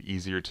made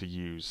easier to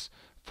use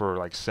for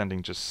like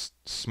sending just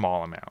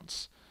small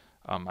amounts.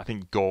 I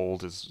think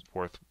gold is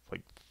worth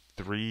like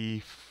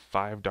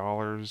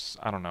 $5.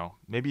 I don't know,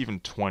 maybe even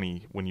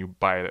 20 when you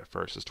buy it at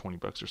first is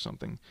 $20 or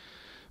something.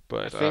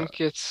 I But think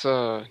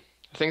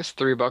I think it's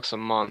 $3 a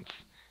month,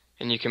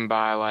 and you can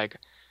buy like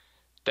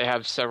they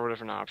have several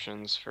different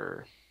options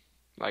for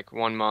like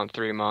 1 month,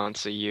 3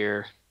 months, a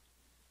year.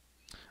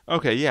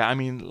 okay, yeah, I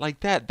mean like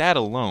that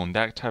alone,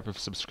 that type of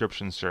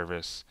subscription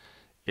service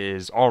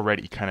is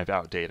already kind of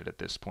outdated at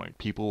this point.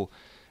 People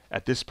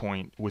at this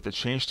point with the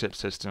change tip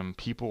system,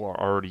 people are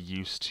already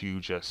used to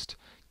just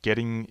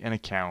getting an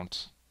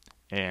account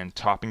and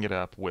topping it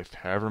up with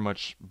however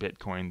much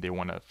Bitcoin they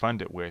want to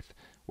fund it with,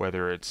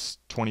 whether it's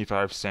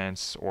 25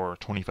 cents or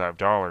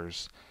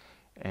 $25,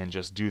 and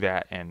just do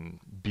that and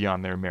be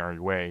on their merry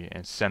way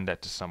and send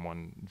that to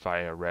someone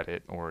via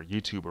Reddit or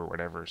YouTube or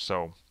whatever.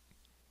 So,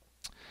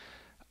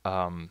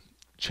 um,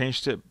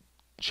 ChangeTip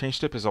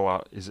ChangeTip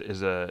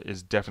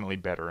is definitely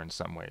better in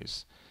some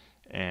ways,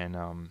 and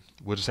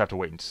we'll just have to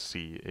wait and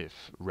see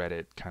if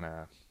Reddit kind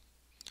of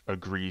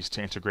agrees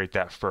to integrate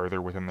that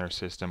further within their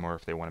system, or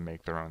if they want to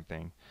make their own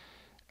thing.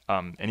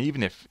 And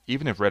even if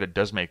Reddit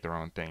does make their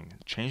own thing,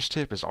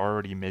 ChangeTip is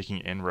already making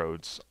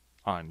inroads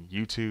on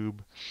YouTube,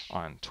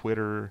 on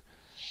Twitter.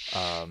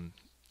 Um,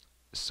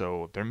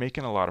 so they're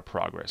making a lot of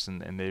progress,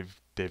 and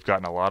they've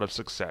gotten a lot of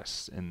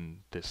success in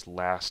this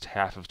last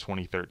half of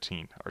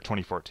 2013 or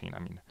 2014. I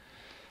mean,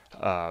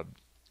 uh,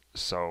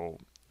 so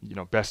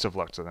best of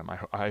luck to them.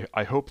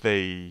 I hope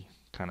they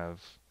kind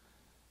of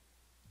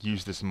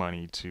use this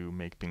money to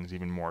make things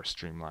even more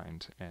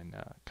streamlined and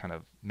kind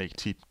of make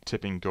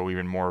tipping go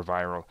even more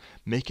viral.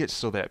 Make it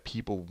so that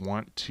people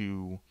want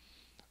to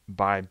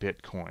buy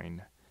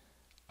Bitcoin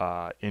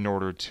in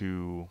order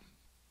to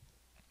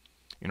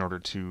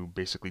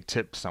basically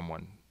tip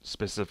someone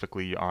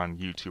specifically on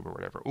YouTube or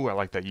whatever. Oh, I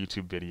like that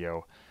YouTube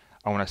video.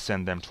 I want to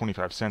send them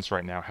 25 cents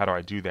right now. How do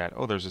I do that?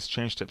 Oh, there's this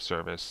change tip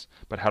service,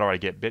 but how do I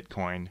get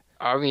Bitcoin?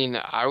 I mean,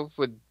 I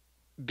would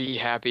be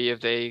happy if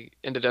they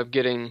ended up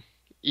getting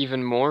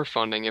even more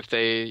funding if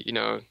they,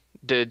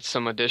 did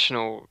some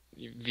additional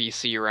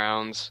VC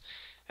rounds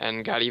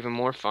and got even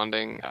more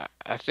funding.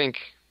 I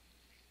think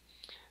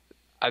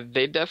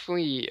they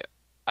definitely,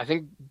 I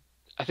think,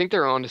 I think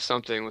they're onto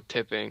something with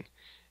tipping.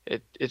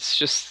 It's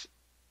just,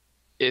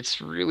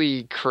 it's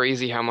really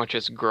crazy how much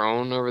it's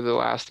grown over the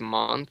last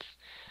month.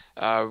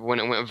 When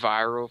it went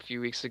viral a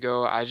few weeks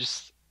ago,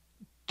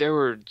 there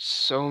were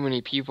so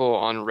many people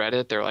on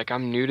Reddit. They're like,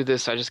 I'm new to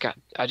this. I just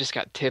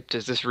got tipped.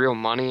 Is this real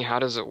money? How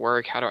does it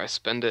work? How do I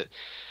spend it?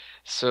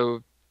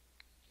 So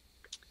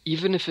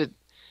even if it,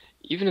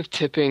 even if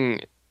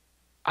tipping,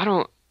 I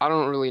don't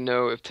really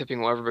know if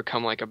tipping will ever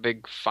become like a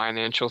big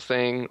financial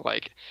thing.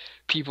 Like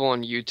people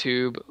on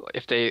YouTube,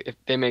 if they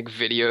make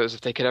videos,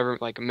 if they could ever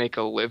like make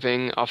a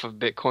living off of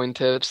Bitcoin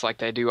tips like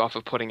they do off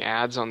of putting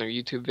ads on their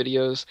YouTube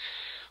videos.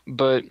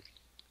 But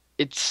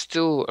it's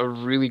still a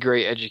really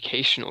great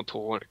educational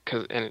tool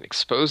and it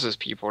exposes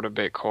people to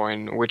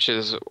Bitcoin, which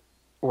is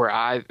where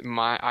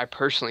I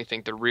personally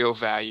think the real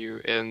value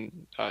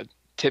in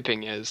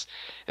tipping is.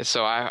 And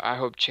so I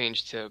hope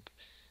ChangeTip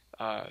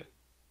uh,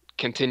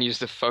 continues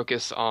to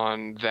focus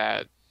on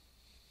that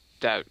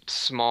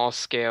small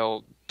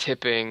scale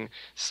tipping,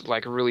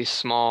 like really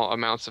small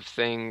amounts of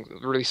things,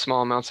 really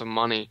small amounts of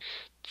money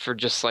for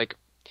just like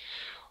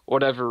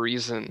whatever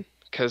reason,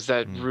 because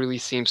that Mm. really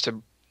seems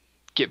to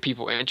get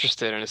people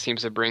interested and it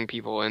seems to bring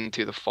people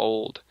into the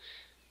fold.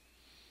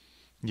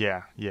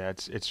 Yeah, yeah,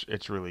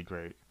 it's really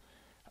great.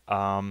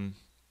 Um,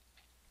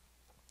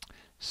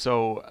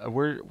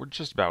 we're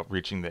just about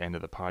reaching the end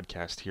of the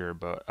podcast here,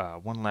 but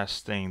one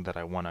last thing that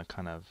I want to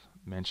kind of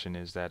mention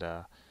is that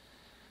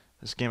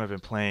this game I've been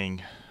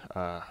playing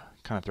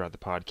kind of throughout the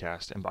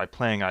podcast, and by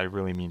playing I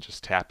really mean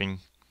just tapping.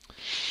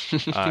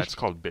 It's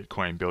called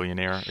Bitcoin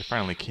Billionaire. It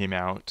finally came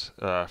out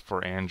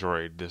for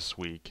Android this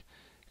week,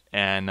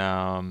 and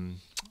I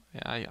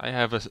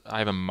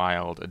have a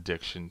mild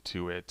addiction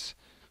to it,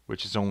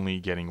 which is only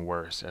getting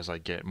worse as I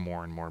get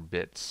more and more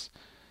bits,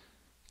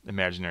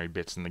 imaginary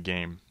bits in the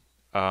game.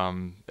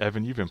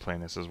 Evan, you've been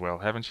playing this as well,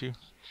 haven't you?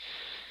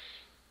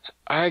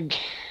 I,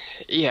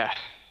 yeah,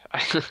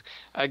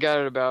 I got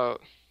it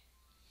about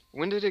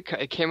when did it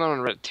came out on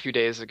Reddit 2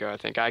 days ago, I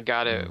think. I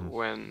got it Hmm.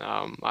 when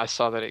I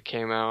saw that it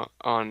came out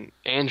on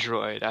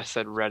Android. I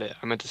said Reddit.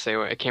 I meant to say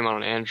it came out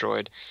on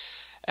Android,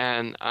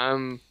 and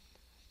I'm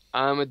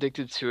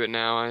addicted to it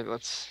now.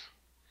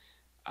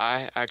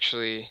 I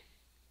actually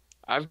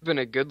I've been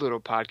a good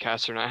little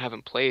podcaster and I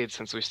haven't played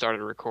since we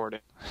started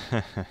recording.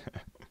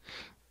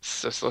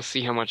 So let's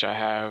see how much I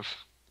have.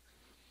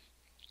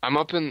 I'm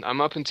up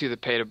into the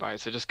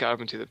petabytes. I just got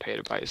up into the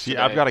petabytes See,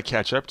 I've got today. to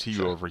catch up to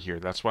you So over here.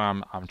 That's why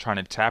I'm trying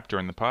to tap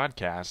during the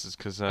podcast, is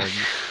because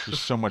you're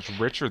so much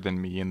richer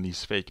than me in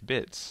these fake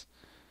bits.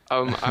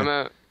 I'm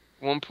at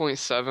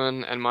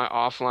 1.7 and my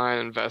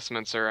offline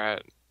investments are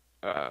at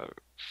uh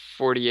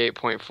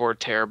 48.4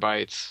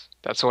 terabytes.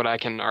 That's what I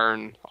can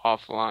earn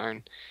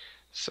offline.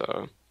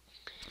 So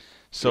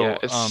yeah, So,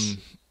 it's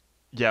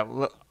yeah,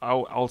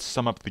 I'll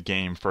sum up the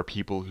game for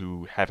people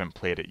who haven't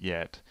played it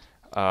yet.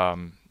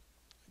 Um,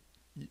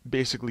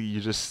 Basically,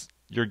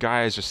 your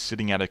guy is just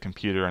sitting at a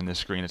computer on the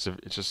screen. It's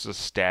just a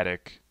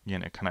static,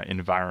 kind of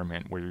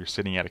environment where you're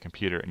sitting at a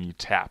computer and you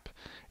tap,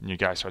 and your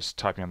guy starts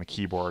typing on the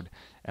keyboard,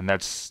 and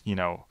it's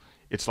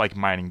like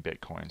mining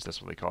bitcoins.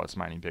 That's what they call it. It's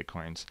mining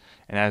bitcoins.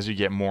 And as you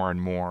get more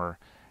and more,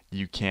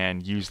 you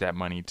can use that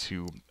money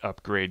to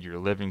upgrade your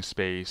living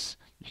space.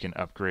 You can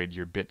upgrade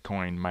your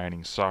Bitcoin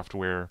mining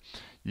software.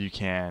 You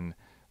can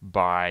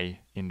buy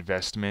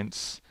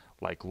investments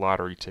like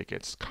lottery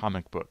tickets,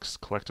 comic books,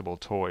 collectible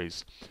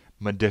toys,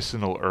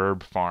 medicinal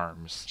herb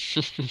farms,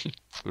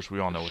 which we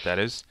all know what that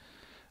is.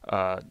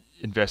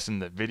 Invest in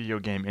the video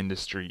game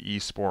industry,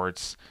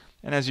 esports,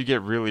 and as you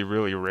get really,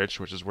 really rich,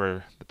 which is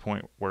where the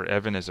point where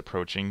Evan is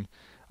approaching,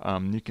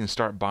 you can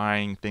start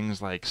buying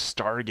things like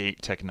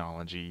Stargate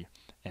technology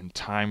and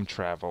time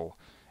travel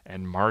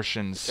and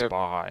Martian yep.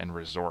 spa and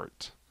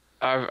resort.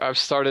 I've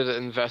started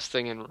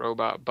investing in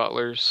robot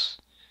butlers.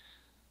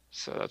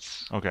 So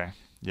that's Okay,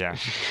 yeah.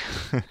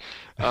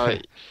 uh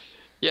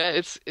yeah,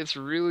 it's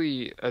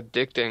really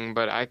addicting,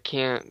 but I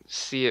can't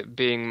see it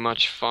being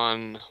much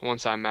fun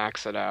once I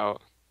max it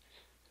out.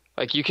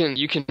 Like you can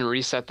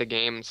reset the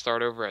game and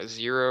start over at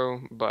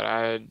zero, but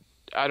I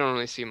don't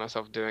really see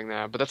myself doing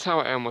that. But that's how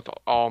I am with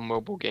all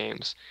mobile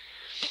games.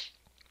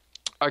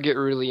 I'll get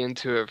really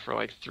into it for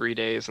like 3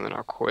 days and then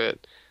I'll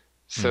quit.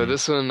 So Hmm.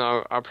 this one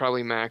I'll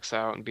probably max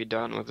out and be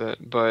done with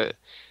it. But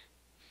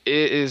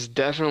it is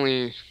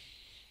definitely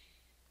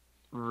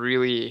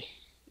really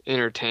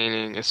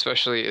entertaining,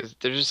 especially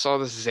there's just all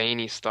this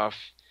zany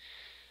stuff,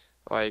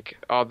 like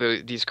all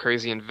these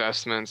crazy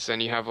investments,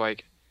 and you have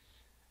like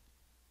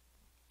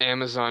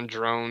Amazon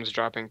drones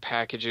dropping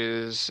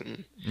packages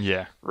and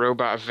Yeah.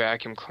 robot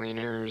vacuum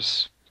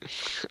cleaners.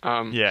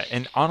 Um, Yeah,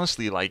 and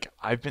honestly, like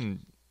I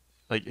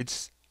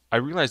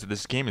realize that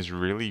this game is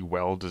really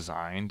well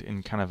designed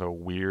in kind of a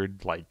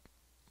weird, like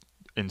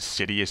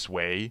insidious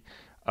way.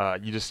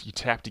 You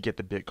tap to get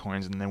the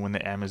bitcoins, and then when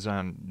the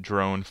Amazon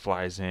drone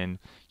flies in,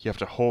 you have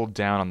to hold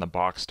down on the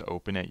box to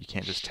open it. You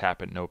can't just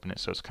tap it and open it.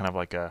 So it's kind of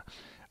like a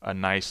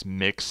nice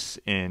mix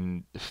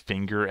in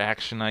finger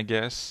action, I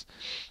guess.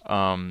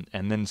 And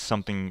then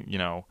something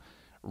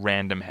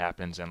random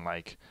happens, and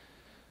like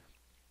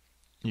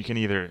you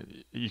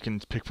can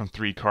pick from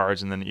three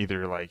cards, and then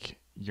either like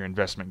your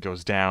investment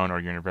goes down or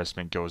your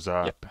investment goes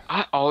yeah, up.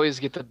 I always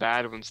get the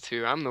bad ones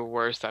too. I'm the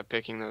worst at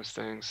picking those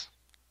things.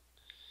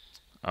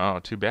 Oh,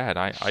 too bad.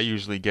 I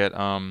usually get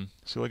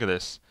see, look at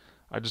this.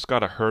 I just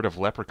got a herd of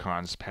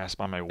leprechauns pass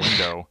by my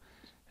window,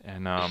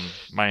 and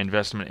my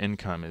investment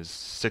income is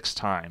 6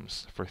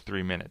 times for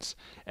 3 minutes.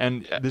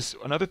 And Yeah, this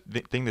another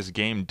thing this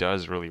game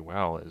does really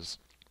well is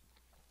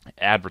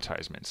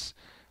advertisements.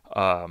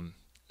 Um,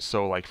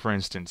 so like for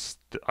instance,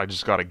 I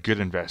just got a good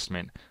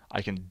investment.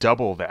 I can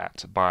double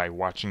that by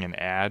watching an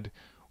ad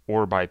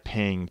or by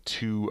paying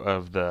two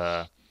of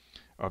the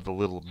of the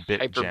little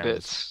bit Hyper gems,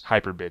 bits.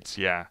 hyper bits.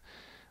 Yeah.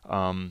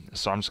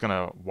 So I'm just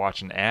gonna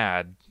watch an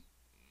ad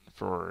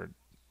for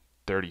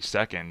 30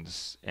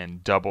 seconds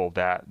and double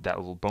that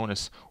little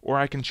bonus, or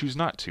I can choose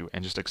not to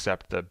and just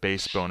accept the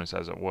base bonus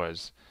as it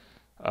was.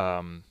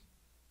 Um,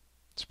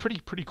 it's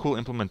pretty cool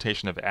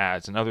implementation of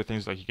ads and other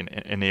things like you can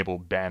enable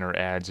banner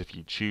ads if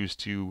you choose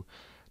to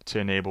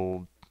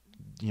enable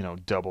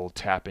double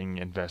tapping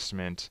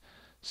investment.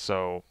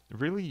 So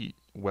really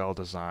well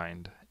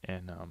designed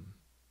and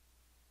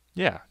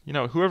yeah,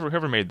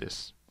 whoever made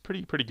this,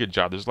 pretty good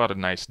job. There's a lot of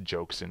nice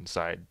jokes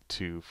inside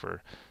too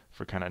for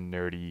kind of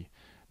nerdy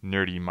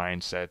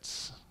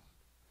mindsets.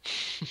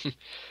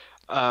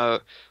 Uh,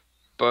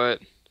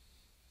 but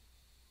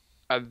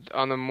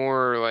on the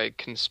more like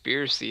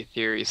conspiracy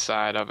theory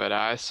side of it,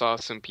 I saw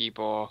some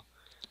people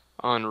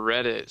on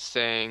Reddit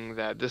saying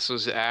that this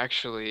was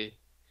actually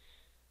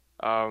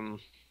um,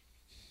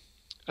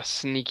 a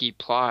sneaky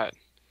plot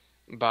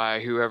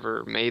by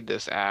whoever made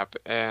this app,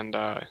 and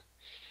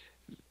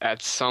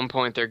at some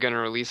point they're going to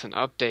release an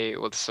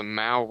update with some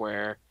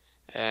malware,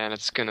 and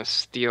it's going to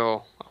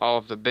steal all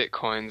of the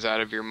bitcoins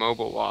out of your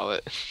mobile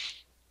wallet.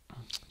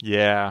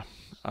 Yeah.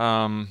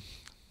 Um,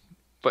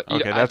 But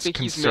okay, I that's think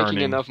he's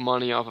making concerning. enough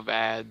money off of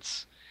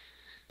ads.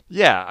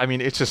 Yeah, I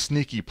mean it's a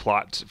sneaky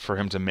plot for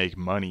him to make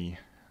money.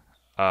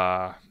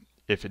 Uh,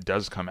 if it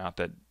does come out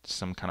that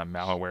some kind of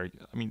malware,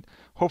 I mean,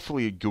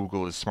 hopefully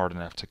Google is smart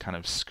enough to kind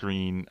of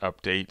screen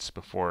updates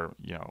before,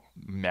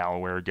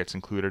 malware gets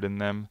included in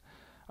them.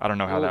 I don't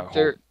know how Well, that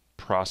whole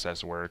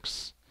process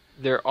works.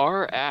 there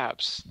are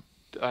apps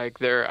like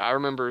there. I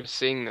remember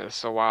seeing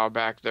this a while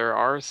back. There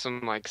are some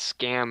like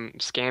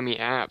scammy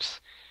apps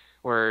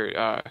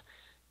where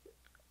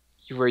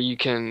where you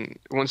can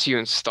once you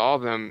install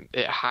them,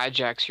 it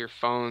hijacks your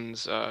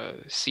phone's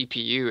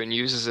CPU and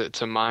uses it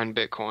to mine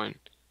Bitcoin.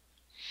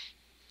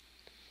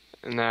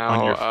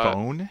 On Now, your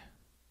phone?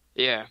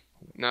 yeah.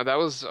 Now that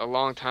was a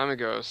long time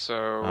ago,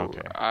 so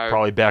Okay. I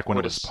Probably back when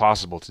it would was have.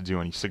 possible to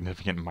do any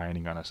significant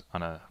mining on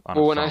a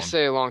Well, when I phone.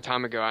 say a long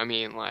time ago, I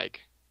mean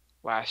like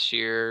last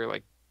year,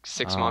 like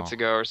 6 months Oh.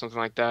 ago or something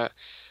like that.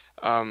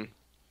 Um,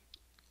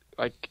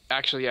 like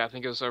actually, yeah, I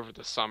think it was over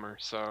the summer,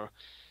 so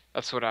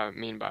that's what I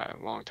mean by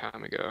a long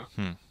time ago.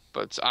 Hmm.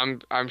 But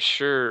I'm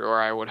sure,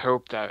 or I would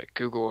hope that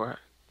Google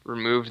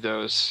removed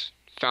those,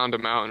 found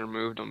them out and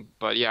removed them.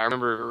 But yeah, I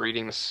remember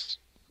reading this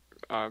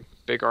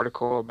big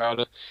article about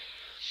it.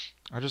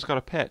 I just got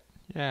a pet.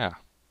 Yeah.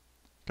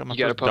 Got my You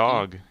got a first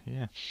puppy? dog.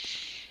 Yeah.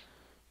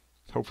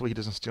 Hopefully he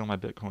doesn't steal my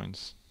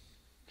bitcoins.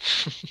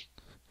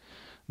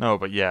 No,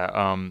 but yeah,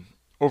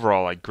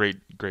 overall, like great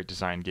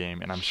design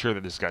game, and I'm sure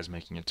that this guy's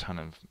making a ton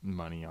of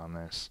money on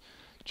this,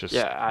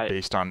 just Yeah, I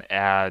based on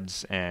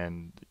ads,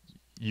 and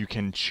you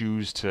can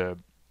choose to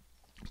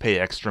pay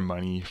extra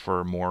money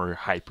for more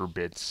hyper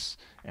bits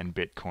and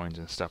bitcoins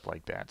and stuff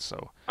like that.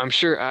 So, I'm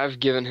sure I've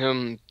given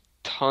him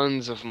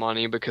tons of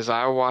money because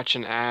I watch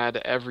an ad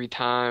every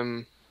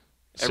time.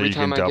 so Every you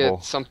can time I get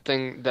double.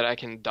 something that I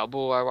can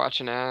double, I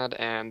watch an ad,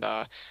 and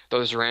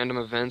those random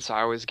events,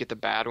 I always get the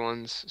bad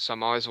ones. So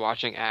I'm always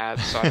watching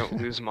ads so I don't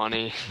lose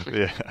money.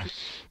 Yeah,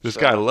 this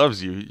guy So,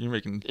 loves you. You're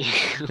making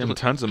him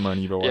tons of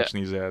money by yeah, watching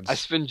these I ads.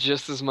 spend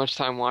just as much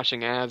time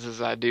watching ads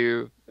as I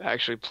do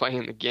actually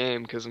playing the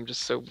game because I'm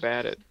just so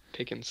bad at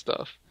picking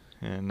stuff.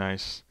 Yeah,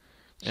 nice.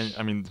 And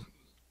I mean,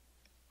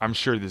 I'm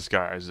sure this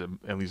guy is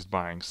at least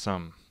buying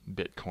some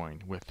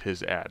Bitcoin with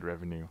his ad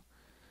revenue.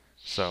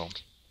 So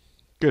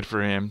good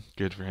for him.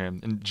 Good for him.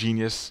 And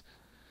genius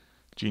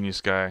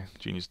guy,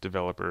 genius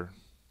developer.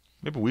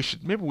 Maybe we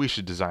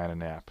should design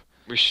an app,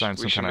 design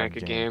We some should kind make of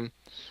a game. game.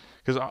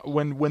 Because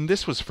when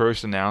this was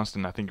first announced,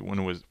 and I think when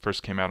it was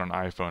first came out on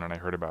iPhone, and I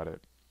heard about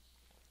it,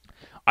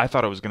 I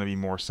thought it was going to be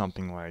more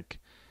something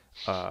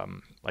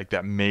like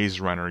that Maze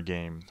Runner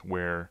game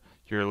where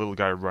you're a little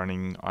guy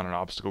running on an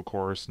obstacle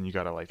course and you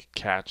gotta like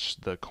catch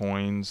the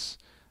coins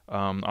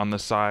on the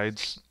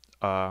sides.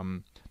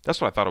 That's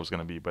what I thought it was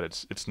gonna be, but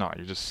it's not.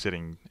 You're just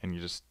sitting and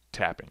you're just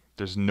tapping.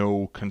 There's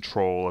no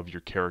control of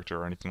your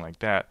character or anything like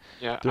that.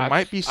 Yeah, There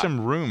might be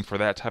some room for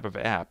that type of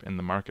app in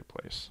the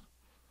marketplace.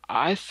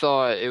 I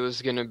thought it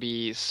was gonna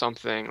be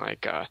something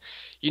like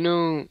you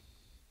know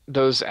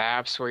those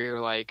apps where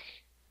you're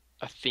like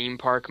a theme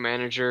park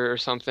manager or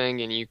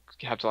something and you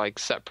have to like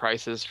set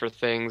prices for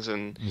things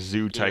and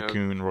Zoo you know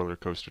Tycoon, Roller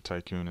Coaster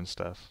Tycoon, and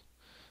stuff.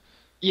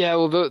 yeah,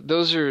 well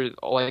those are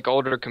like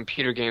older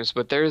computer games,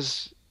 but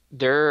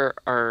there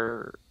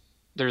are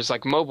there's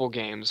like mobile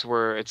games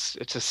where it's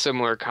a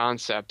similar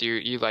concept.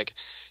 You like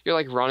you're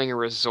like running a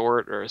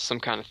resort or some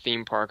kind of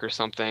theme park or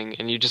something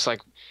and you just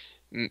like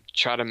m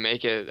try to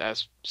make it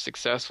as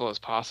successful as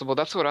possible.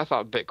 That's what I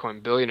thought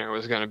Bitcoin Billionaire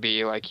was going to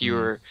be. Like you Mm,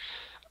 were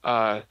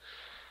uh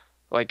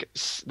like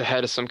the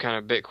head of some kind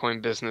of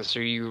Bitcoin business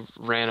or you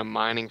ran a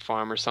mining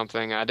farm or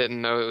something. I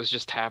didn't know it was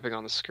just tapping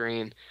on the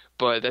screen.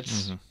 But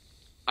hmm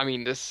I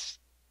mean, this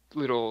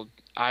little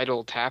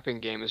idle tapping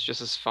game is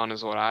just as fun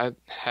as what I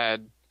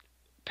had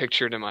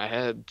pictured in my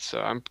head.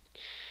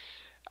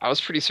 I was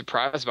pretty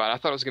surprised by it. I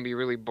thought it was gonna be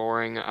really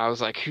boring. I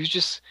was like, who's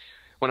just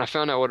when I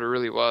found out what it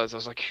really was, I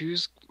was like,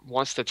 who's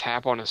wants to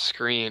tap on a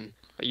screen?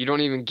 You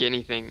don't even get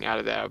anything out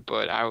of that,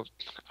 but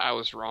I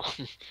was wrong.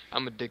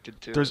 I'm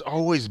addicted to There's it.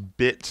 always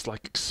bits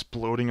like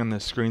exploding on the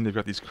screen. They've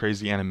got these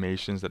crazy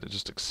animations that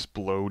just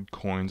explode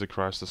coins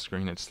across the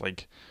screen. It's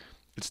like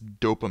it's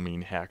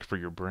dopamine hack for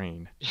your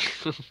brain.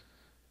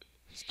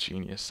 It's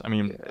genius. I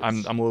mean, Yeah,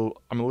 it's I'm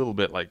a little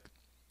bit like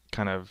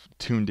kind of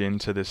tuned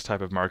into this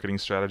type of marketing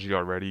strategy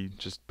already,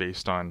 just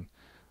based on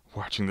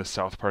watching the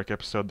South Park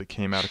episode that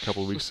came out a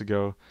couple of weeks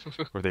ago,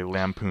 where they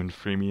lampooned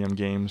freemium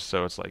games.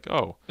 So it's like,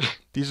 oh,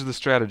 these are the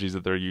strategies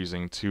that they're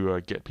using to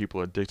get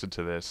people addicted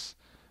to this.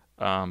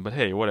 But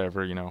hey,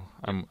 whatever,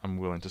 I'm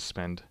willing to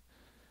spend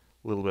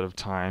a little bit of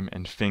time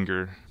and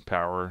finger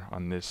power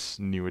on this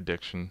new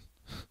addiction.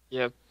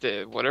 Yep,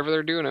 whatever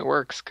they're doing, it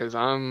works because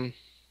I'm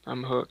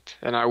hooked,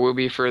 and I will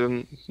be for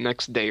the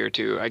next day or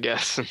two, I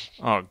guess.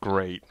 Oh,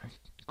 great.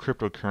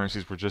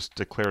 Cryptocurrencies were just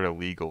declared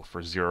illegal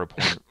for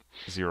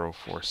 0.04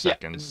 Yeah,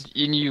 seconds.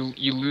 and you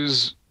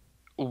lose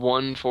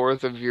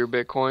 1/4 of your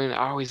Bitcoin.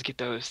 I always get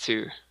those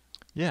too.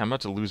 Yeah, I'm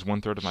about to lose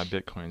one third of my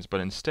bitcoins, but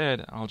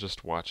instead I'll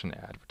just watch an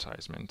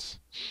advertisement.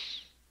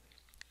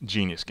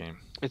 Genius game.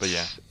 But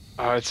yeah,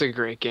 It's a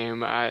great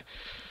game. I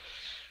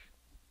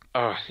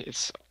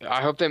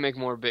hope they make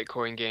more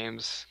Bitcoin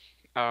games.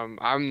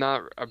 I'm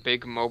not a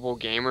big mobile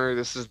gamer.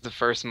 This is the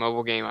first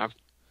mobile game I've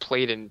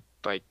played in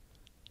like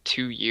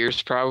 2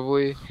 years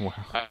probably.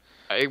 wow.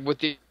 With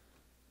the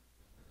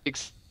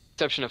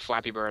exception of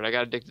Flappy Bird. I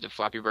got addicted to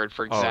Flappy Bird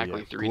for Oh yeah,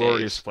 exactly three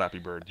glorious days, Flappy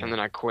Bird. and Yeah, then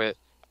I quit.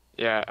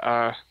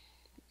 Yeah,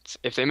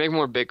 if they make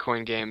more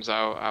Bitcoin games,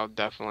 I'll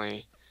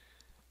definitely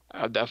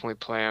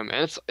play them.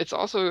 And it's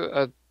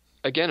also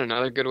again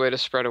another good way to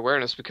spread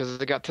awareness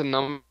because it got to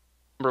number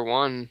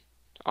 1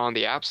 on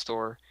the App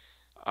Store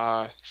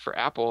for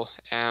Apple,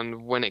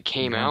 and when it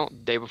came yeah.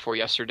 out day before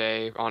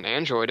yesterday on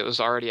Android, it was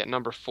already at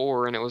number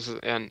 4, and it was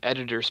an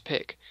editor's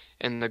pick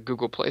in the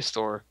Google Play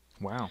Store.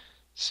 Wow,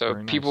 So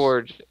very people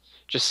nice. are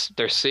just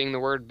they're seeing the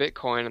word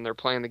Bitcoin and they're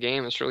playing the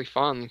game. It's really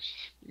fun.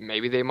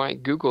 Maybe they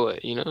might Google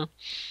it, you know?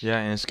 Yeah,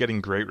 and it's getting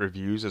great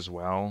reviews as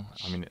well.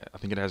 I mean, I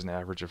think it has an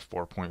average of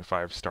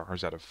 4.5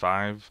 stars out of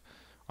 5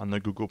 on the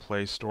Google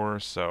Play Store.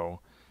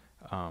 So,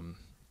 um,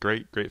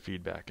 great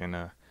feedback, and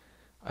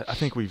I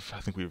think we've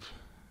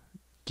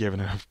given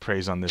enough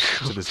praise on this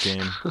to this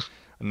game,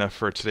 enough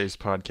for today's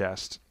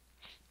podcast.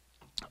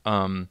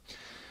 Um,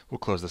 we'll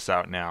close this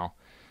out now.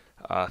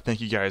 Thank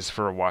you guys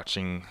for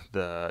watching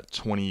the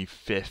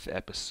 25th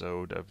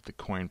episode of the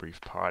Coin Brief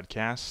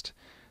podcast.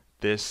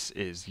 This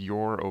is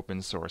your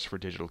open source for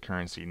digital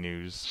currency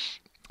news.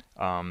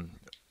 Um,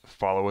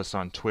 Follow us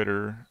on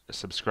Twitter,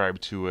 subscribe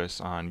to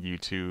us on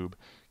YouTube,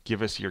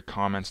 give us your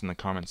comments in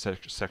the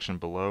section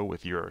below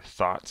with your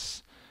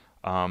thoughts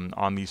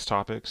on these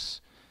topics,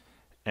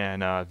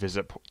 and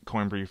visit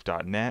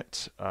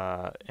coinbrief.net.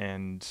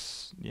 And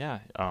yeah,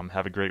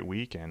 have a great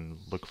week and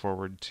look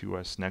forward to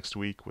us next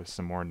week with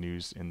some more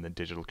news in the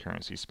digital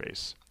currency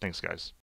space. Thanks, guys.